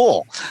really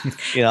cool.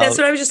 That's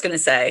what I was just going to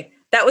say.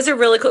 That was a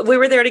really cool. We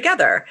were there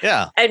together.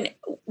 Yeah. And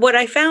what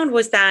I found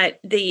was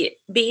that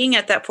being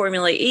at that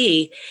Formula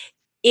E,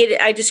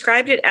 I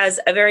described it as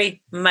a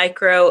very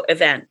micro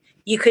event.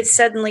 You could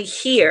suddenly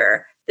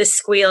hear the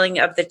squealing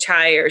of the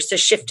tires, the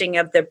shifting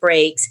of the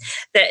brakes,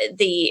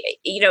 the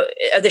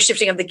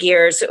shifting of the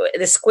gears,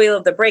 the squeal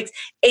of the brakes,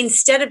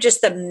 instead of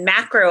just the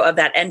macro of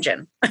that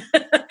engine.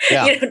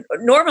 Yeah.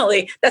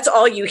 Normally that's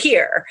all you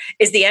hear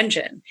is the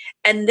engine.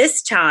 And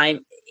this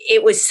time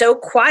it was so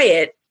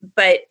quiet,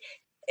 but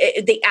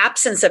the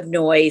absence of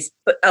noise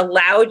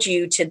allowed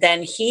you to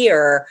then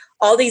hear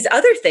all these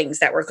other things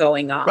that were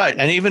going on. Right.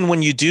 And even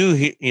when you do,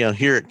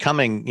 hear it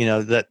coming,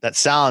 that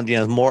sound,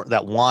 more,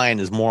 that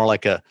whine is more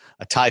like a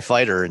TIE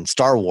fighter in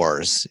Star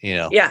Wars,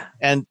 Yeah.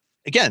 And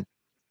again,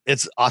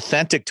 it's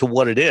authentic to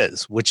what it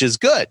is, which is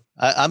good.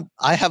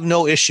 I have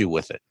no issue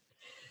with it.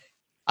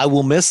 I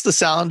will miss the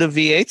sound of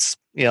V8s.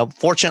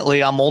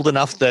 Fortunately, I'm old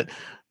enough that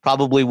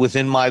probably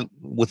within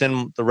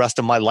the rest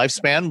of my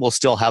lifespan, we'll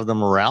still have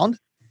them around.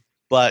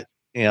 But,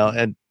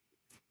 future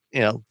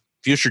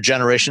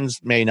generations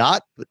may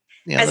not. But,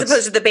 as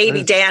opposed to the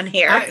baby Dan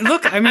here.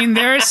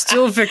 There are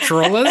still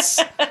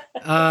Victrolas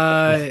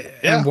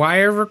and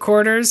wire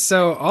recorders.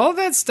 So all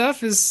that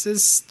stuff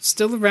is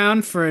still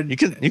around for. You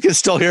can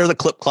still hear the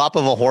clip clop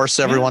of a horse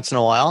every once in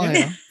a while.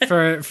 Yeah.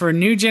 For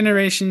new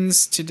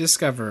generations to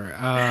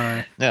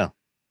discover.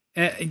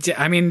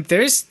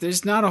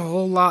 There's not a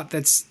whole lot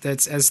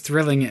that's as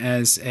thrilling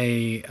as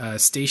a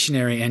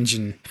stationary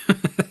engine,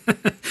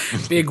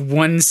 big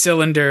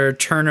 1-cylinder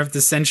turn of the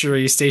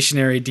century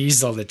stationary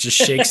diesel that just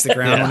shakes the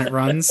ground when it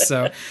runs.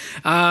 So,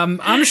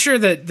 I'm sure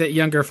that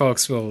younger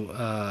folks will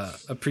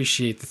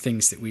appreciate the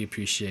things that we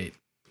appreciate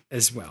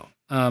as well.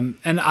 And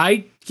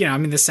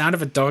the sound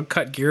of a dog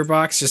cut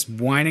gearbox just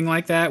whining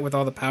like that with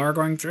all the power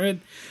going through it,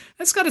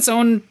 that's got its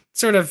own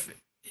sort of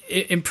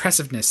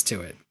impressiveness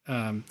to it.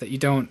 That you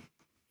don't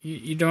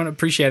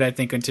appreciate, I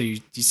think, until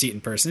you see it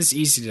in person. It's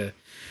easy to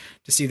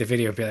see the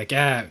video and be like,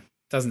 it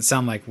doesn't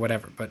sound like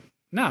whatever, but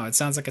no, it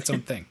sounds like its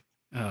own thing.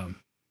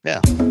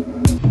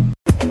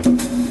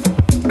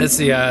 Let's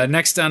see.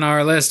 Next on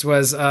our list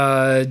was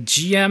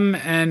GM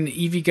and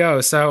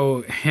EVgo.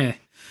 So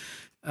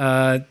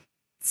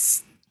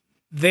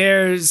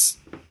there's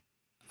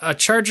a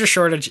charger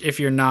shortage if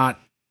you're not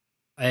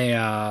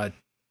a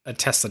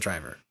Tesla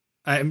driver.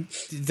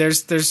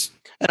 There's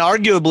and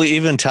arguably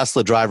even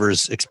Tesla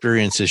drivers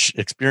experience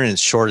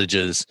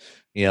shortages,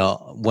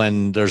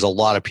 when there's a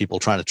lot of people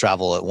trying to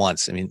travel at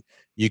once. I mean,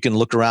 you can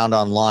look around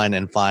online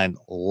and find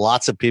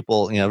lots of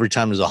people, every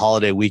time there's a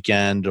holiday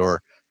weekend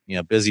or,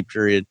 busy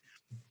period,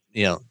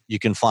 you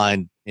can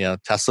find,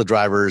 Tesla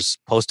drivers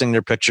posting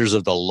their pictures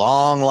of the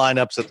long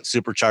lineups at the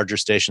supercharger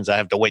stations. I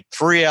have to wait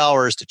 3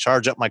 hours to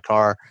charge up my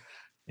car,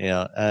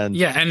 and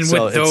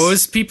so with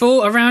those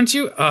people around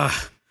you,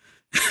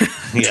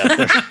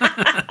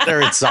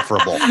 they're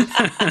insufferable.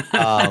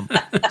 And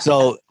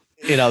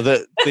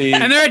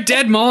they're at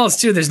dead malls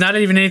too. There's not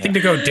even anything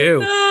to go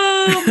do.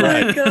 Oh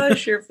my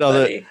gosh, you're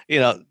funny.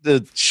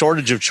 The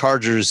shortage of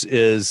chargers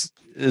is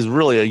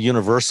really a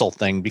universal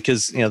thing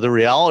because the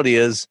reality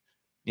is,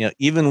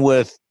 even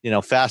with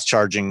fast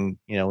charging,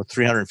 with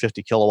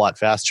 350 kilowatt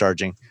fast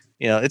charging,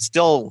 it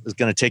still is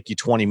going to take you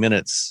 20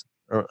 minutes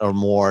or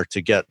more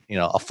to get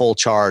a full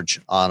charge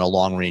on a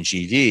long range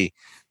EV,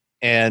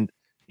 and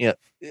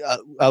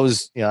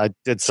I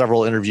did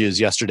several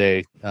interviews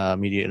yesterday,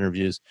 media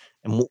interviews,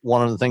 and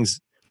one of the things,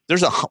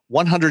 there's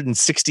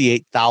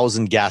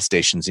 168,000 gas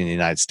stations in the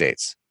United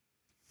States.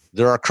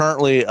 There are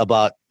currently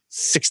about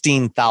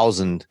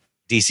 16,000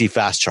 DC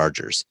fast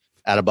chargers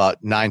at a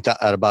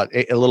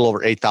little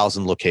over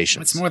 8,000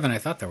 locations. It's more than I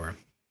thought there were.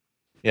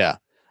 Yeah.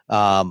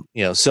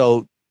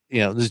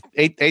 There's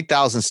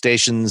 8,000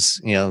 stations,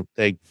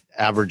 they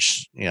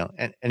average,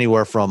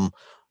 anywhere from,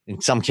 in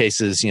some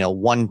cases,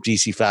 one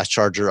DC fast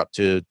charger up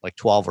to like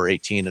 12 or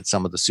 18 at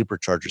some of the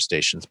supercharger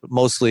stations, but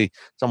mostly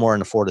somewhere in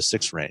the 4 to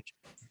 6 range.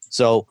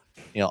 So,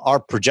 our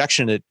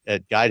projection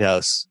at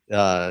Guidehouse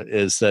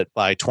is that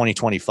by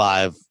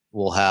 2025,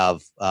 we'll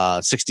have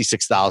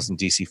 66,000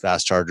 DC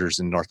fast chargers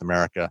in North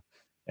America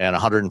and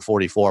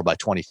 144 by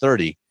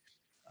 2030.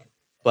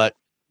 But,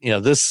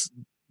 this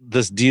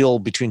deal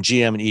between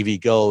GM and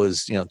EVgo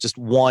is, just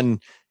one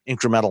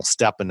incremental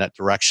step in that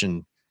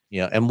direction.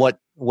 And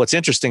what's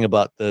interesting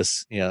about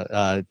this,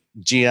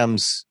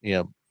 GM's,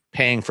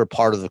 paying for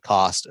part of the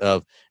cost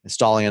of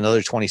installing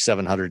another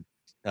 2,700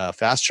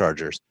 fast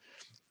chargers.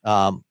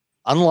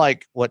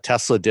 Unlike what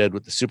Tesla did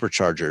with the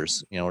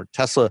superchargers,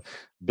 Tesla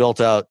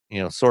built out,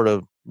 sort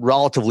of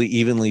relatively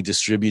evenly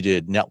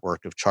distributed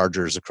network of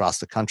chargers across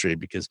the country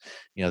because,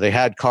 they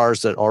had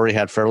cars that already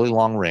had fairly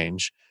long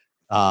range,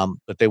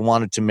 but they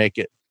wanted to make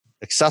it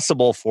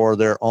accessible for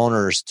their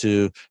owners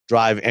to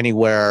drive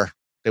anywhere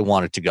they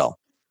wanted to go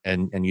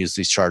and use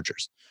these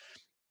chargers.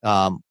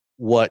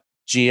 What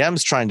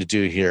GM's trying to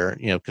do here,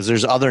 because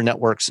there's other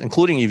networks,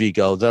 including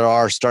EVgo, that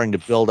are starting to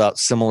build out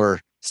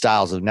similar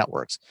styles of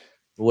networks.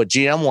 But what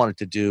GM wanted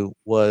to do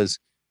was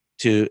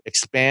to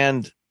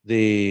expand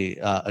the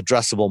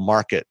addressable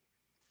market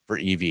for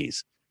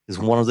EVs. Is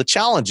one of the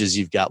challenges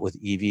you've got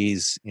with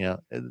EVs.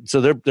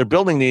 So they're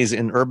building these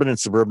in urban and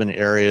suburban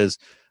areas,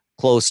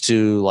 close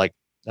to like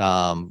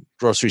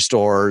grocery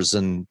stores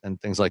and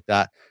things like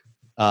that.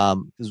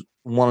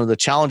 one of the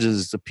challenges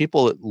is the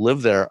people that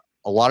live there,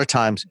 a lot of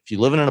times, if you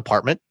live in an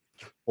apartment,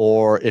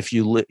 or if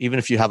you even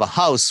if you have a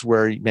house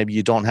where maybe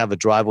you don't have a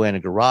driveway and a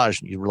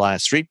garage, and you rely on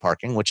street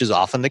parking, which is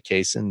often the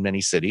case in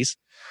many cities,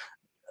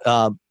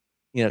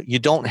 you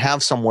don't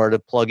have somewhere to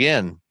plug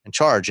in and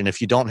charge. And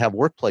if you don't have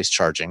workplace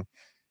charging,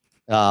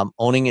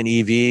 owning an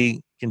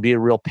EV can be a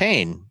real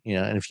pain.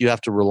 And if you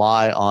have to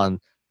rely on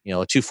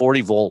a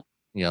 240 volt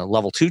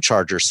level 2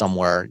 charger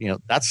somewhere,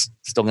 that's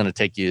still going to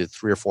take you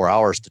 3 or 4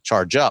 hours to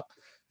charge up.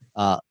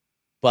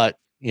 But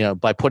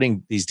by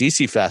putting these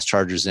DC fast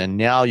chargers in,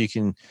 now you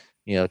can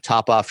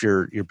top off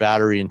your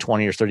battery in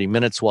 20 or 30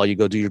 minutes while you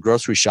go do your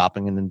grocery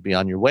shopping and then be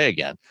on your way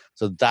again.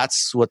 So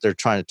that's what they're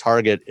trying to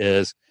target,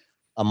 is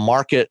a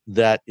market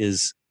that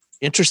is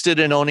interested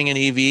in owning an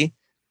EV,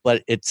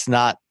 but it's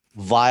not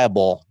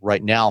viable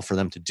right now for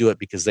them to do it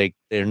because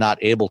they're not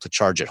able to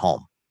charge at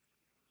home.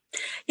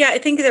 Yeah, I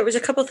think there was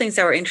a couple of things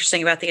that were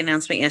interesting about the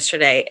announcement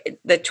yesterday.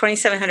 The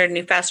 2,700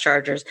 new fast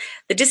chargers.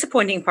 The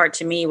disappointing part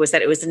to me was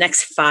that it was the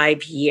next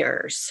 5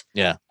 years.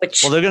 Yeah.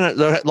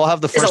 They'll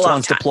have the first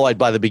ones deployed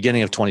by the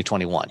beginning of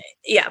 2021.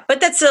 Yeah,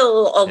 but that's a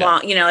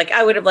long.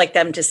 I would have liked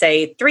them to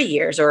say 3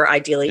 years or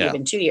ideally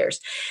even 2 years.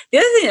 The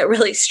other thing that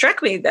really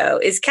struck me though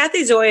is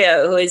Kathy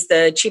Zoya, who is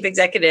the chief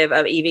executive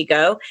of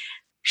EVgo.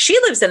 She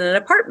lives in an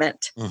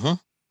apartment. Mm-hmm.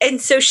 And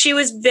so she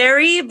was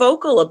very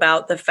vocal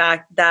about the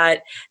fact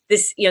that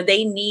this,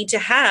 they need to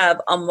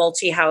have a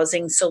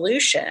multi-housing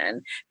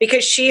solution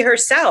because she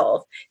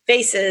herself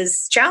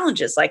faces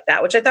challenges like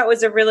that, which I thought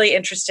was a really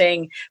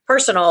interesting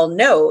personal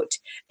note,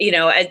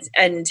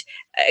 and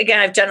again,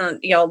 I've done,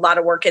 a lot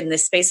of work in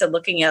this space of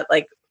looking at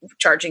like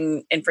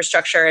charging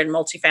infrastructure and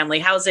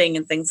multifamily housing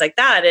and things like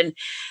that. And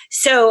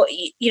so,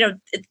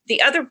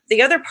 the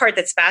other part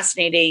that's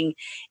fascinating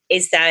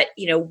is that,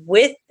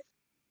 with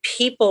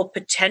people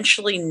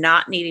potentially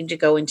not needing to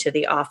go into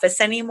the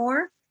office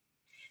anymore,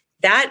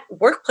 that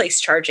workplace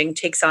charging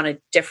takes on a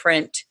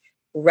different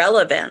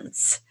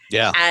relevance.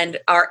 Yeah. And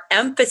our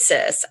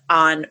emphasis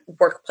on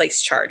workplace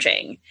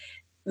charging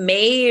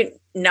may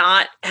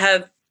not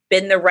have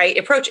been the right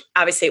approach.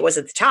 Obviously, it was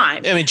at the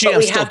time. I mean,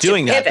 GM's still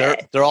doing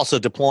that. They're also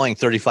deploying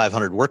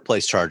 3,500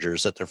 workplace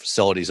chargers at their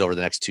facilities over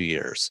the next 2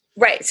 years.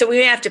 Right. So we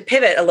may have to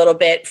pivot a little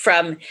bit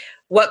from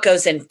what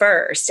goes in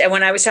first. And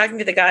when I was talking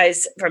to the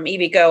guys from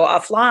EVgo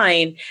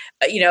offline,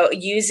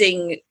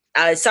 using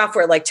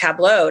software like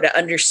Tableau to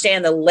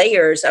understand the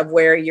layers of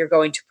where you're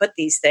going to put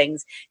these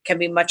things can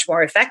be much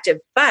more effective.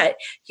 But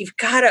you've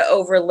got to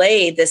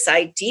overlay this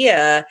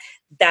idea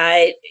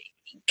that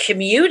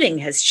commuting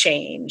has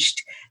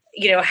changed,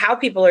 how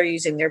people are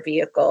using their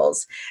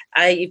vehicles.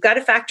 You've got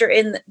to factor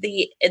in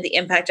the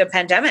impact of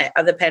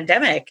the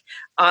pandemic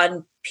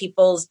on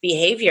people's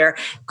behavior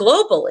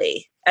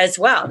globally as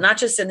well, not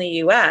just in the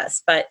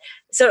US, but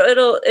so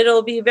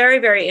it'll be very,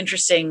 very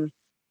interesting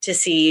to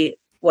see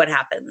what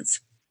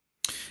happens.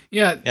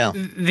 Yeah.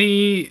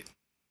 The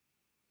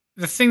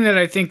thing that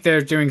I think they're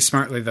doing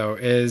smartly though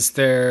is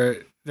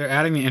they're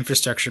adding the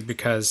infrastructure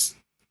because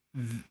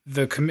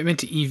the commitment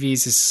to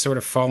EVs is sort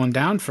of fallen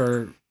down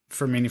for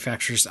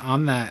manufacturers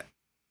on that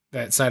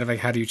side of like,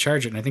 how do you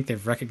charge it? And I think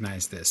they've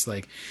recognized this.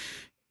 Like,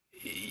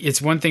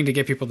 it's one thing to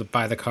get people to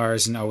buy the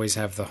cars and always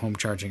have the home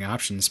charging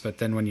options, but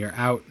then when you're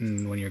out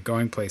and when you're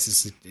going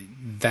places,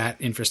 that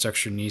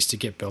infrastructure needs to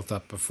get built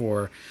up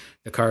before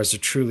the cars are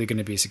truly going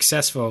to be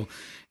successful.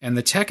 And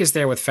the tech is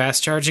there with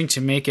fast charging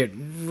to make it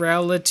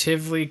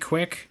relatively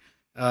quick.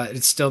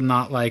 It's still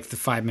not like the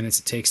 5 minutes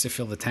it takes to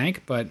fill the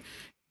tank, but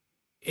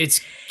it's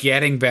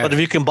getting better. But if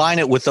you combine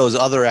it with those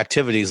other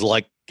activities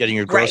like getting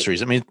your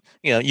groceries, right. I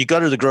mean, you go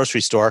to the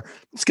grocery store,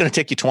 it's going to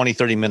take you 20,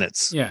 30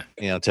 minutes,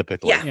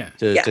 typically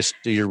to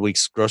do your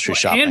week's grocery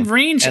shopping. And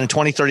range. And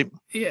 20, 30.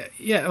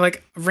 Yeah.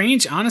 Like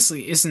range,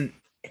 honestly, isn't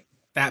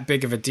that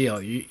big of a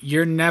deal.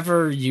 You're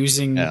never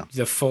using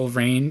the full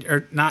range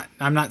or not.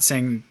 I'm not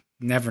saying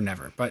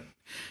never, but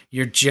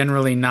you're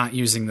generally not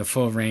using the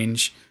full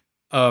range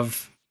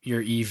of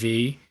your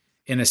EV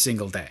in a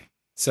single day.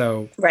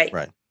 So,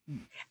 right.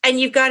 And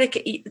you've got to,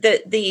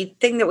 the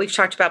thing that we've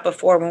talked about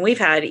before when we've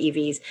had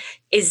EVs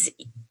is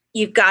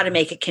you've got to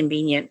make it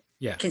convenient.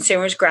 Yeah.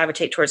 Consumers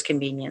gravitate towards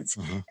convenience.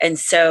 Mm-hmm. And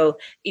so,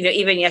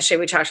 even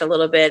yesterday we talked a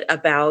little bit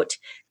about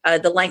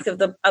the length of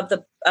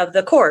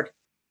the cord.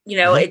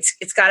 Mm-hmm.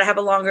 It's got to have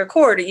a longer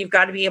cord. You've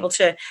got to be able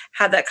to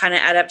have that kind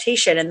of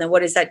adaptation. And then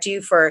what does that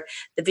do for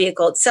the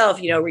vehicle itself?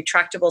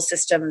 Retractable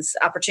systems,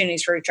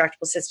 opportunities for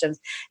retractable systems,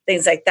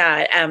 things like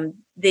that.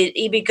 The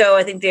EVgo,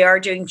 I think they are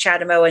doing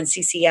CHAdeMO and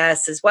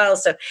CCS as well.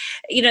 So,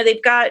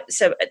 they've got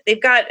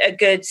a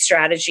good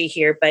strategy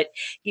here, but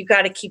you've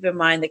got to keep in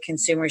mind that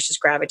consumers just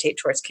gravitate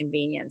towards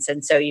convenience.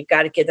 And so you've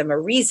got to give them a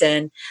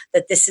reason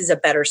that this is a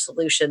better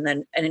solution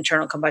than an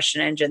internal combustion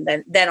engine,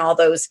 than all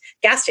those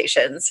gas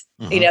stations,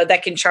 mm-hmm.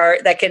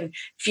 that can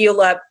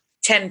fuel up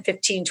 10,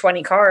 15,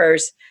 20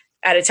 cars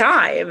at a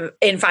time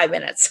in 5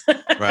 minutes.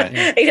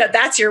 Right.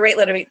 That's your rate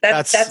limit.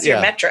 That's your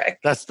metric.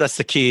 That's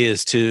the key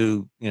is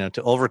to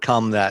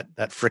overcome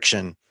that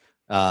friction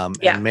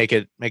and make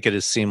it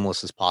as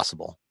seamless as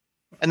possible.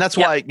 And that's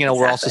why,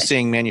 we're also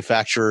seeing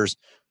manufacturers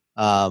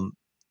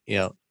you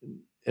know,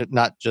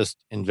 not just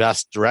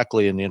invest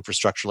directly in the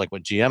infrastructure like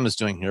what GM is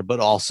doing here, but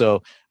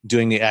also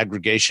doing the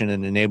aggregation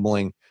and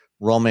enabling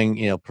roaming,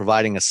 you know,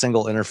 providing a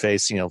single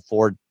interface, you know,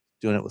 Ford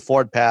doing it with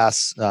Ford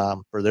Pass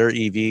for their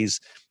EVs,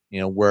 you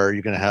know, where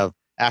you're going to have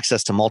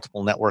access to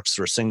multiple networks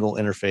through a single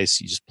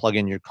interface. You just plug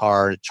in your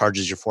car, it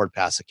charges your Ford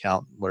Pass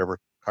account, whatever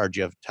card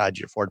you have tied to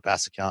your Ford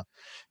Pass account.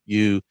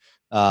 You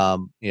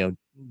know,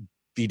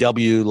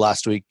 VW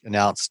last week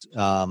announced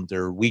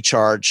their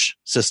WeCharge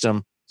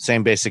system.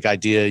 Same basic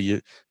idea.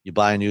 You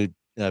buy a new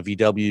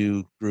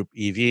VW Group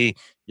EV,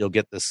 you'll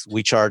get this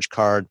WeCharge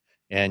card,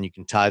 and you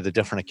can tie the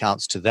different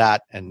accounts to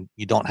that, and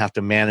you don't have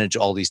to manage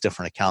all these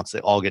different accounts. They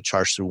all get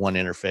charged through one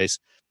interface.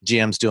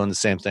 GM's doing the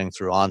same thing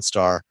through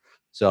OnStar.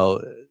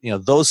 So, you know,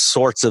 those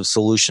sorts of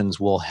solutions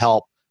will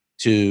help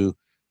to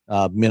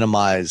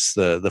minimize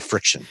the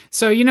friction.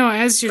 So, you know,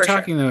 as you're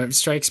talking, though, it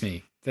strikes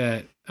me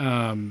that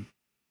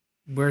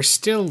we're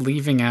still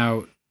leaving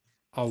out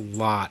a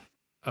lot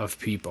of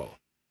people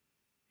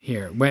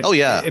here.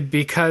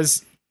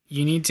 Because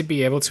you need to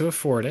be able to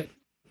afford it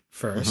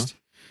first. Mm-hmm.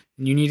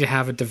 You need to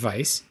have a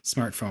device,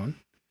 smartphone.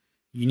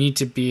 You need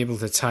to be able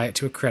to tie it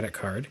to a credit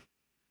card.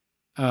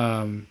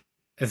 And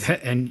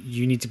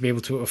you need to be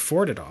able to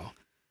afford it all.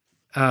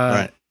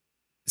 Right.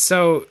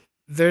 So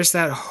there's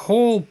that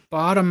whole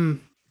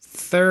bottom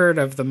third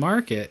of the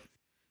market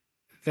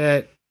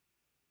that,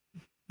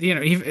 you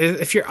know,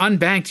 if you're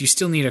unbanked, you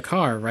still need a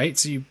car, right?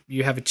 So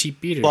you have a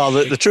cheap beater. Well,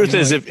 the truth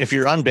is, if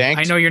you're unbanked,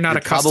 I know you're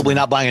not probably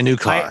not buying a new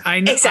car.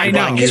 Exactly. I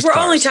know. Because we're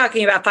only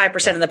talking about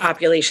 5% of the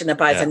population that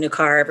buys a new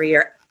car every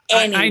year.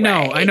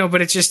 Anyway. I know,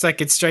 but it's just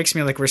like, it strikes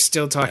me like we're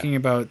still talking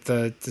about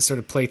the sort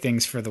of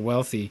playthings for the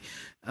wealthy.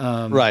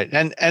 Right.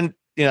 And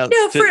you know,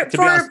 for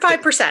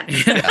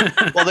 5%.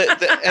 Yeah. Well,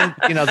 and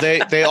you know,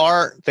 they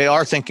are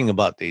thinking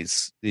about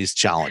these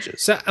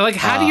challenges. So, like,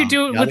 how do you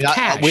do it with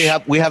cash?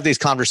 We have these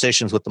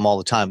conversations with them all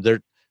the time. They're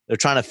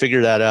trying to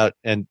figure that out,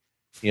 and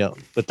you know,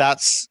 but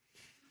that's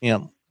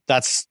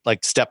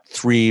like step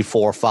 3,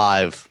 4,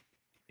 5.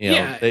 You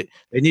know, they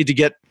need to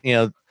get, you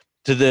know,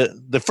 to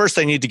the first.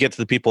 They need to get to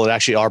the people that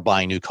actually are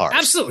buying new cars.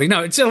 Absolutely,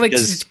 no. It's like,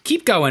 just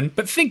keep going,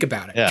 but think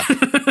about it. Yeah.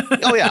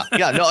 Oh yeah,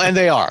 no, and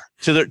they are,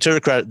 to their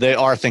credit, they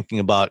are thinking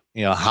about,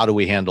 you know, how do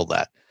we handle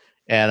that.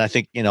 And I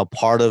think, you know,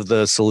 part of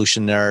the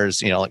solution there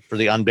is, you know, like for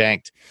the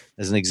unbanked,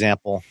 as an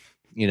example,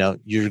 you know,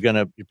 you're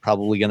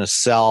probably gonna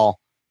sell,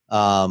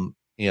 you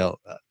know,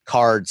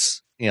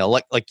 cards, you know,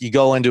 like you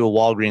go into a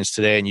Walgreens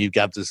today and you've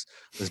got this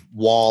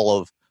wall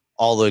of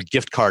all the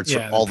gift cards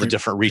from all the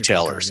different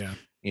retailers. Card,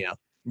 you know,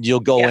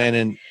 you'll go in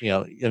and, you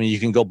know, I mean, you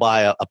can go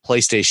buy a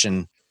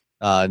PlayStation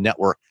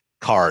network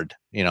card,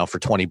 you know, for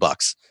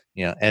 $20,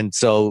 you know, and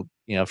so,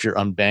 you know, if you're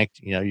unbanked,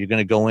 you know, you're going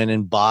to go in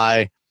and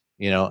buy,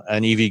 you know,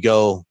 an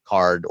EVgo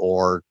card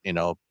or, you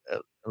know,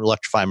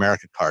 Electrify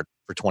America card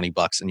for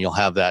 $20, and you'll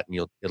have that,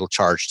 and it'll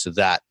charge to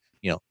that,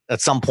 you know, at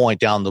some point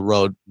down the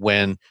road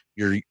when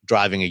you're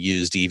driving a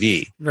used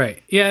EV.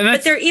 Right. Yeah.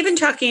 But they're even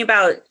talking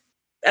about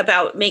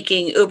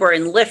making Uber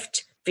and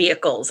Lyft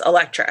vehicles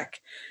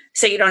electric,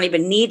 so you don't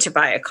even need to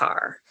buy a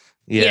car.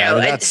 Yeah, you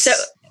know?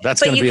 That's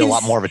going to be a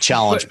lot more of a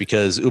challenge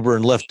because Uber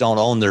and Lyft don't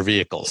own their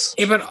vehicles.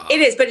 Yeah, but it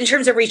is, but in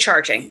terms of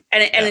recharging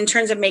and in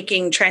terms of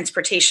making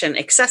transportation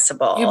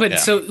accessible. Yeah,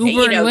 but so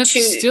Uber and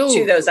Lyft still,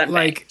 to those unbanked.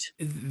 Like,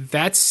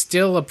 that's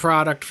still a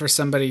product for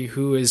somebody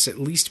who is at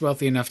least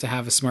wealthy enough to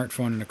have a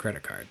smartphone and a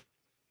credit card.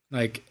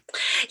 Like,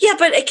 yeah,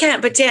 but it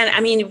can't. But Dan,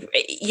 I mean,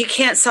 you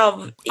can't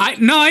solve. I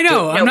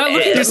know. I'm not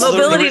looking at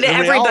mobility to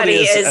everybody.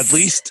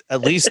 Is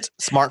at least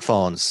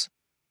smartphones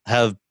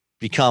have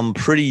become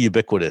pretty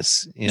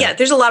ubiquitous. You know? Yeah,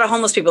 there's a lot of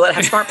homeless people that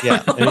have smartphones.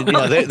 Yeah, I mean, you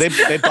know,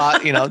 they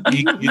bought, you know,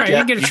 you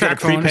get a track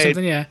phone or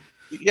something. Yeah,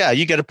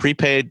 you get a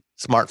prepaid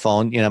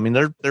smartphone. You know, I mean,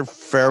 they're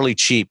fairly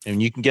cheap,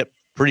 and you can get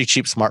pretty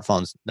cheap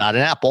smartphones. Not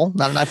an Apple,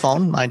 not an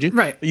iPhone, mind you.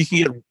 Right. But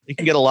you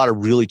can get a lot of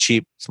really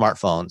cheap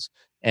smartphones,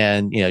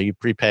 and you know, you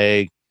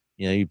prepay.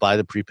 You know, you buy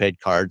the prepaid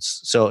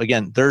cards. So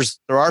again, there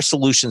are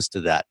solutions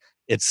to that.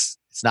 It's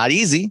not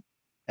easy.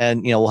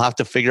 And, you know, we'll have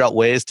to figure out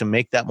ways to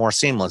make that more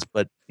seamless,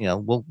 but, you know,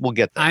 we'll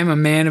get there. I'm a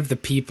man of the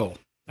people.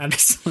 I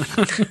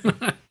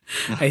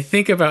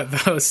think about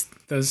those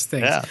things.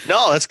 Yeah,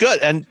 no, that's good.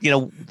 And, you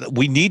know,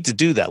 we need to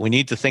do that. We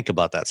need to think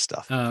about that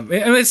stuff.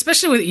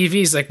 Especially with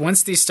EVs, like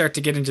once these start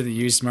to get into the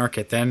used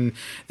market, then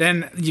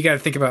you got to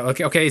think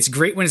about, okay, it's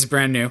great when it's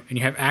brand new and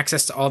you have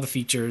access to all the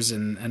features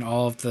and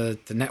all of the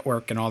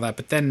network and all that.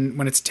 But then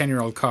when it's a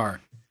 10-year-old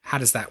car, how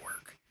does that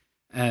work?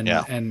 And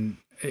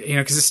you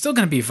know, because it's still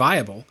going to be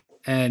viable.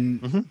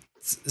 And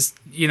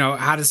you know,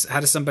 how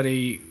does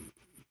somebody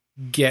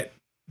get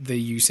the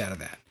use out of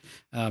that?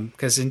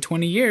 Because in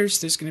 20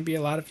 years, there's going to be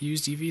a lot of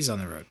used EVs on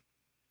the road.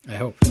 I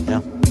hope. Yeah.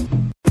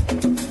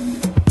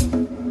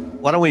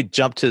 Why don't we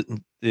jump to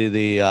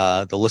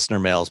the listener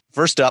mails?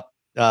 First up,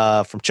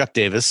 from Chuck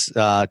Davis.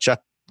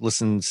 Chuck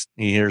listens,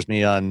 he hears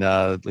me on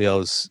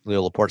Leo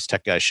Laporte's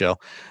Tech Guy show.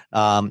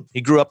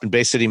 He grew up in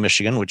Bay City,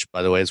 Michigan, which,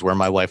 by the way, is where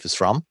my wife is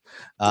from.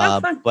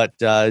 But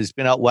he's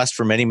been out west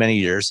for many, many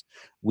years.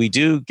 We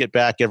do get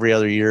back every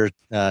other year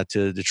to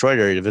the Detroit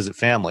area to visit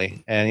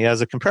family, and he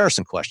has a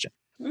comparison question.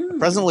 I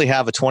presently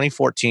have a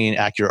 2014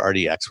 Acura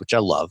RDX, which I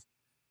love.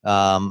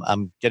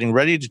 I'm getting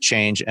ready to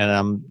change, and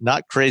I'm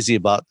not crazy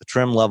about the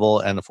trim level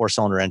and the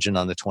 4-cylinder engine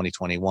on the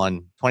 2020,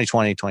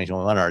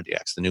 2021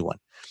 RDX, the new one.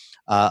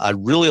 I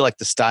really like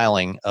the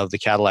styling of the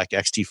Cadillac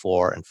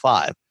XT4 and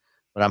 5,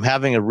 but I'm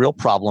having a real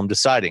problem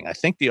deciding. I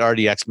think the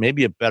RDX may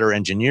be a better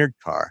engineered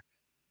car.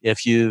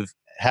 If you've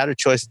had a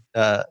choice,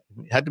 had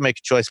to make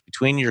a choice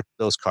between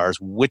those cars,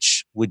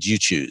 which would you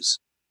choose?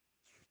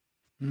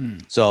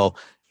 So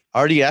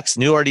RDX,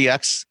 new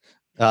RDX,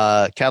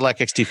 Cadillac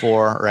XT4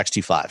 or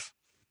XT5?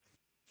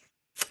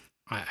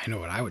 I know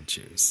what I would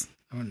choose.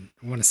 I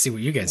want to see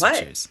what you guys would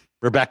choose.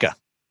 Rebecca.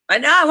 I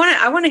know.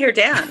 I want to hear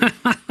Dan.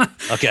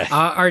 Okay.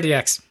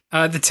 RDX.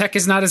 The tech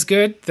is not as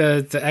good.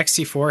 The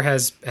XT4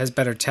 has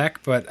better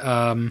tech, but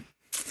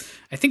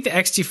I think the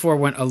XT4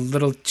 went a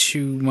little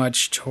too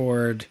much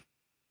toward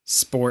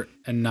sport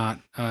and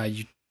not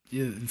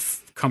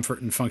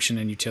comfort and function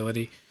and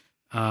utility.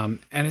 And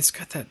it's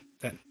got that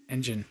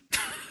engine.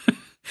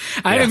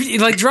 I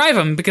like drive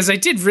them because I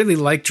did really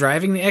like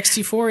driving the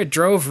XT4. It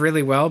drove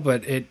really well,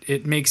 but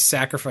it makes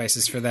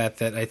sacrifices for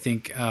that I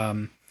think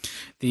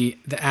the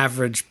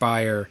average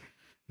buyer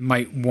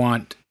might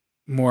want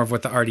more of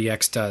what the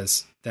RDX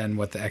does than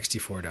what the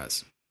XT4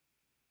 does.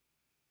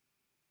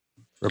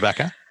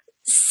 Rebecca?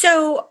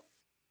 So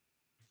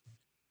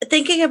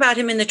thinking about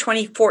him in the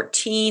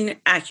 2014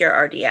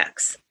 Acura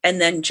RDX and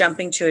then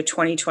jumping to a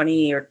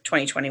 2020 or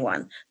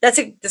 2021, that's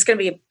going to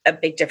be a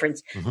big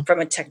difference from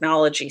a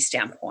technology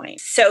standpoint.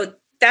 So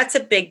that's a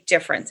big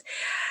difference.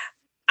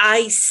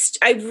 I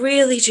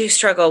really do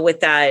struggle with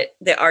the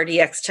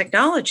RDX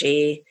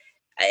technology,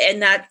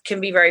 and that can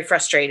be very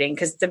frustrating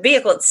because the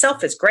vehicle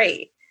itself is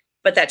great,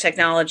 but that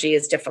technology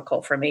is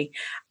difficult for me.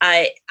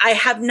 I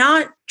have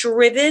not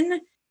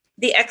driven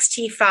the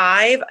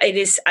XT5.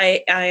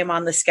 I am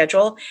on the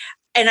schedule,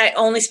 and I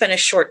only spent a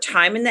short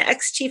time in the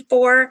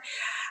XT4.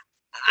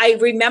 I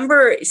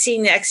remember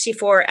seeing the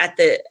XT4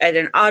 at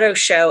an auto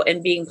show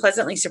and being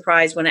pleasantly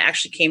surprised when it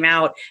actually came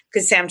out.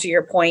 Because Sam, to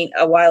your point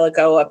a while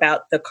ago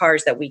about the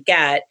cars that we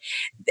get,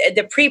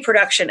 the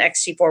pre-production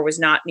XT4 was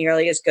not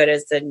nearly as good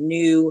as the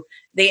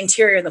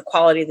interior and the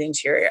quality of the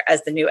interior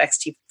as the new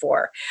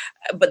XT4,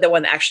 but the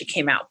one that actually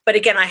came out. But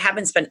again, I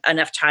haven't spent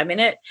enough time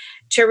in it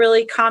to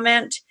really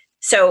comment.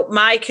 So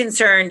my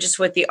concern just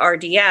with the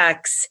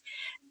RDX,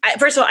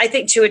 first of all, I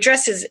think to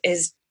address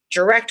his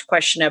direct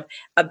question of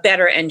a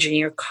better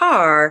engineered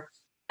car,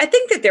 I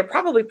think that they're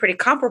probably pretty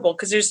comparable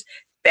because there's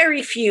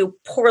very few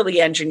poorly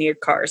engineered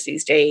cars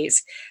these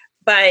days.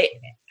 But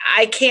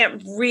I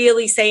can't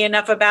really say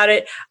enough about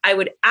it. I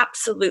would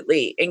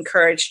absolutely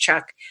encourage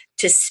Chuck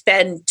to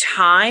spend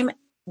time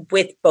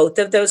with both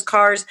of those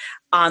cars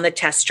on the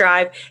test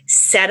drive.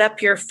 Set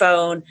up your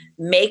phone,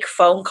 make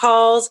phone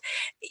calls.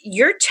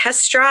 Your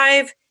test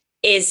drive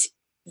is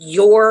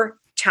your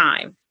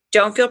time.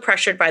 Don't feel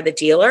pressured by the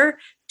dealer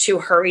to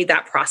hurry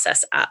that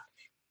process up.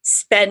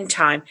 Spend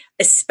time,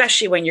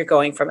 especially when you're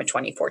going from a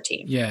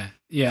 2014. Yeah.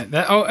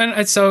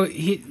 And so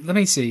let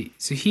me see.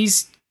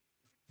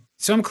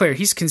 So I'm clear.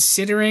 He's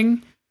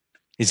considering.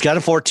 He's got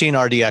a 14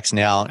 RDX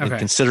now, and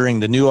considering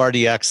the new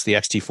RDX, the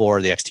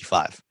XT4, the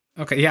XT5.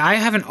 Okay. Yeah,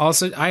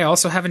 I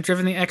also haven't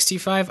driven the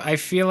XT5. I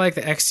feel like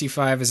the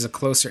XT5 is a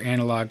closer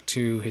analog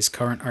to his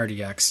current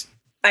RDX.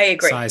 I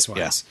agree.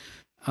 Size-wise.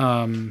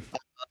 Yeah.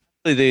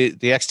 The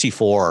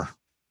XT4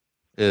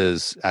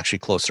 is actually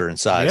closer in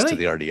size to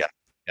the RDX.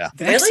 Yeah.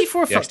 The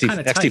XT4 felt kind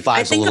of tight. XT5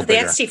 I is a little bigger.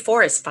 I think the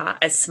XT4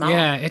 is small.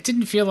 Yeah, it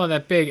didn't feel all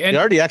that big. And the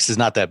RDX is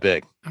not that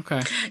big.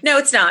 Okay. No,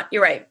 it's not.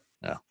 You're right.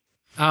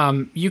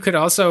 No. You could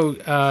also,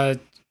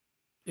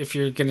 if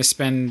you're going to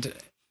spend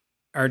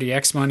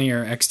RDX money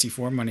or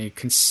XT4 money,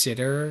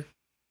 consider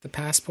the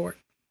Passport,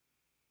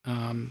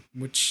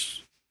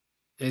 which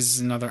is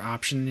another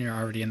option. You're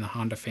already in the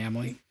Honda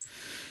family.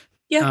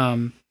 Yeah.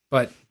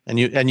 But and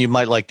you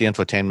might like the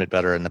infotainment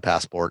better in the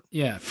Passport.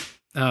 Yeah.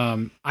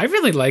 I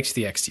really liked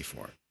the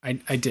XT4.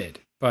 I did,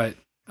 but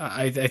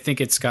I think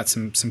it's got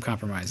some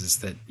compromises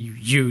that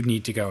you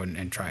need to go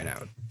and try it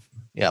out.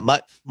 Yeah,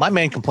 my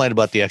main complaint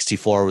about the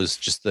XT4 was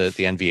just the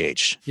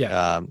NVH.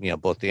 Yeah.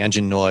 Both the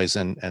engine noise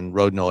and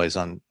road noise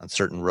on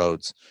certain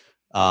roads.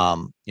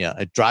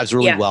 It drives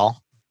really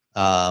well.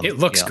 It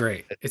looks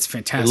great. It's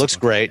fantastic. It looks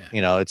great.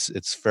 Yeah.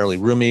 It's fairly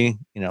roomy,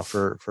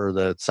 for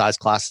the size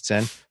class it's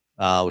in,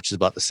 which is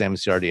about the same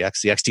as the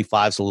RDX. The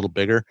XT5 is a little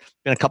bigger. It's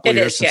been a couple of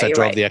years since I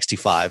drove the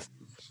XT5.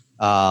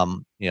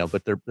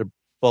 But they're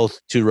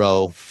both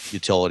 2-row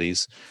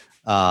utilities.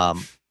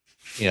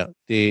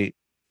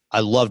 I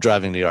love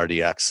driving the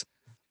RDX.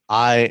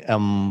 I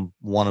am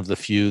one of the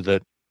few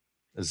that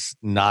is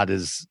not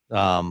as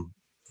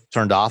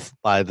turned off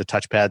by the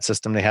touchpad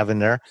system they have in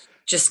there.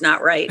 Just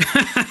not right.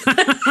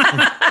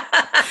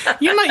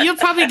 You'll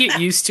probably get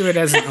used to it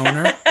as an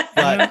owner.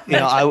 But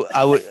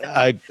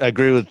I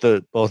agree with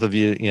both of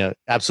you.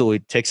 Absolutely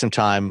take some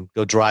time,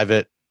 go drive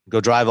it, go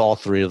drive all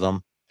three of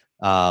them.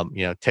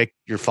 Take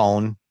your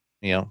phone,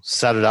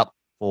 set it up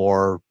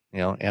for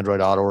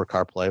Android Auto or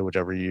CarPlay,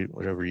 whatever you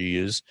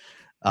use.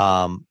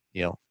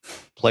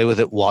 Play with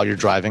it while you're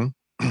driving,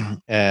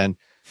 and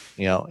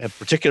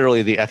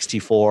particularly the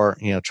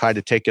XT4. Try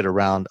to take it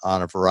around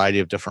on a variety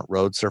of different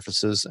road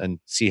surfaces and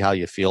see how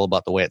you feel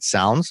about the way it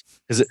sounds,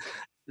 because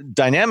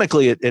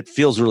dynamically it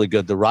feels really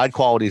good. The ride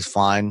quality is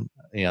fine.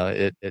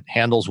 It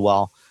handles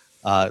well.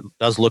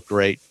 Does look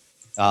great.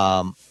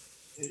 But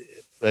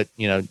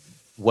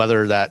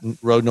whether that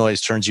road noise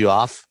turns you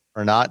off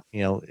or not,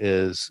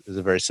 is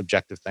a very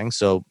subjective thing.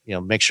 So,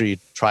 make sure you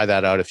try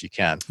that out if you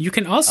can. You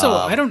can also,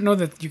 I don't know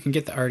that you can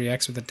get the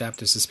RDX with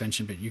adaptive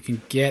suspension, but you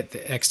can get the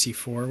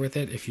XT4 with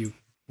it if you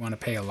want to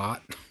pay a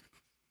lot.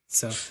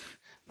 So,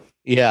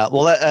 yeah,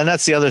 well, and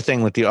that's the other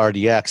thing with the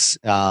RDX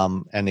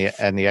and the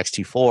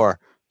XT4.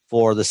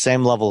 For the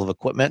same level of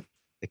equipment,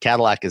 the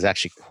Cadillac is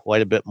actually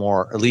quite a bit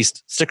more. At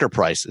least sticker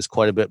price is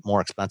quite a bit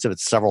more expensive.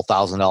 It's several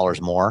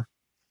 $1,000s more.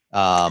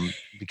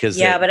 Because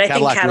but I think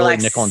Cadillac's really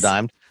nickel and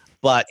dimed,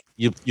 but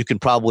you can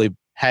probably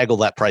haggle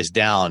that price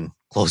down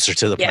closer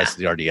to the price of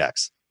the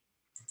RDX.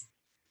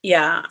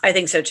 Yeah, I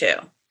think so too.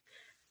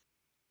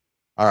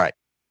 All right.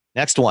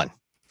 Next one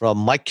from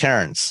Mike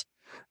Cairns.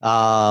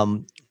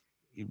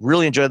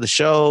 Really enjoyed the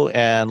show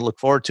and look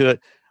forward to it.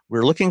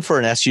 We're looking for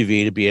an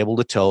SUV to be able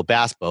to tow a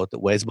bass boat that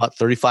weighs about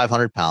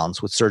 3,500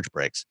 pounds with surge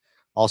brakes.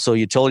 Also a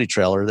utility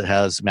trailer that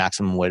has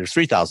maximum weight of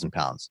 3,000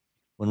 pounds.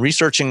 When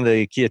researching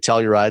the Kia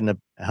Telluride and the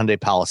Hyundai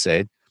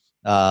Palisade,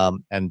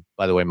 and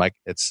by the way, Mike,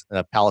 it's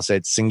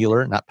Palisade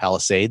singular, not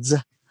Palisades,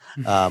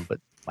 but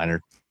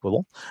minor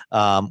quibble.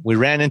 We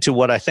ran into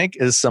what I think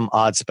is some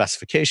odd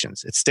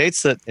specifications. It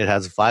states that it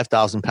has a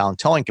 5,000 pound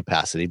towing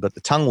capacity, but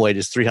the tongue weight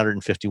is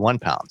 351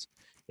 pounds.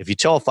 If you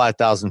tow a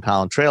 5,000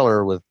 pound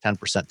trailer with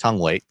 10% tongue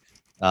weight,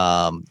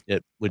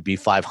 it would be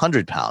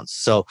 500 pounds.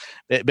 So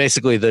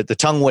basically, the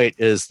tongue weight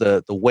is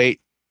the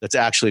weight that's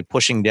actually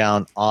pushing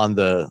down on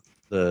the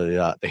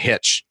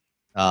hitch.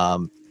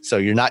 So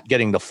you're not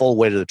getting the full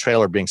weight of the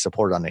trailer being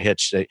supported on the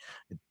hitch. They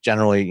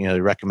generally,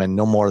 recommend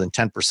no more than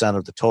 10%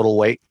 of the total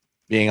weight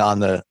being on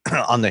the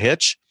on the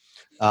hitch.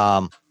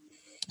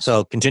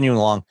 So continuing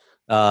along,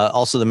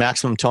 also the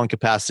maximum towing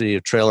capacity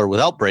of trailer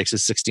without brakes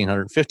is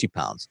 1,650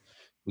 pounds.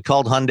 We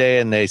called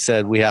Hyundai and they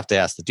said we have to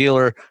ask the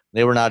dealer.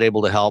 They were not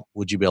able to help.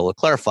 Would you be able to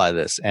clarify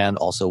this? And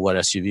also, what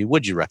SUV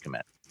would you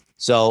recommend?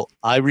 So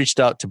I reached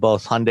out to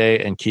both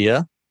Hyundai and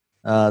Kia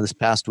this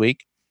past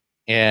week,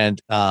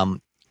 and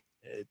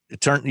it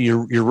turned.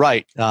 You're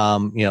right.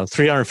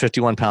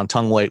 351 pound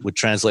tongue weight would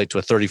translate to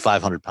a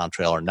 3,500 pound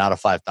trailer, not a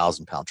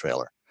 5,000 pound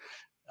trailer.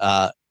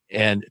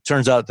 And it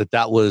turns out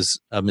that was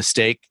a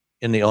mistake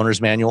in the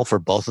owner's manual for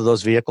both of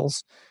those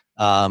vehicles.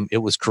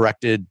 It was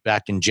corrected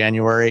back in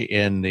January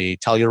in the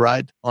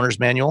Telluride owner's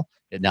manual.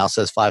 It now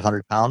says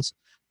 500 pounds.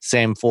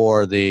 Same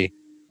for it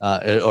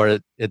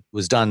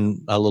was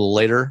done a little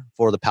later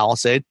for the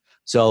Palisade.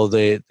 So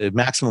the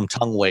maximum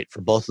tongue weight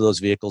for both of those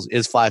vehicles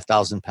is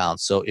 5,000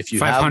 pounds. So if you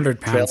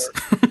 500 have pounds,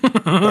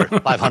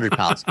 500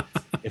 pounds.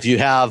 If you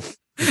have,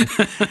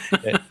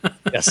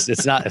 yes,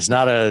 it's not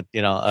a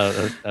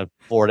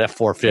Ford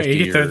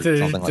F450 or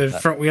something like that. The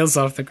front wheels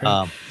off the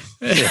ground.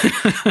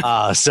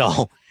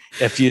 So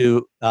if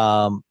you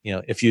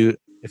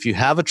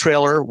have a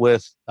trailer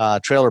with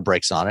trailer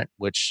brakes on it,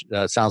 which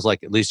sounds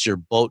like at least your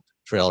boat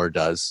trailer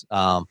does,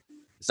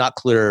 it's not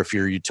clear if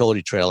your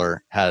utility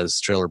trailer has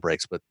trailer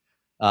brakes, but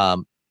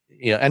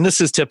and this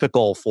is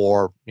typical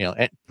for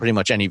pretty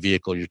much any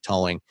vehicle you're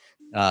towing.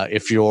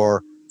 If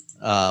you're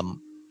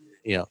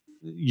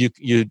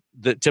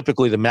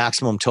typically the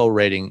maximum tow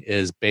rating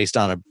is based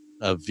on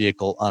a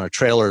vehicle on a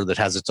trailer that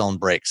has its own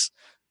brakes,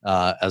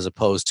 as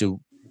opposed to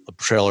a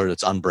trailer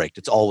that's unbraked.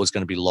 It's always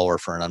going to be lower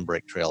for an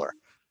unbraked trailer.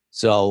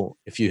 So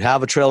if you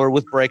have a trailer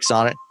with brakes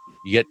on it,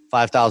 you get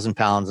 5,000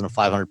 pounds and a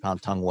 500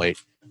 pound tongue weight.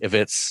 If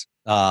it's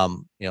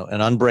an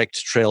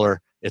unbraked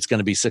trailer, it's going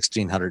to be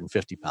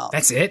 1,650 pounds.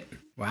 That's it?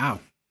 Wow.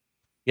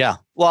 Yeah.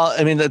 Well,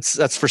 I mean,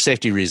 that's for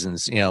safety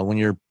reasons. When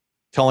you're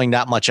towing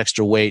that much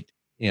extra weight,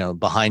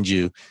 behind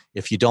you,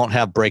 if you don't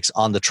have brakes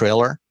on the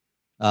trailer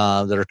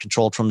that are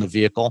controlled from the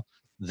vehicle,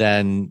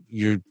 then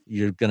you're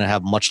going to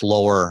have much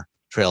lower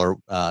trailer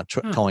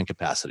towing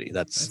capacity.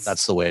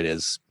 That's the way it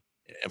is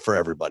for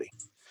everybody.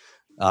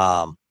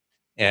 As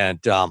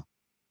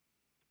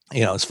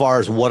far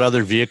as what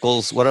other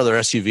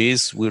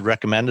SUVs we would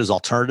recommend as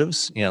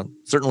alternatives,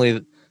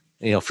 certainly,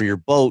 for your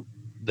boat,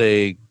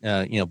 they,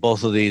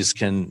 both of these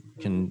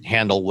can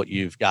handle what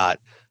you've got.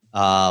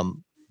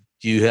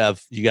 Do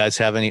you guys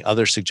have any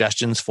other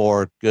suggestions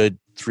for good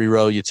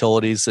 3-row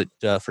utilities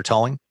for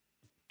towing?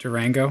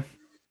 Durango.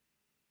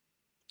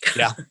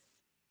 Yeah.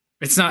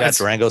 It's not. Yeah,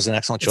 Durango's an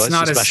excellent choice,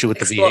 especially with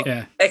the V8.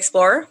 Yeah.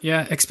 Explorer.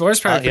 Yeah, Explorer's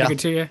probably pretty good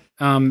too.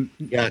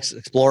 Yeah.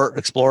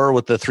 Explorer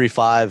with the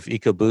 3.5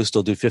 EcoBoost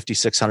will do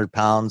 5,600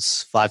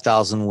 pounds,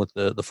 5,000 with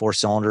the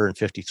 4-cylinder, and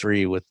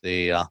 53 with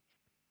the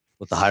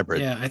with the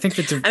hybrid. Yeah, I think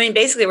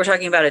basically, we're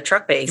talking about a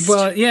truck based.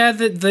 Well, yeah,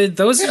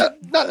 those. Yeah,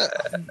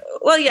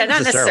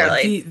 not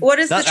necessarily. What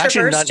is the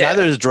Traverse?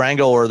 Neither is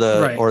Durango or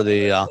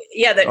the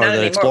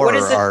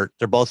Explorer.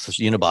 They're both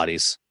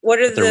unibodies. What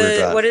does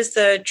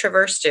the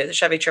Traverse do? The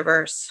Chevy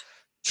Traverse.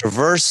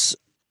 Traverse.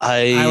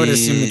 I would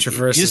assume the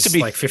Traverse used to be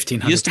like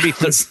 1,500.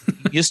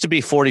 Used to be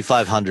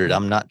 4,500.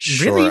 I'm not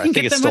sure. Really? I think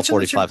it's still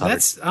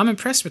 4,500. I'm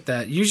impressed with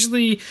that.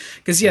 Usually,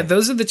 because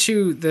those are the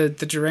two. The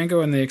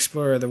Durango and the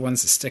Explorer are the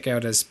ones that stick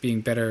out as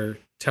being better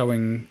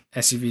towing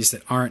SUVs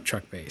that aren't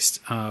truck based.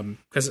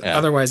 Because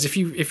otherwise, if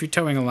you're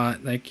towing a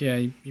lot,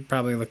 you're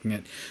probably looking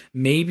at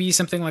maybe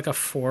something like a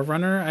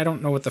 4Runner. I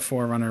don't know what the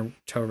 4Runner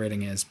tow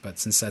rating is, but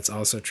since that's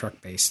also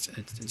truck based,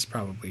 it's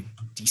probably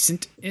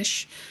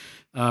decent-ish.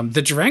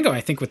 The Durango, I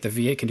think, with the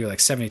V8 can do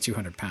like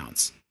 7,200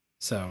 pounds.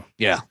 So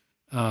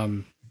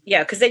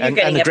because then you're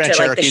getting up to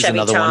like the Chevy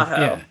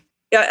Tahoe.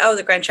 Yeah.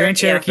 The Grand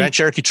Cherokee. Grand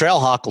Cherokee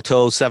Trailhawk will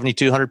tow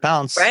 7,200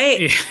 pounds.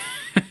 Right.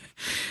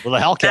 With a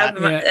Hellcat.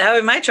 That would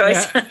be my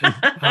choice.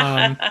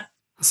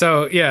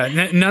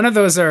 Yeah. None of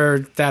those are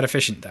that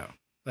efficient though.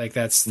 Like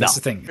that's the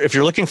thing. If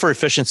you're looking for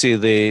efficiency,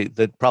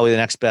 probably the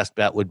next best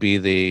bet would be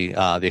the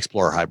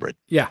Explorer hybrid.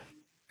 Yeah.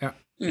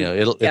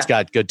 It's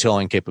got good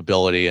towing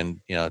capability,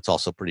 and it's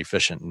also pretty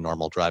efficient in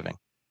normal driving.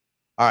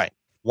 All right,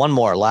 one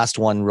more, last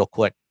one, real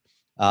quick.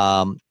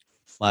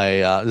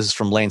 This is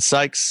from Lane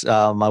Sykes.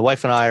 My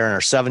wife and I are in our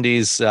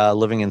 70s,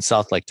 living in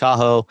South Lake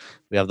Tahoe.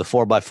 We have the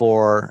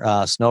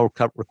 4x4 snow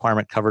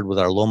requirement covered with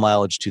our low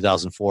mileage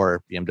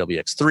 2004 BMW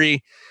X3.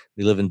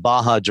 We live in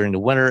Baja during the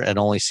winter and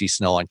only see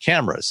snow on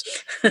cameras.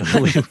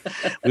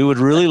 We would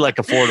really like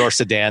a 4-door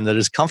sedan that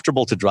is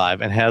comfortable to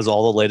drive and has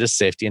all the latest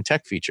safety and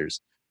tech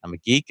features. I'm a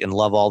geek and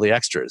love all the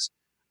extras.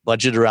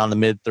 Budget around the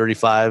mid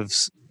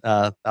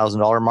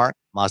 $35,000 mark.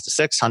 Mazda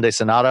 6, Hyundai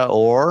Sonata,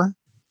 or?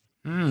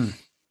 I'm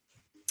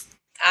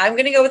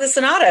going to go with the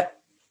Sonata.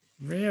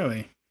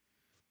 Really?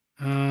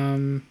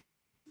 Let's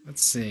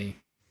see.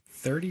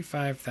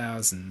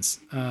 35,000s.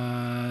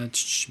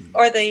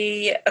 Or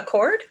the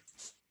Accord?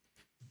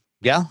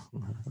 Yeah,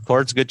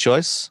 Accord's a good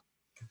choice.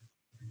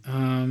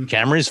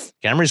 Camry's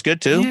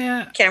good too.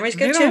 Yeah, Camry's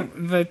good too.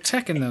 The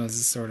tech in those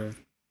is sort of.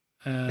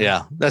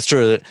 Yeah, that's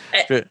true.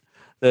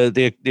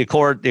 The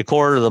Accord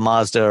or the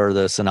Mazda or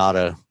the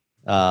Sonata.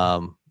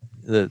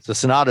 The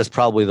Sonata is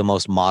probably the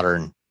most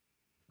modern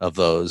of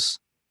those,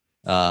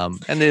 and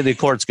the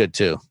Accord's good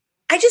too.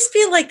 I just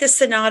feel like the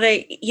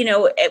Sonata,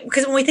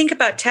 because when we think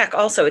about tech,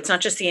 also it's not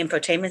just the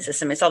infotainment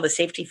system; it's all the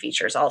safety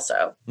features,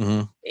 also.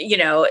 Mm-hmm.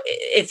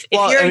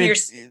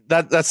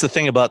 That's the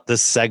thing about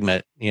this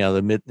segment.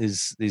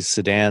 These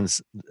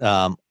sedans.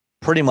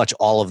 Pretty much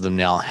all of them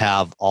now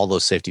have all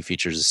those safety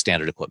features as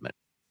standard equipment,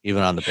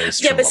 even on the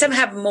base. Yeah, but some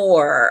have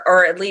more,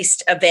 or at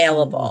least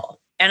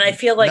available. And I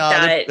feel like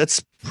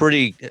that's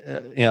pretty.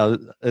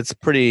 It's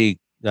pretty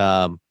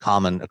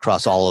common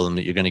across all of them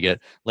that you're going to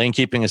get lane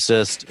keeping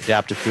assist,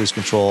 adaptive cruise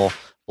control,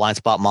 blind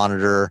spot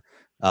monitor,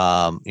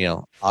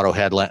 auto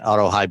headlamp,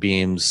 auto high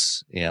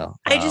beams.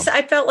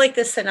 I felt like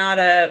the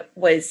Sonata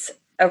was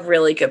a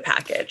really good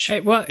package. Hey,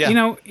 well,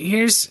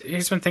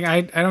 here's one thing.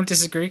 I don't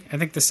disagree. I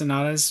think the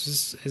Sonata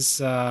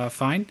is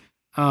fine.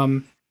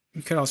 You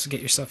could also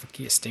get yourself a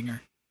Kia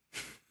Stinger.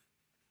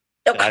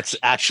 That's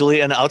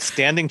actually an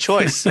outstanding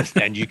choice,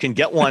 and you can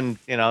get one,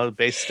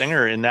 base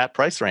Stinger in that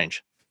price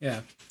range. Yeah.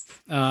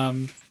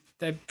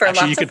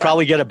 Actually, you could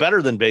probably get a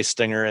better than base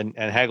Stinger and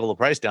haggle the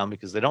price down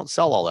because they don't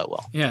sell all that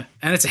well. Yeah,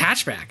 and it's a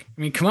hatchback.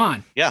 I mean, come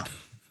on. Yeah.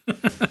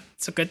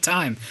 It's a good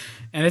time,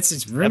 and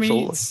it's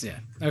roomy.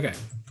 Absolutely. Okay.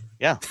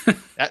 Yeah,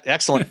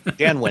 excellent.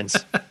 Dan wins.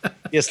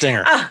 Yes,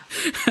 Stinger.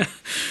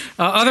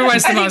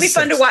 Otherwise, I think it'd be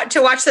fun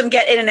to watch them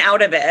get in and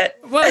out of it.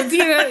 Well,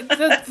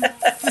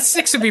 the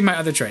 6 would be my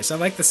other choice. I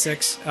like the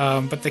 6,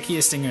 but the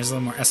Kia Stinger is a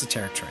little more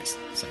esoteric choice.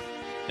 So,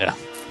 yeah.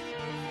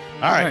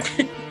 All right.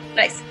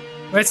 Nice.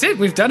 That's it.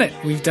 We've done it.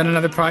 We've done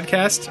another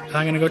podcast.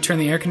 I'm going to go turn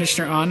the air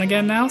conditioner on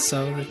again now,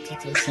 so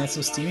it's not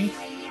so steamy.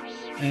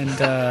 And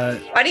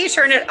why do you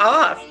turn it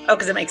off? Oh,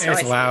 because it makes noise.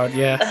 It's loud.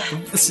 Yeah.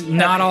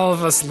 Not all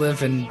of us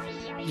live in,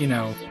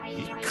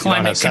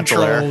 climate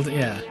controlled.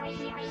 Yeah.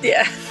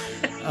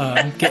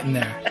 Getting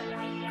there.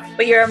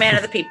 But you're a man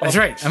of the people. That's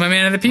right. I'm a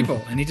man of the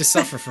people. I need to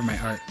suffer for my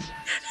art.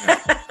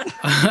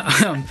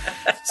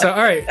 So,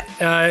 all right.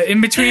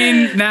 In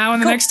between now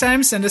and the next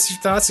time, send us your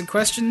thoughts and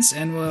questions,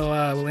 and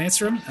we'll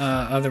answer them.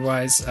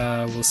 Otherwise,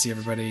 we'll see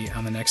everybody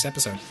on the next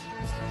episode.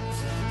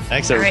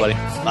 Thanks, everybody.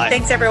 Right. Bye.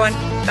 Thanks, everyone.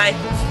 Bye.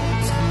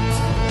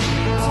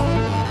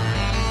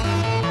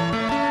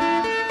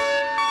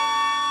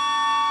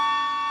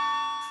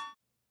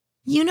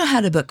 You know how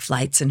to book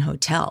flights and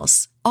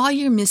hotels. All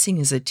you're missing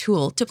is a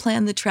tool to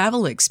plan the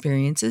travel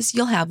experiences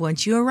you'll have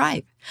once you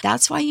arrive.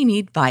 That's why you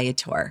need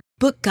Viator.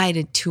 Book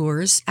guided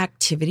tours,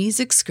 activities,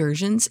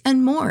 excursions,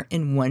 and more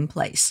in one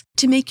place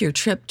to make your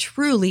trip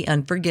truly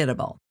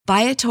unforgettable.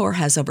 Viator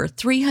has over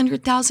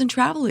 300,000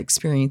 travel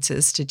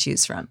experiences to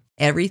choose from.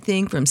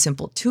 Everything from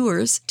simple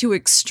tours to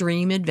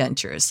extreme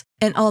adventures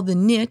and all the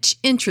niche,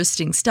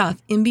 interesting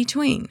stuff in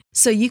between.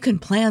 So you can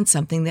plan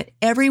something that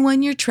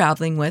everyone you're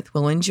traveling with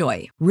will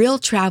enjoy. Real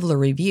traveler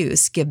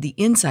reviews give the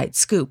inside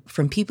scoop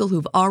from people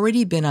who've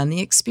already been on the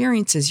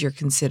experiences you're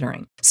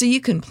considering. So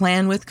you can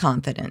plan with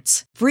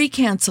confidence. Free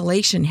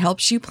cancellation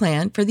helps you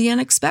plan for the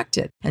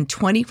unexpected. And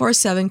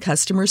 24/7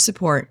 customer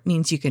support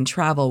means you can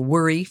travel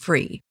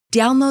worry-free.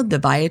 Download the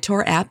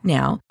Viator app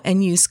now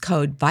and use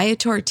code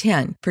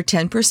Viator10 for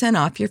 10%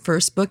 off your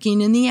first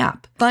booking in the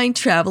app. Find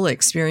travel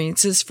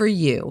experiences for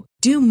you.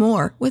 Do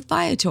more with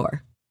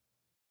Viator.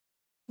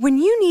 When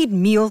you need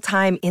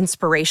mealtime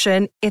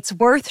inspiration, it's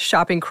worth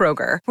shopping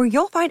Kroger, where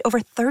you'll find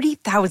over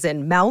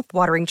 30,000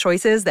 mouth-watering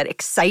choices that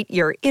excite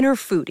your inner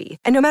foodie.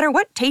 And no matter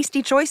what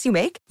tasty choice you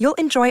make, you'll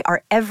enjoy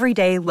our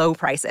everyday low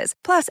prices,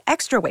 plus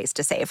extra ways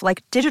to save,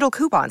 like digital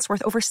coupons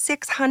worth over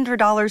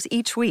 $600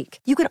 each week.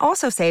 You can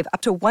also save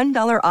up to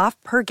 $1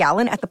 off per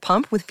gallon at the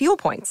pump with fuel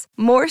points.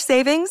 More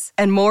savings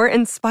and more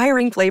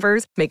inspiring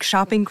flavors make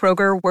shopping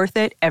Kroger worth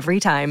it every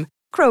time.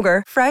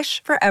 Kroger,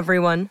 fresh for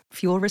everyone.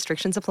 Fuel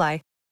restrictions apply.